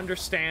arena, but I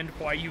understand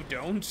why you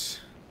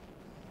don't.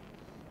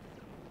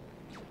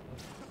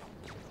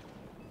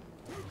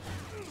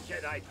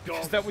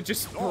 Because that would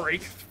just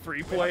break free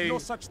We play. have no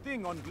such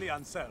thing on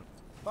Gliancel.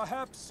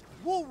 Perhaps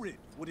Woolrid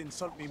would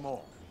insult me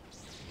more.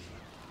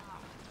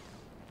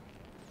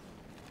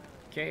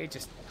 Okay,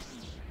 just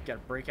gotta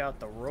break out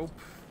the rope.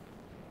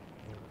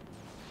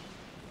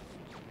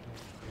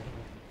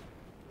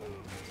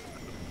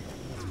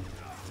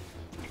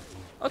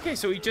 Okay,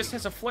 so he just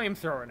has a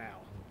flamethrower now.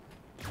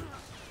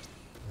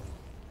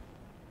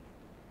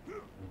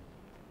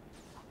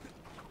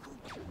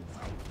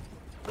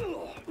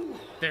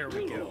 There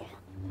we go.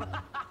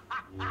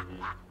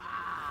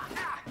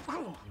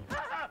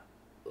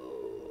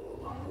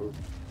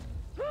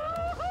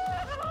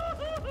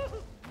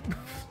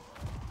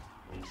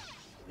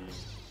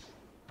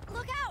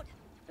 Look out!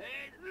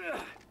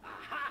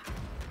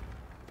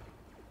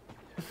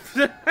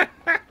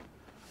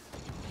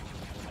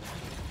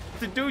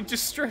 The dude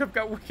just straight up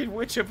got Wicked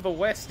Witch of the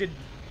West and...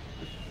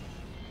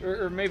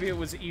 Or maybe it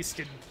was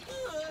Easton.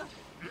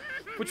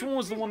 Which one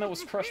was the one that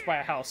was crushed by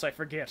a house? I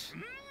forget.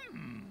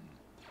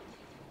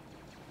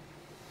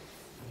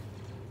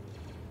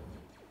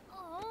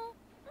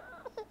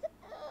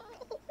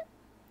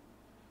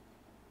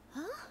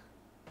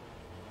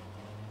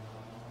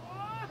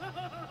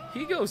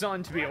 He goes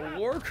on to be a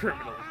war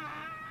criminal.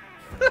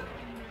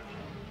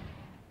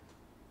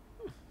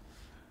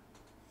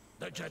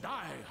 The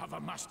Jedi have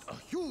amassed a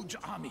huge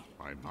army.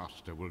 My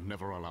master will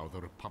never allow the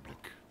Republic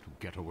to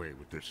get away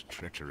with this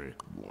treachery.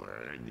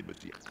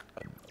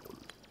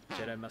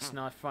 Jedi must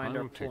not find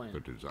our I'll plan.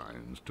 take the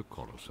designs to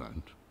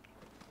Coruscant.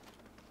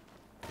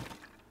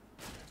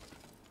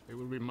 They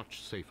will be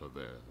much safer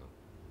there.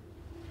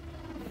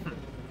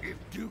 If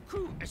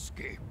Dooku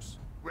escapes,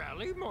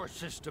 rally more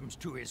systems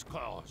to his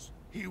cause.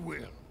 He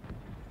will.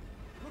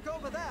 Look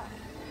over there.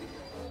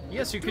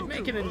 Yes, you could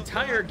make an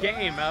entire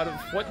game out of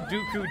what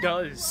Dooku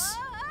does.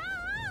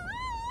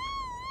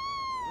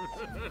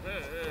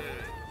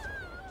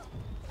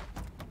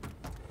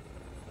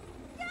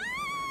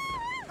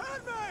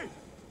 Padme!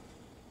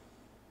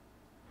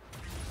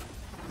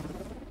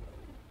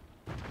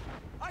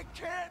 I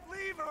can't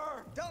leave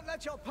her! Don't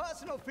let your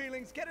personal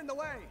feelings get in the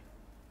way.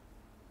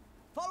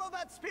 Follow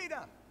that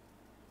speeder.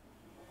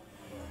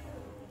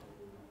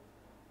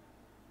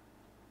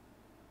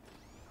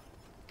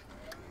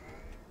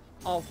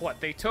 Oh, what?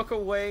 They took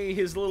away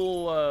his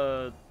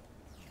little,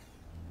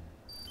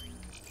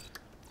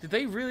 Did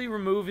they really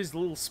remove his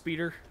little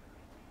speeder?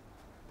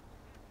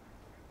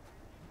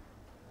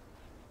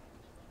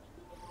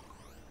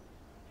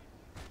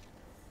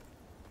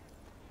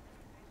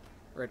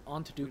 Right,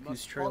 onto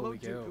Dooku's trail we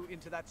go. Dooku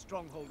into that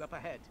stronghold up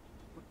ahead.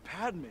 But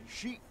Padme,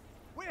 she...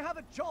 We have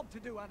a job to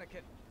do,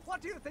 Anakin.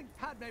 What do you think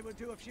Padme would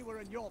do if she were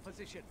in your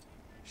position?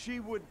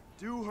 She would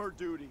do her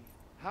duty.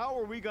 How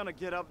are we gonna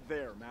get up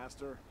there,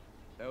 Master?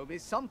 There'll be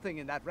something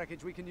in that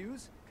wreckage we can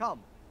use.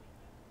 Come.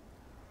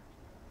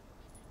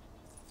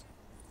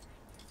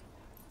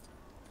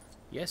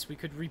 Yes, we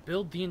could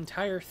rebuild the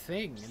entire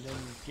thing and then,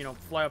 you know,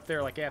 fly up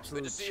there like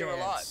absolute Good to see you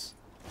alive. chads.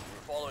 We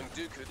were following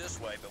Dooku this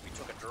way, but we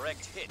took a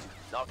direct hit.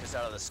 Knocked us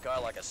out of the sky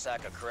like a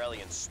sack of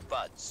Corellian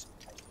spuds.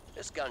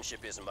 This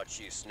gunship isn't much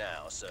use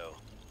now, so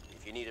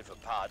if you need it for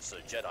parts or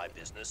Jedi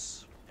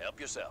business, help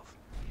yourself.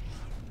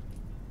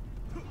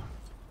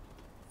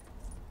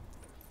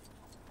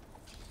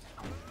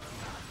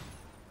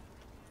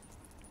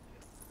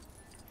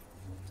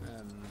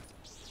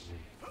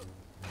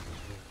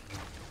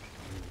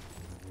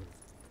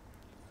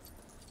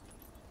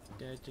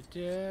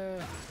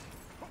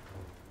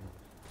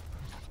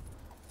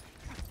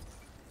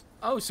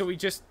 Oh, so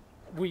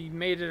we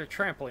made it a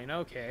trampoline,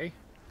 okay.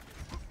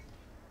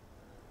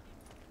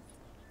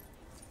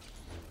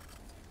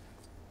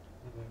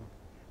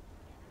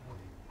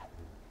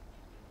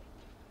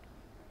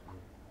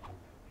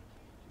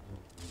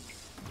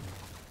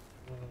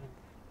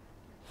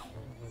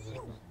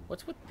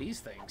 What's with these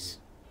things?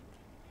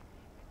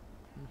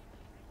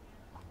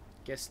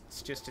 Guess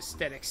it's just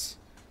aesthetics.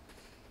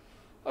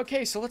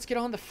 Okay, so let's get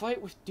on the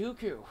fight with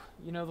Dooku.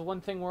 You know, the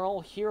one thing we're all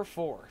here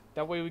for.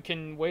 That way we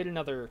can wait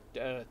another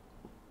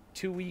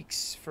 2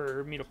 weeks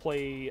for me to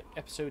play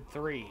episode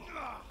 3.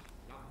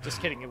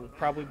 Just kidding, it will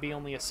probably be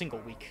only a single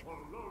week.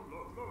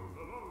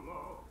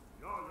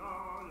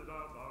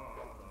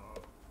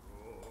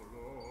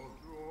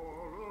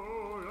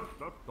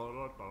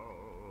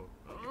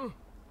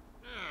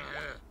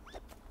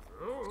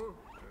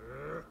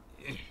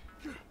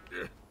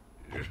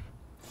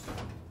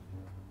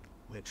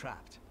 We're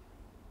trapped.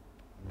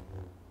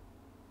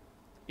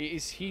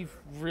 Is he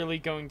really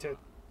going to...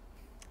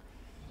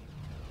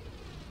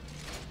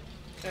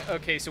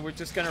 Okay, so we're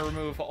just gonna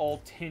remove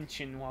all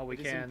tension while we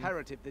can. It is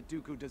imperative that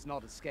Dooku does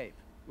not escape.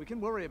 We can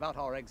worry about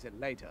our exit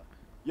later.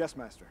 Yes,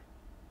 Master.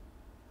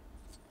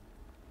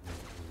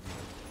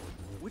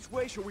 Which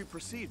way shall we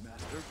proceed,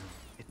 Master?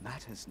 It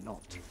matters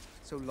not,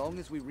 so long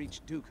as we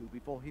reach Dooku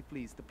before he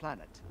flees the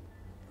planet.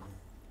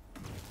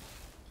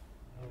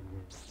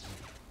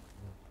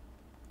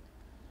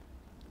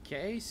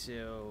 Okay,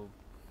 so...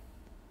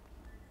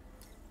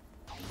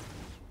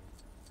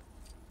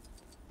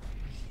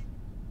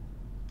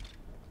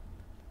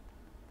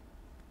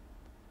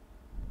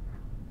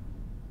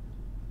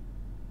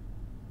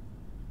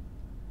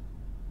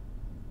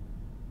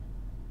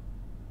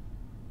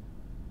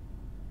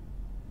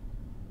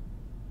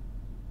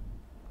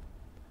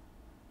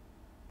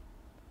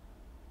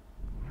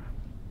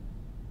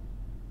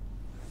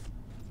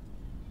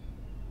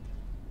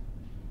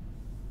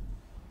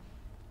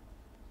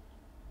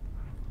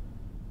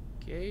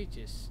 Okay,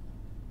 just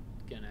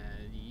gonna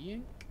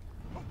yank.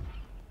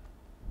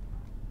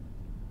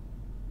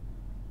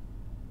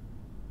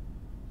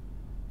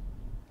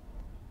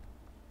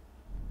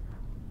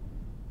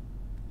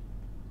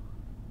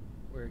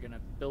 We're gonna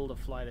build a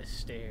flight of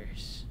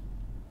stairs.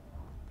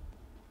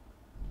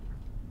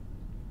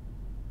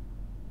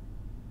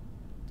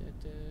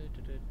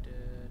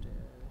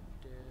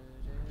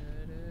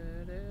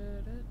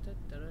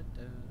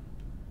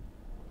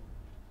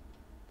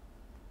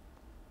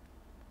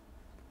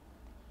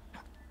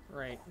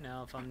 Right,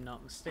 now if I'm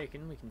not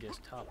mistaken, we can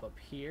just hop up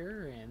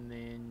here and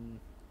then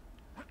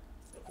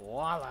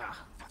voila!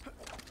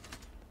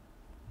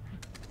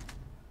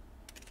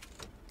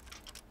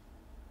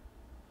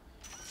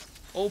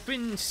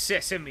 Open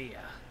sesame.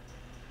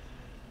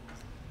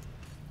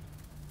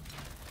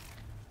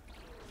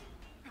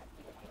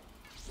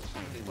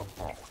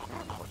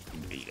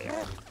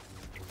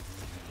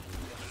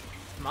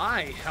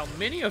 My, how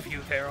many of you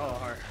there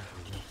are!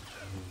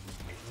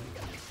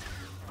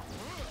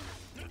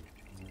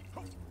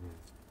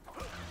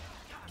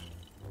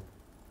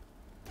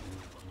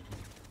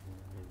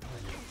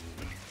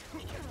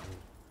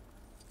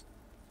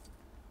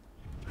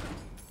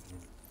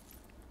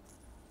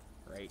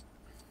 Right.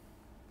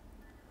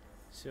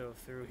 So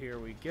through here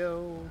we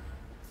go.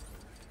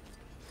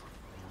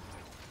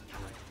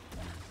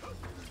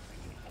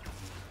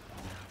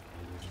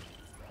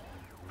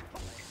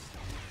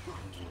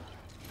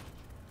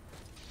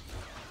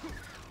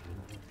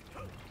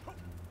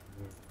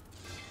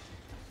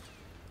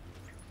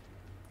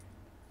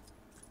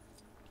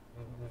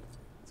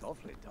 It's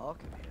awfully dark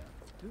in here.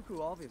 Dooku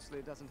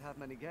obviously doesn't have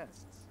many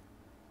guests.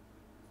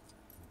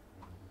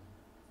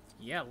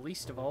 Yeah,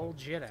 least of all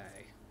Jedi.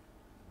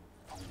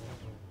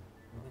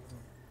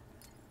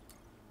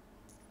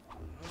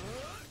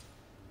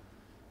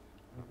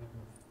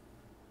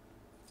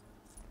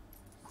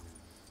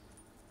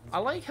 I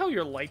like how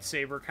your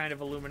lightsaber kind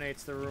of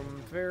illuminates the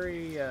room.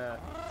 Very,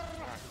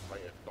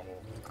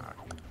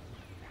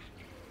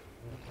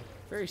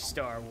 very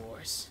Star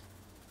Wars.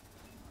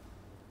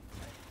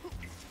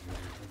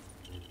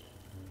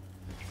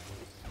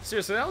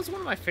 Seriously, that was one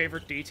of my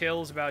favorite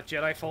details about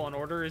Jedi Fallen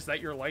Order, is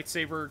that your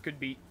lightsaber could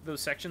be... those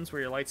sections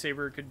where your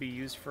lightsaber could be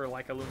used for,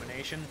 like,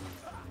 illumination.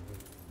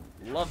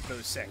 Love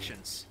those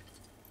sections.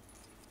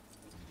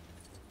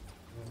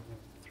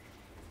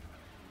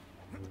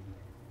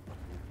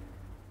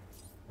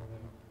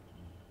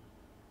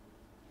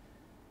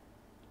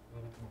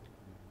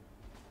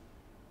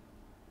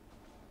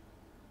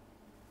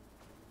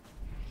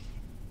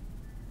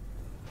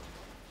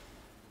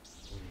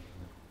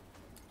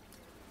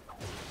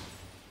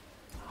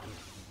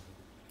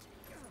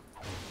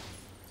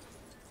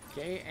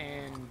 Okay,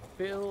 and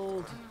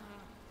build.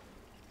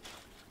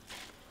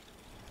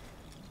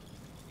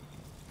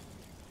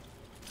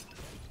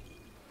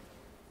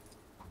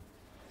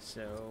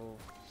 So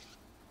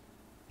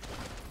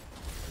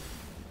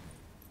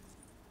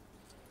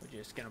we're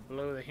just gonna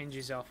blow the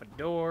hinges off a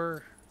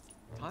door.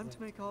 Time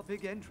to make our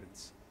big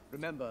entrance.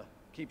 Remember,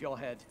 keep your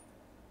head.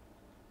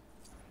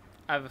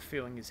 I have a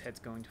feeling his head's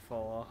going to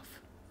fall off.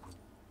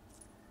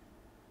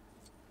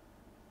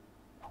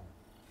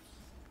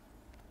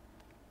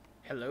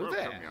 Hello Welcome,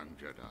 there. young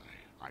Jedi.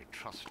 I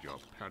trust your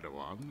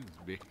Padawan is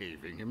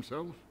behaving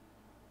himself.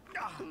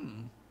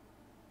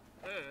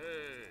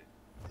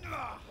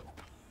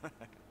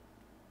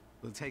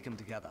 We'll take him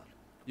together.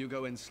 You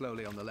go in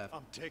slowly on the left.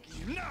 I'm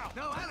taking you now!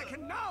 No,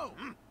 Anakin, no!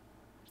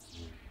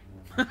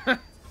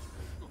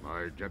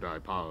 My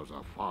Jedi powers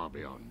are far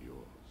beyond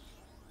yours.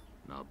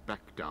 Now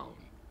back down.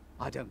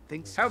 I don't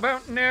think so. How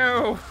about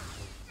no?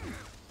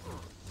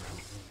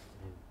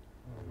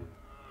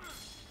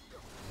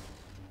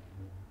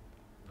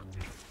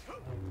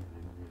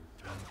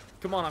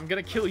 Come on, I'm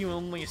gonna kill you in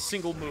only a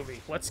single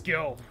movie. Let's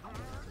go.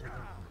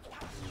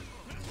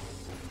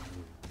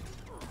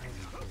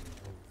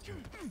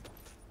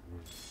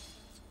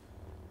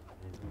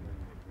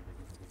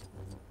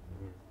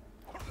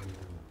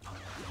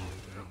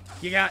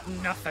 You got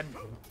nothing.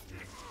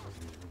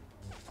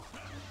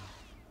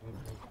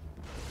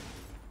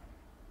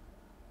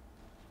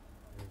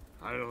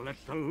 I'll let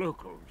the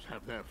locals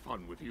have their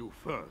fun with you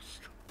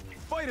first.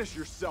 Fight us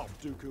yourself,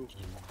 Dooku.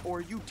 Or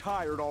are you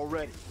tired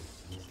already?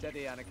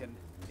 Steady, Anakin.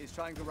 He's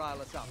trying to rile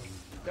us up.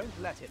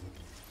 Don't let him.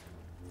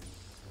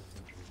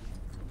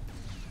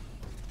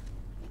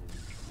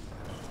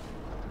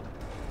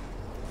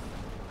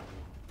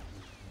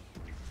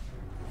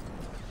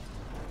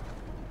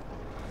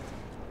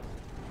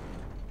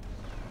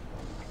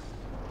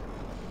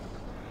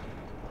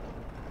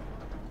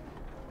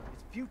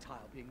 It's futile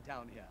being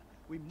down here.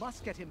 We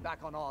must get him back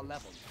on our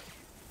level.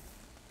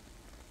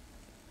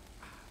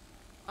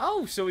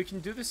 Oh, so we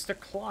can do this to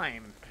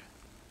climb.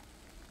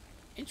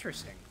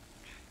 Interesting.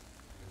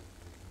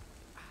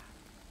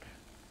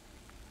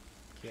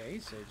 Okay,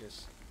 so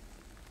just...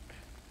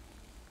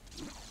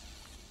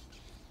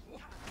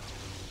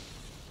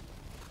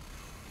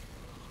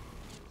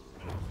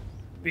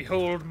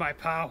 Behold my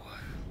power.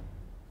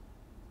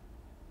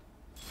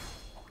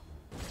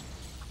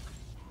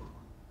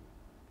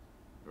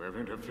 You have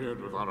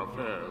interfered with our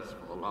affairs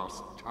for the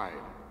last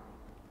time.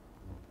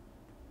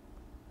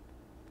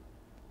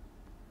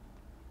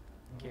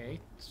 Okay,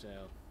 so...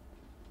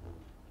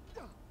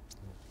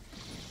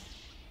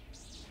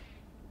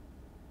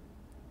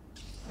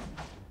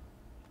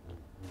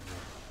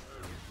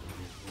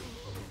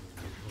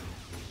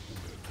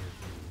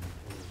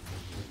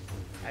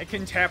 I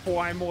can tap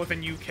Y more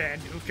than you can,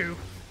 Dooku.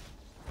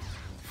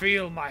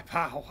 Feel my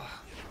power.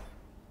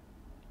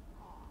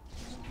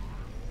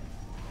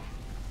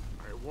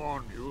 I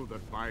warned you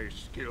that my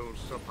skills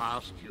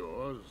surpassed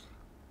yours.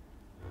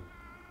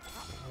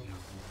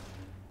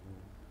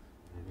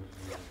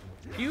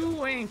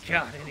 You ain't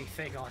got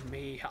anything on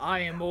me. I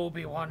am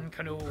Obi-Wan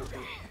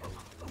Kenobi.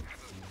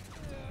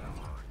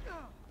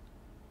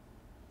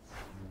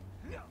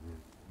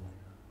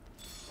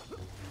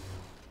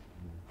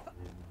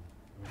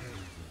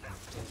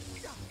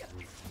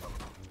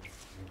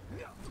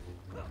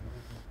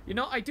 You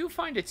know, I do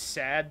find it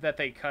sad that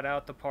they cut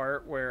out the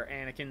part where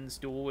Anakin's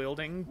dual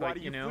wielding, but Why do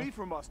you know. flee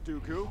from us,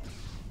 Dooku?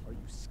 Are you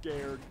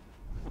scared?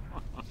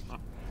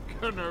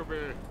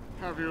 Kenobi,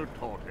 have you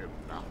taught him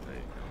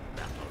nothing of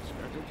battle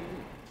strategy?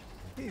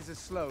 He's a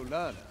slow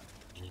learner.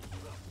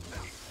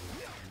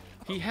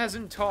 He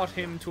hasn't taught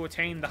him to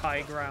attain the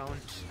high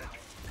ground.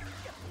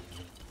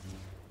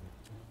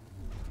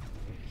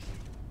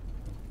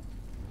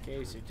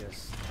 Okay, so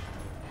just...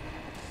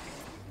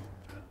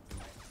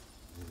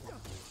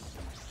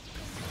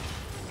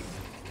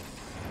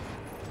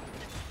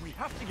 We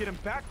have to get him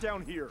back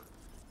down here.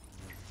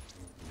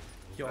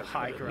 Your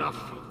high ground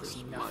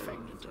means nothing.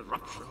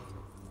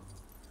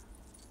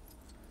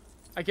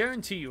 I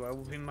guarantee you I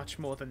will be much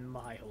more than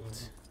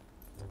mild.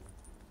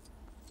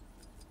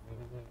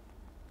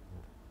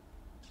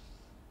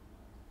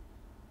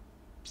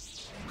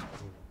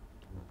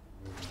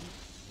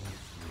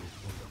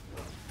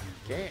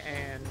 Okay,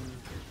 and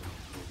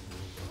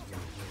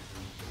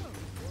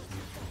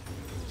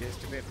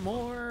just a bit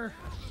more.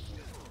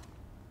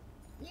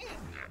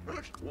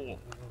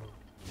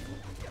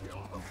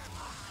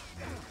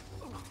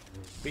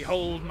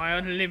 Behold my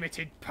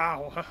unlimited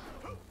power.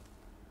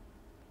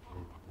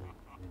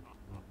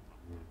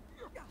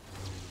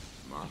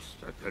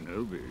 Master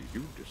Kenobi,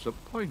 you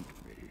disappoint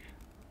me.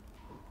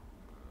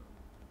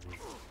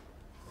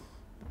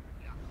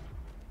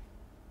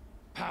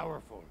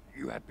 Powerful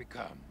you have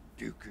become,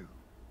 Dooku.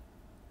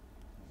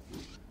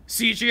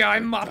 CGI The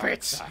dark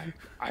Muppets! side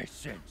I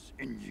sense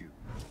in you.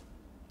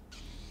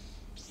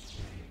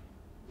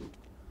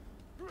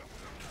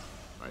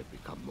 I've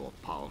become more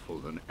powerful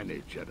than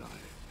any Jedi.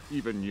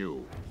 Even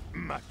you.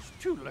 Much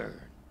to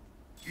learn.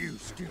 You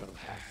still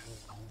have.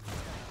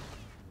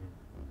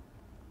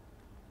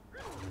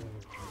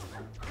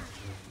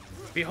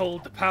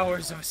 Behold the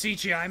powers of a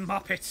CGI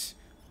Muppet!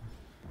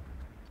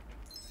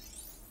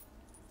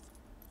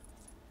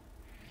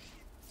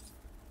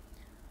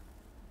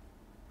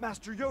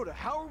 Master Yoda,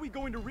 how are we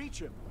going to reach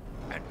him?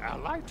 An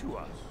ally to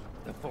us,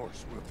 the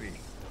Force will be.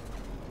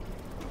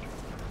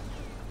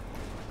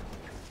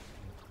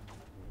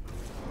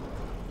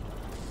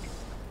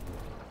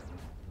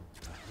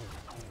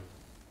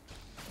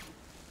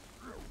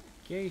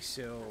 Okay,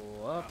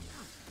 so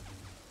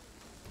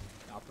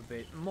up a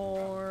bit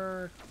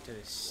more, to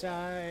the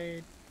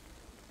side.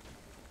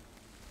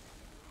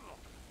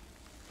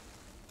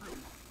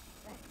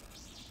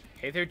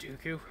 Hey there,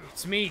 Dooku.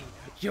 It's me,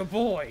 your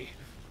boy,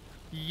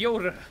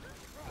 Yoda.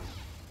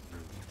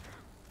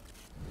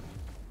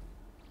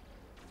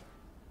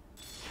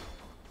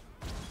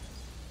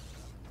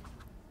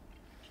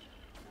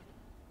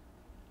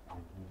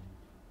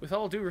 With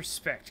all due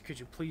respect, could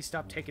you please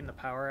stop taking the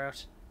power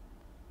out?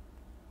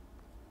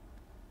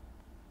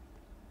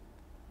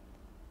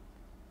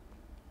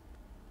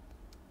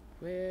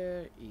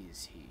 Where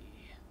is he?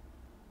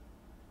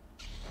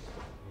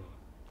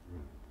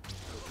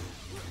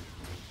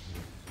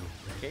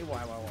 Okay,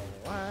 why?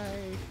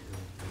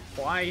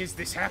 Why is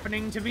this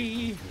happening to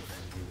me?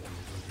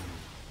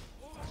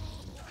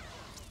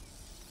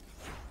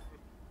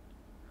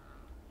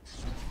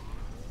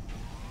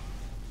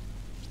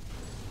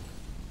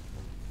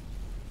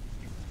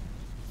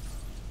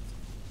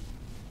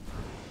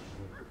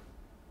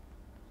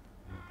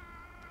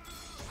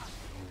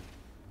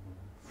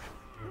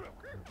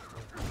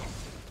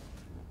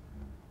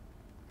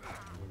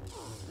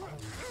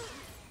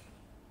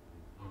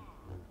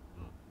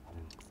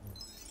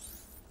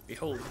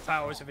 Behold the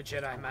powers of a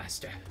Jedi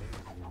Master.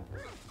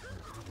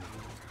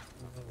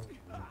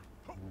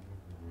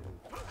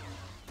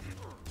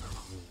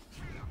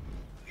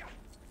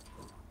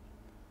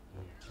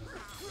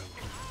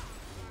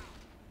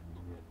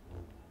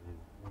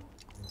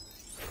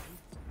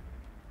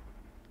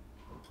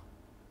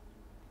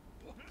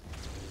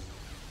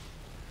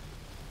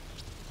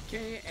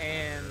 Okay,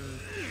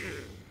 and...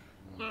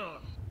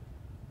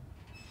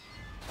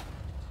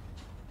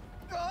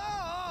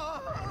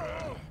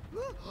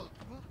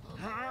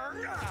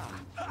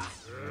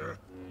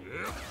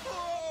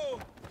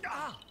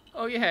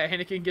 Oh yeah,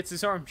 Anakin gets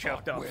his arm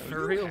chopped off.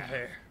 For real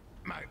there.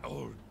 My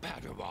old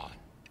Padawan.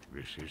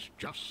 This is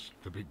just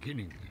the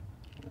beginning.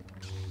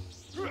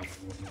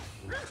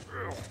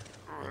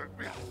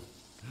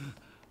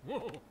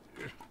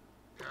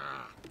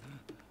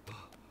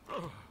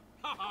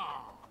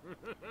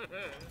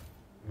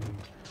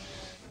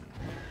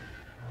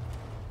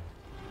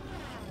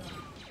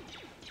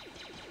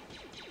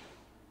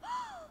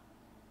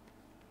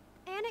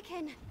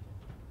 Anakin!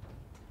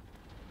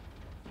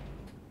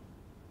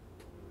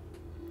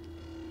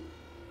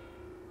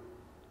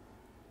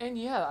 And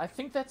yeah, I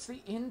think that's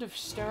the end of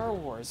Star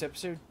Wars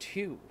Episode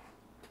 2.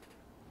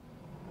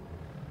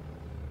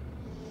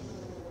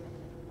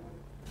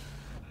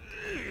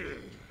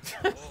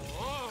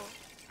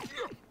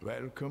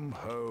 Welcome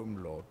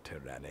home, Lord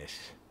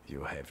Tyrannus.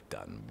 You have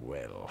done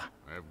well.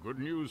 I have good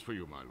news for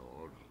you, my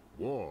lord.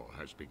 War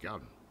has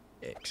begun.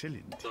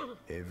 Excellent.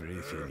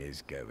 Everything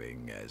is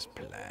going as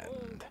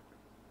planned.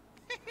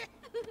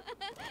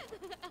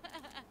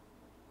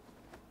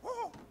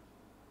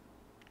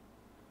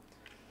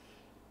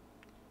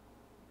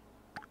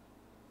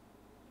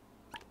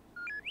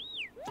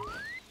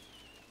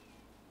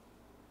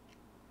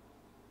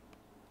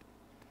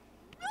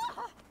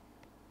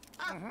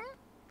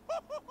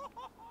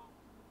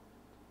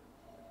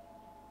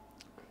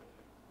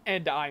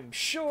 And I'm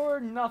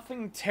sure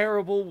nothing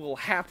terrible will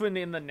happen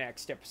in the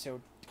next episode.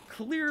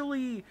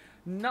 Clearly,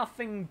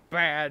 nothing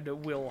bad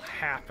will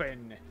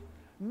happen.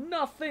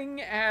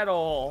 Nothing at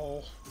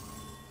all.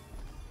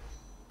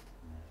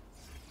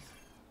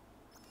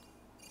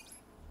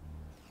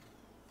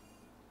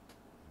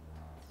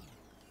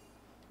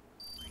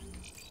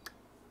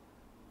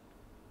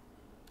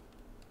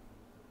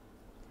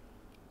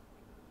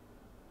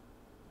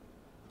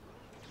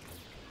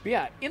 But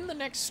yeah, in the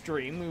next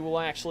stream, we will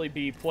actually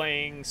be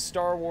playing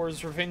Star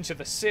Wars Revenge of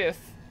the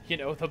Sith, you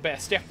know, the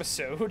best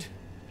episode.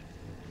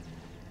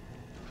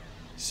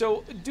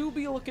 So, do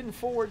be looking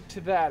forward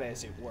to that,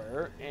 as it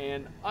were,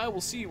 and I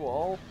will see you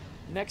all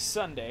next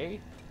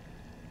Sunday,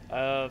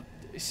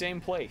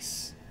 same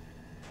place.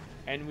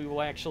 And we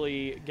will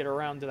actually get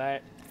around to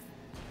that.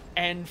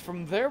 And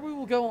from there, we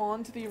will go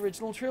on to the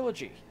original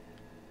trilogy.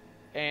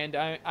 And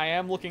I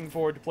am looking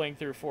forward to playing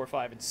through 4,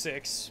 5, and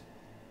 6.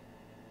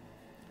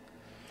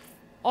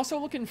 Also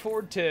looking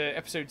forward to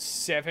episodes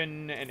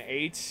 7 and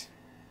 8.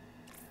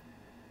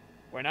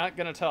 We're not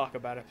going to talk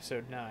about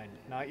episode 9.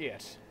 Not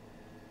yet.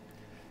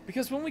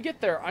 Because when we get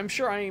there, I'm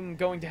sure I'm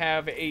going to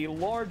have a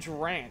large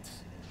rant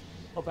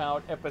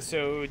about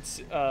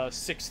episodes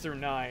 6 through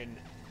 9.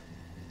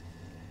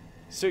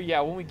 So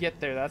yeah, when we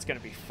get there, that's going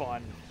to be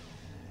fun.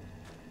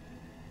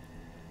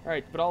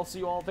 Alright, but I'll see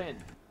you all then.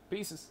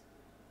 Peace.